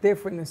little bit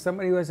different than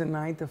somebody who has a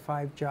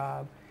 9-to-5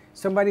 job,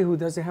 somebody who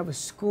doesn't have a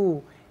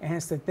school and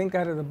has to think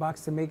out of the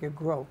box to make it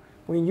grow.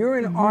 When you're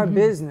in our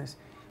business,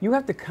 you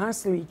have to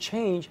constantly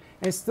change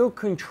and still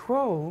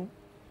control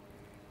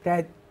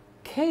that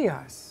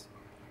chaos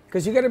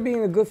because you got to be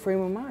in a good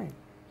frame of mind.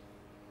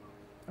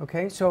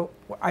 Okay, so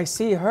I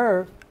see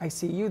her, I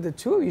see you, the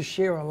two of you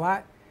share a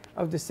lot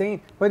of the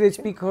same, but it's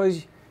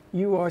because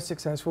you are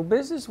successful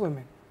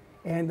businesswomen.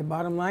 And the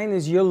bottom line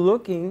is you're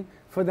looking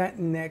for that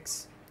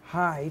next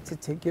high to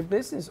take your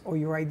business or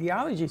your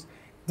ideologies.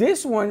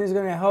 This one is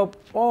going to help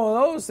all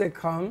those that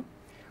come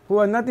who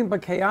are nothing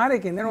but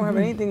chaotic and they don't have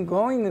anything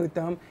going with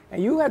them.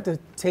 And you have to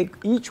take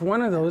each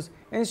one of those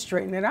and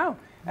straighten it out.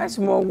 That's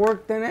more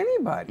work than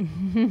anybody.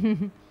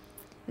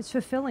 It's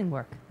fulfilling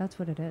work. That's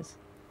what it is.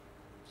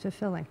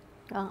 Fulfilling.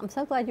 Well, I'm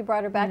so glad you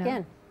brought her back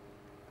in.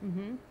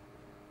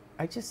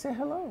 I just said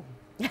hello.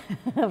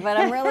 But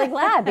I'm really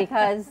glad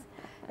because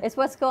it's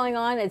what's going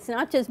on. It's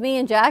not just me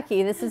and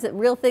Jackie. This is a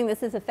real thing.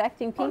 This is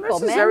affecting people.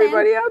 This is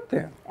everybody out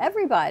there.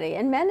 Everybody.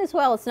 And men as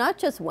well. It's not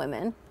just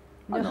women.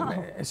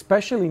 No.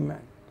 Especially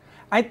men.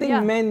 I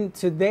think men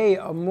today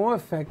are more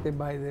affected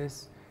by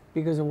this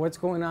because of what's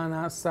going on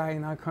outside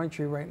in our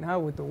country right now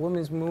with the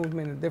women's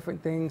movement and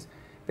different things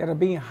that are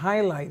being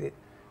highlighted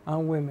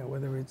on women,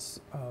 whether it's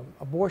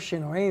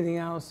abortion or anything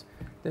else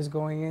that's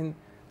going in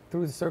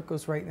through the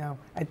circles right now.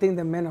 I think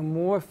the men are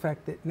more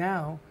affected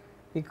now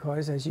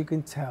because, as you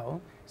can tell,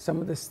 some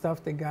of the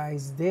stuff the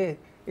guys did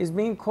is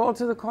being called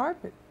to the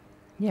carpet.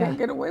 Can't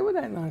get away with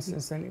that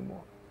nonsense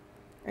anymore.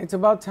 And it's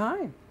about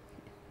time.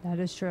 That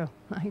is true.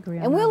 I agree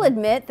on And that we'll one.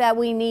 admit that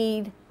we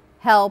need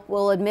help.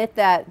 We'll admit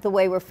that the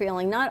way we're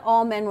feeling. Not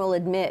all men will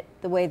admit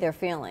the way they're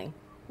feeling,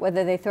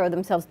 whether they throw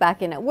themselves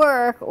back in at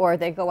work or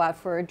they go out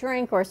for a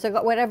drink or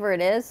cigar, whatever it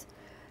is.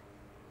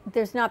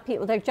 There's not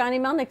people, like Johnny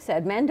Melnick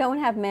said, men don't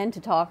have men to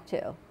talk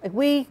to. Like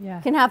we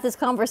can have this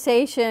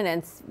conversation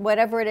and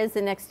whatever it is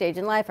the next stage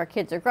in life, our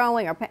kids are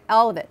growing,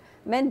 all of it.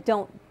 Men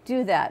don't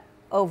do that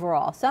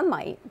overall. Some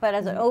might, but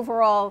as an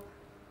overall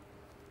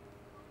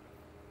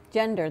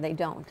gender, they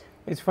don't.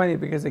 It's funny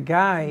because a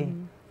guy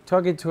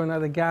talking to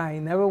another guy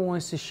never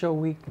wants to show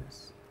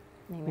weakness.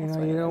 Maybe You that's know,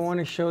 what you it don't is. want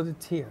to show the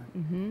tear.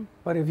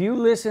 But if you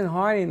listen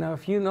hard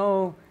enough, you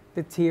know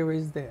the tear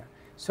is there.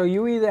 So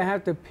you either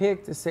have to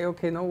pick to say,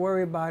 okay, don't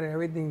worry about it,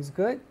 everything's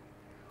good,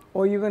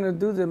 or you're going to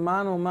do the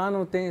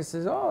mano thing that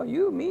says, oh,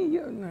 you, me,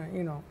 you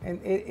know,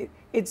 and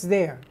it's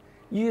there.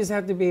 You just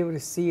have to be able to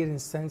see it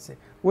and sense it.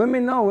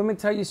 Women know. Women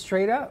tell you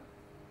straight up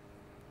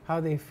how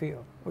they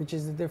feel, which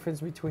is the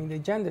difference between the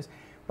genders.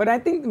 But I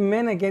think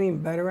men are getting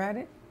better at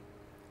it.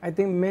 I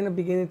think men are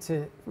beginning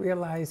to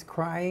realize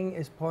crying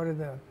is part of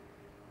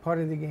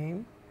the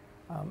game.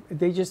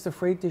 They're just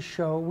afraid to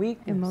show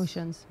weakness.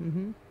 Emotions.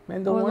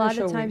 Men don't Well, a want lot to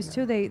show of times weakness.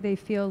 too, they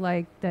feel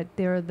like that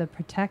they're the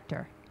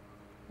protector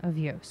of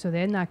you, so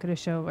they're not going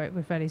to show, right,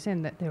 what Freddie's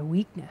saying, that their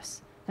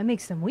weakness. That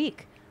makes them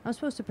weak. I'm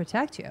supposed to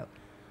protect you.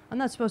 I'm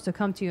not supposed to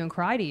come to you and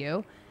cry to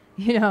you,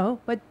 you know,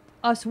 but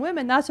us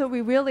women, that's what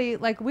we really,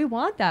 like, we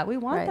want that. We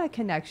want that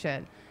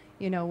connection,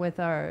 you know, with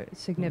our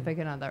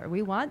significant other.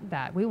 We want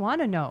that. We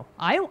want to know.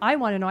 I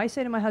want to know. I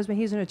say to my husband,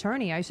 he's an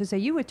attorney. I should say,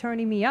 you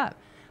attorney me up.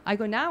 I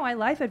go, now I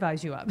life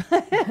advise you up.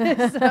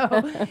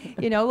 So,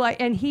 you know, like,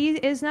 and he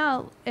is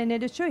now, and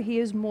it is true, he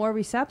is more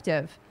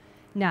receptive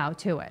now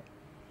to it.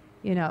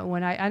 You know,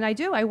 when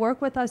I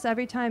work with us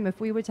every time. If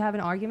we were to have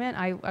an argument,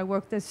 I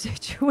work this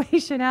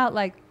situation out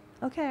like,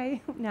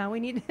 okay, now we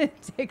need to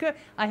take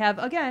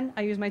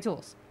I use my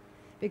tools.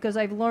 Because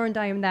I've learned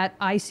I am that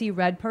I see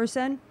red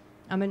person.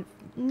 I'm a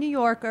New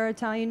Yorker,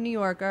 Italian New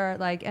Yorker,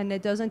 like, and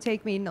it doesn't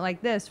take me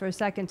like this for a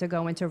second to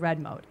go into red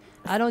mode.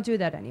 I don't do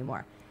that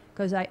anymore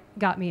because I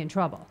got me in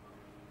trouble.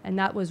 And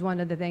that was one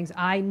of the things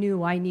I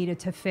knew I needed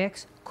to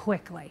fix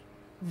quickly,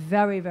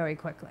 very, very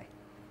quickly.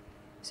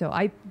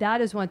 So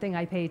that is one thing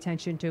I pay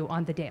attention to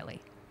on the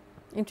daily.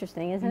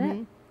 Interesting, isn't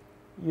it?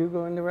 You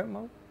go in the red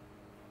mode?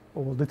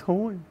 All the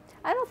time.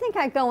 I don't think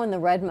I go in the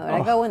red mode.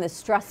 I go in the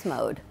stress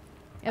mode.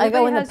 I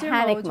go in the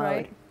panic mode.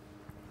 Right?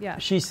 Yeah.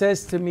 She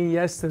says to me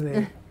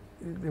yesterday,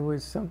 there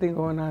was something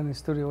going on in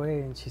Studio A,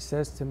 and she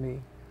says to me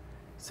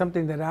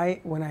something that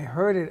when I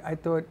heard it, I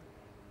thought,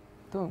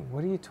 Dawn,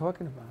 what are you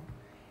talking about?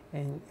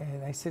 And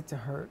I said to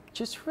her,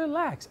 just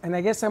relax. And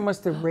I guess I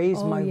must have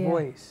raised my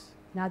voice.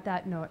 Not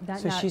that, no.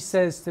 So she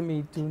says to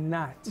me, do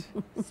not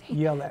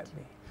yell at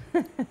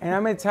me. And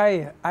I'm going to tell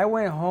you, I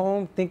went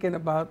home thinking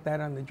about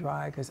that on the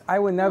drive, because I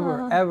would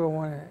never, ever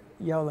want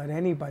to yell at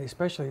anybody,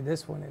 especially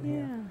this one in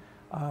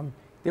here.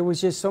 There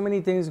was just so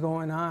many things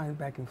going on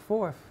back and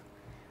forth.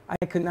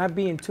 I could not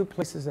be in two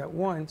places at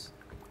once.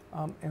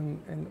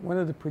 And one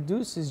of the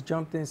producers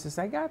jumped in and says,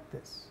 I got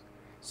this.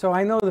 So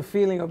I know the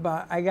feeling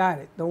about, I got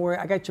it. Don't worry,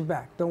 I got your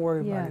back. Don't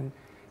worry about it.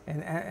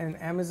 And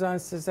Amazon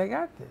says, I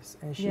got this.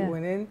 And she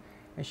went in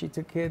and she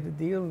took care of the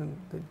deal, and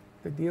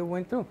the deal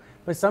went through.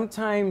 But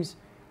sometimes,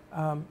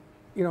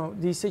 you know,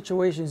 these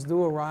situations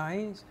do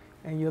arise,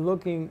 and you're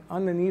looking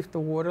underneath the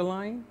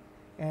waterline,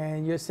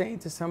 and you're saying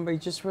to somebody,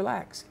 just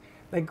relax.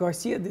 Like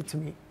Garcia did to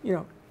me, you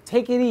know,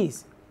 take it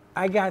easy.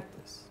 I got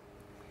this.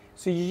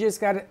 So you just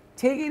got to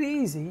take it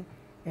easy,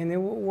 and it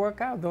will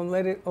work out. Don't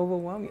let it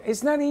overwhelm you.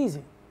 It's not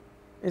easy.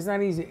 It's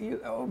not easy.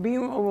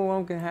 Being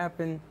overwhelmed can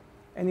happen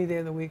any day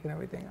of the week and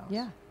everything else.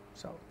 Yeah.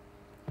 So.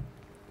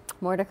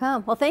 More to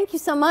come. Well, thank you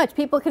so much.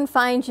 People can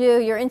find you,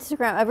 your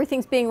Instagram,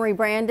 everything's being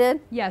rebranded.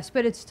 Yes,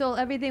 but it's still,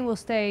 everything will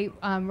stay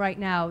right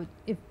now.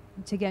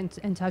 To get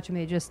in touch with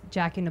me, just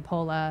Jackie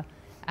Napola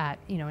at,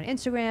 you know, on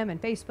Instagram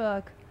and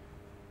Facebook.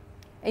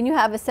 And you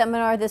have a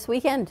seminar this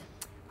weekend.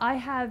 I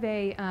have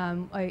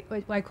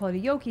what I call it a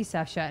yogi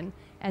session,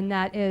 and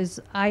that is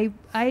my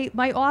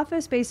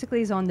office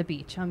basically is on the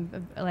beach.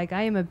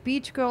 I am a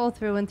beach girl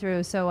through and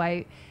through. So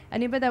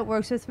anybody that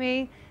works with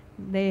me,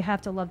 they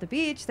have to love the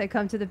beach. They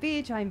come to the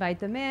beach. I invite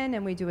them in,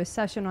 and we do a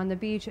session on the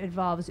beach. It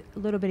involves a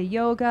little bit of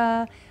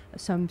yoga,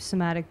 some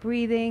somatic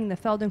breathing, the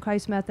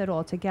Feldenkrais method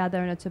all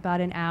together, and it's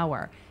about an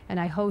hour. And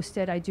I host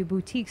it. I do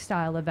boutique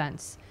style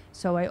events.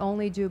 So I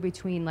only do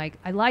between, I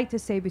like to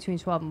say between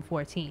 12 and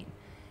 14.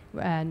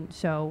 And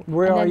so.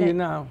 Where are you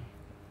now?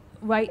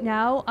 Right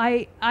now,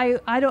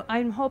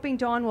 I'm hoping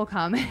Dawn will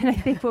come, and I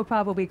think we'll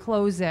probably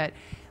close it.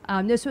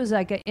 This was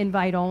like an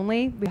invite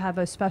only. We have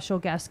a special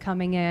guest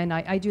coming in.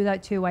 I do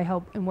that too. I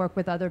help and work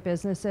with other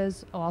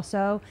businesses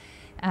also.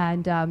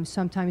 And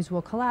sometimes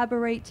we'll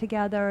collaborate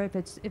together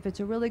if it's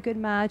a really good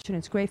match and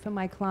it's great for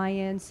my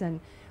clients,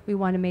 and we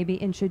want to maybe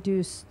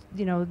introduce,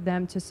 you know,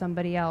 them to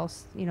somebody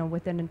else, you know,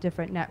 within a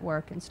different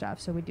network and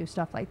stuff. So we do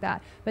stuff like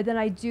that. But then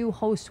I do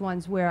host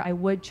ones where I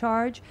would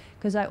charge,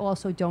 because I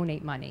also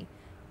donate money,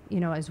 you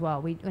know, as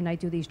well. And I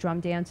do these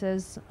drum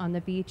dances on the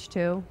beach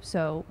too.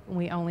 So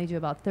we only do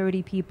about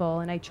 30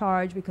 people, and I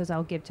charge because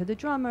I'll give to the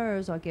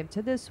drummers, I'll give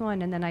to this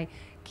one, and then I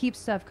keep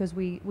stuff because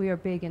we are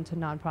big into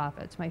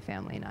nonprofits, my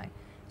family and I.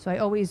 So I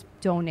always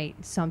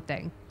donate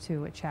something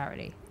to a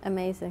charity.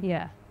 Amazing.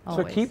 Yeah.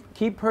 Always. So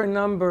keep her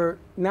number,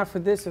 not for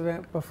this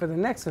event, but for the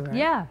next event.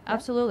 Yeah,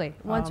 absolutely.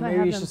 Once I have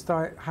maybe you should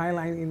start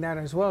highlighting that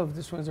as well if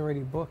this one's already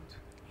booked.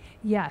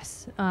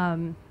 Yes.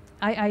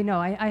 I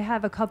know. I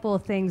have a couple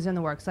of things in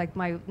the works. Like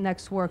my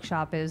next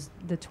workshop is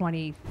the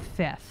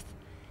 25th.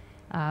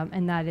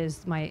 And that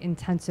is my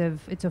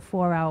intensive, it's a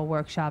 4-hour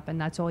workshop, and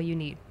that's all you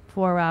need.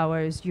 4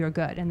 hours, you're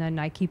good. And then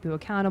I keep you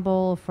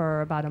accountable for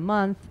about a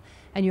month.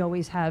 And you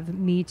always have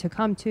me to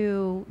come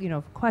to, you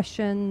know, for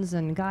questions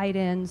and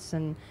guidance,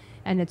 and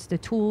it's the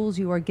tools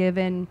you are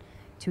given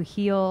to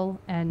heal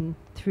and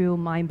through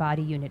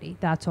mind-body unity.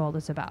 That's all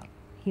it's about,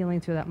 healing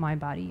through that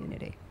mind-body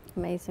unity.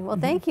 Amazing. Well,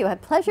 thank you. A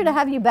pleasure to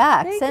have you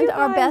back. Thank Send you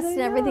our guys, best I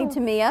and everything know. to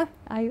Mia.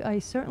 I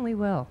certainly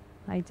will.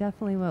 I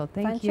definitely will.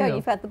 Thank you. Show.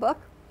 You've got the book?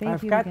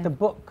 I've got the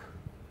book.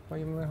 Oh,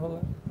 you want to hold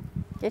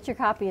it? Get your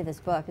copy of this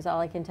book is all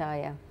I can tell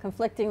you.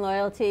 Conflicting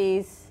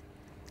Loyalties.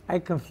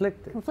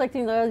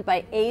 Conflicting Loyalties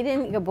by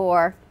Aidan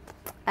Gabor.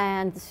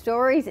 And the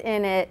stories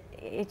in it,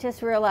 you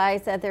just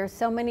realize that there's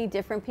so many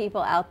different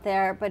people out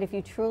there, but if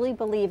you truly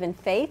believe in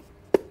faith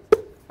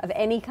of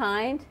any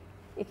kind,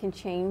 it can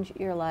change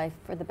your life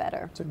for the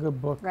better. It's a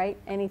good book. Right?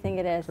 Anything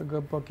it is. It's a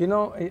good book. You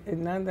know,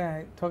 now that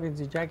I'm talking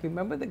to Jackie,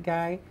 remember the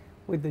guy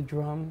with the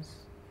drums?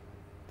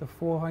 The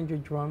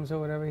 400 drums or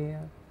whatever he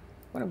had?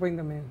 I want to bring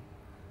them in.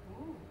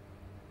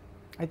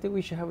 I think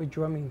we should have a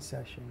drumming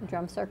session.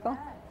 Drum circle?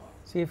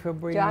 See if he'll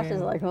bring Josh in.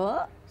 is like,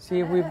 what? See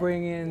if we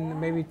bring in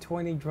maybe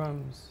 20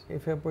 drums.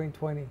 If he'll bring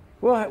 20.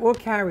 We'll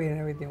carry it and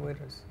everything with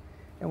us.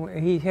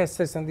 And he has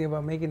said something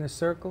about making a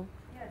circle.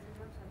 Yeah, it's a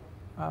drum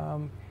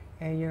circle.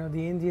 And you know,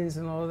 the Indians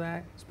and all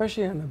that,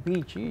 especially on the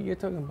beach, you're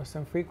talking about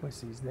some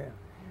frequencies there.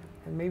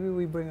 And maybe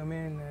we bring them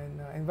in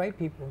and invite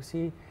people.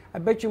 See, I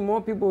bet you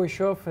more people will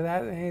show up for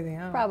that than anything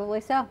else. Probably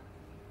so.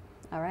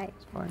 All right.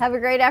 Have a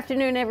great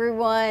afternoon,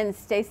 everyone.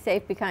 Stay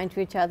safe, be kind to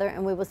each other,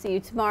 and we will see you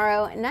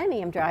tomorrow at 9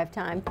 a.m. drive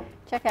time.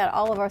 Check out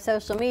all of our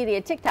social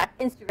media, TikTok,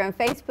 Instagram,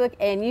 Facebook,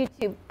 and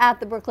YouTube at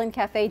the Brooklyn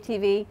Cafe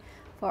TV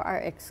for our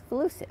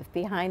exclusive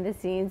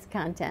behind-the-scenes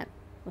content.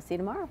 We'll see you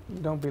tomorrow.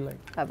 Don't be late.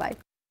 Bye-bye.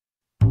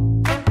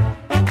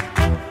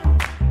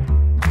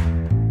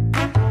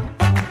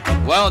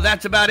 Well,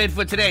 that's about it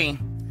for today.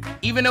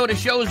 Even though the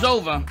show's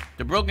over,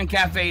 the Brooklyn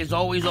Cafe is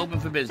always open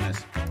for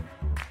business.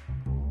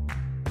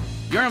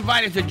 You're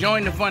invited to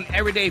join the fun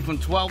every day from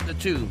 12 to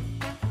 2.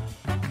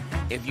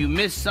 If you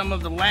missed some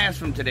of the laughs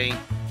from today,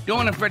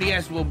 Dawn and Freddie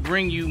S. will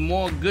bring you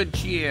more good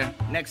cheer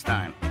next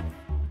time.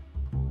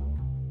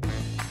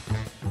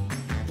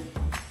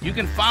 You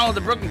can follow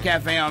the Brooklyn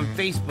Cafe on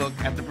Facebook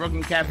at the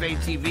Brooklyn Cafe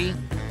TV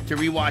to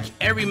rewatch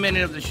every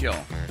minute of the show.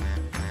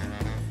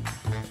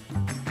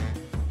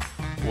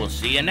 We'll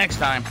see you next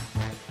time.